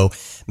up. So,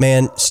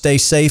 man, stay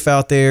safe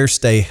out there.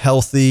 Stay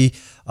healthy.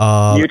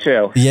 You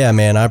too. Yeah,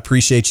 man, I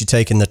appreciate you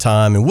taking the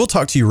time, and we'll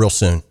talk to you real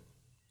soon.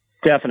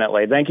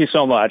 Definitely. Thank you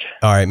so much.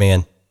 All right,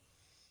 man.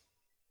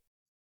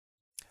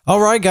 All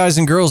right, guys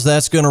and girls,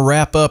 that's going to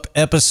wrap up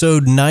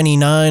episode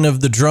 99 of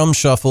the Drum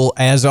Shuffle.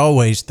 As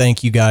always,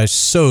 thank you guys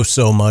so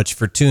much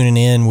for tuning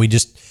in. We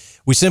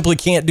simply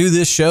can't do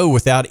this show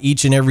without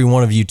each and every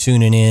one of you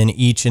tuning in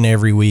each and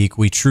every week.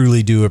 We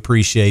truly do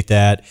appreciate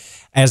that.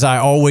 As I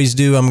always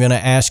do, I'm going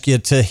to ask you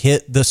to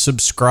hit the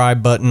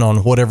subscribe button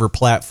on whatever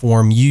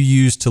platform you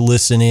use to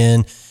listen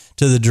in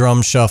to the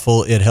Drum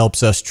Shuffle. It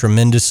helps us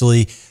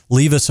tremendously.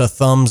 Leave us a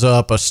thumbs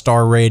up, a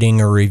star rating,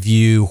 a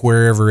review,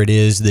 wherever it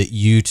is that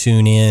you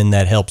tune in.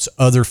 That helps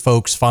other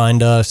folks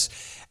find us.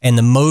 And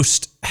the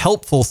most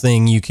helpful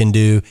thing you can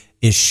do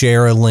is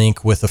share a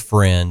link with a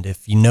friend.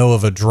 If you know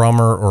of a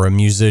drummer or a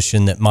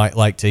musician that might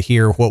like to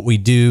hear what we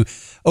do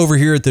over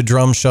here at the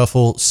Drum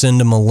Shuffle, send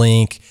them a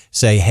link.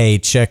 Say, hey,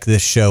 check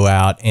this show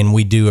out. And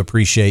we do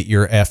appreciate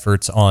your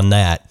efforts on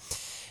that.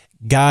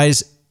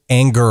 Guys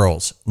and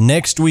girls,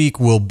 next week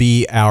will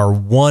be our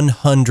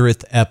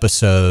 100th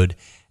episode.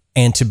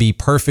 And to be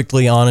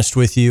perfectly honest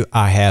with you,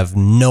 I have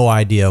no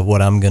idea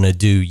what I'm going to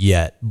do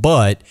yet,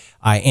 but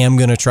I am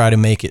going to try to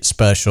make it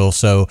special.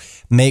 So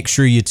make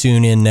sure you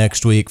tune in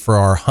next week for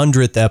our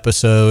 100th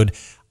episode.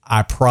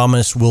 I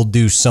promise we'll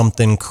do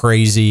something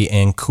crazy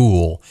and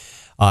cool.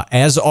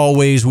 As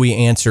always, we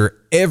answer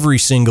every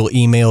single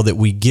email that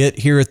we get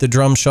here at the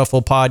Drum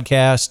Shuffle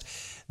Podcast.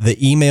 The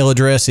email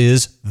address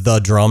is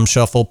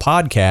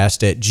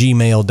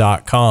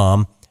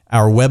thedrumshufflepodcast@gmail.com.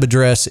 Our web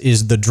address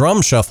is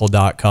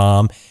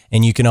thedrumshuffle.com,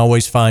 and you can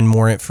always find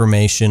more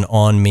information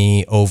on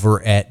me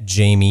over at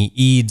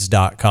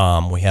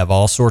jamieeads.com. We have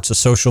all sorts of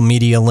social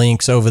media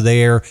links over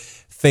there,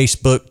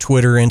 Facebook,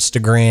 Twitter,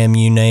 Instagram,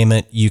 you name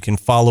it. You can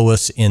follow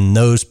us in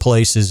those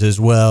places as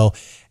well,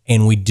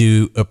 and we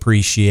do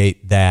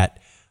appreciate that.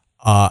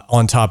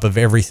 On top of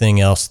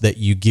everything else that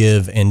you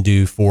give and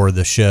do for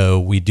the show,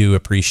 we do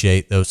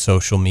appreciate those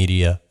social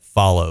media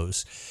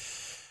follows.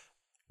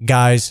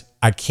 Guys,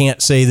 I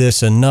can't say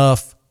this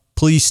enough.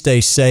 Please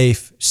stay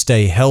safe,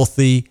 stay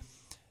healthy,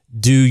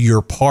 do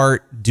your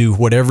part, do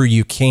whatever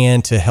you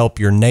can to help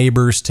your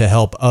neighbors, to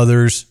help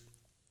others.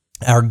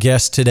 Our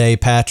guest today,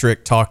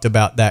 Patrick, talked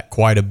about that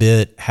quite a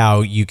bit,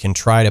 how you can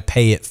try to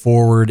pay it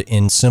forward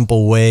in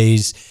simple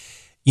ways.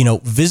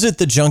 Visit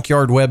the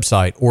Junkyard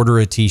website, order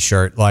a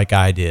t-shirt like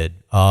I did.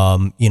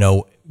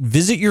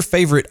 Visit your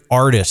favorite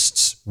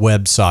artist's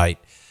website,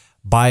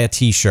 buy a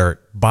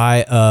t-shirt,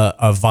 buy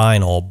a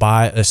vinyl,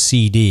 buy a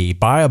CD,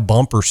 buy a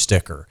bumper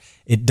sticker.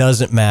 It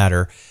doesn't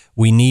matter.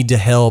 We need to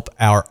help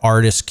our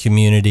artist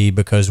community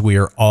because we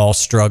are all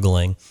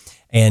struggling.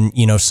 And,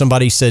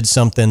 somebody said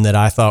something that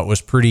I thought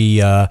was pretty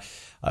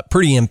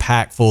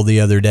impactful the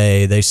other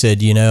day. They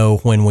said,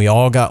 when we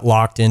all got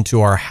locked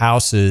into our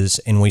houses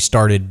and we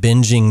started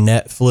binging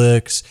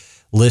Netflix,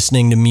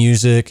 listening to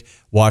music,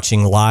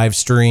 watching live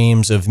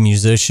streams of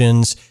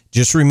musicians,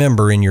 just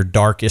remember, in your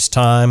darkest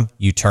time,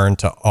 you turn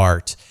to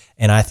art.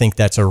 And I think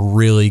that's a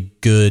really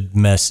good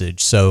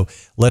message. So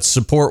let's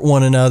support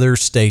one another,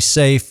 stay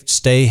safe,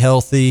 stay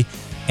healthy,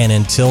 and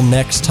until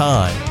next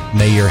time,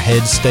 may your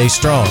head stay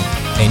strong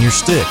and your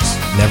sticks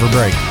never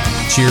break.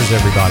 Cheers,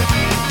 everybody.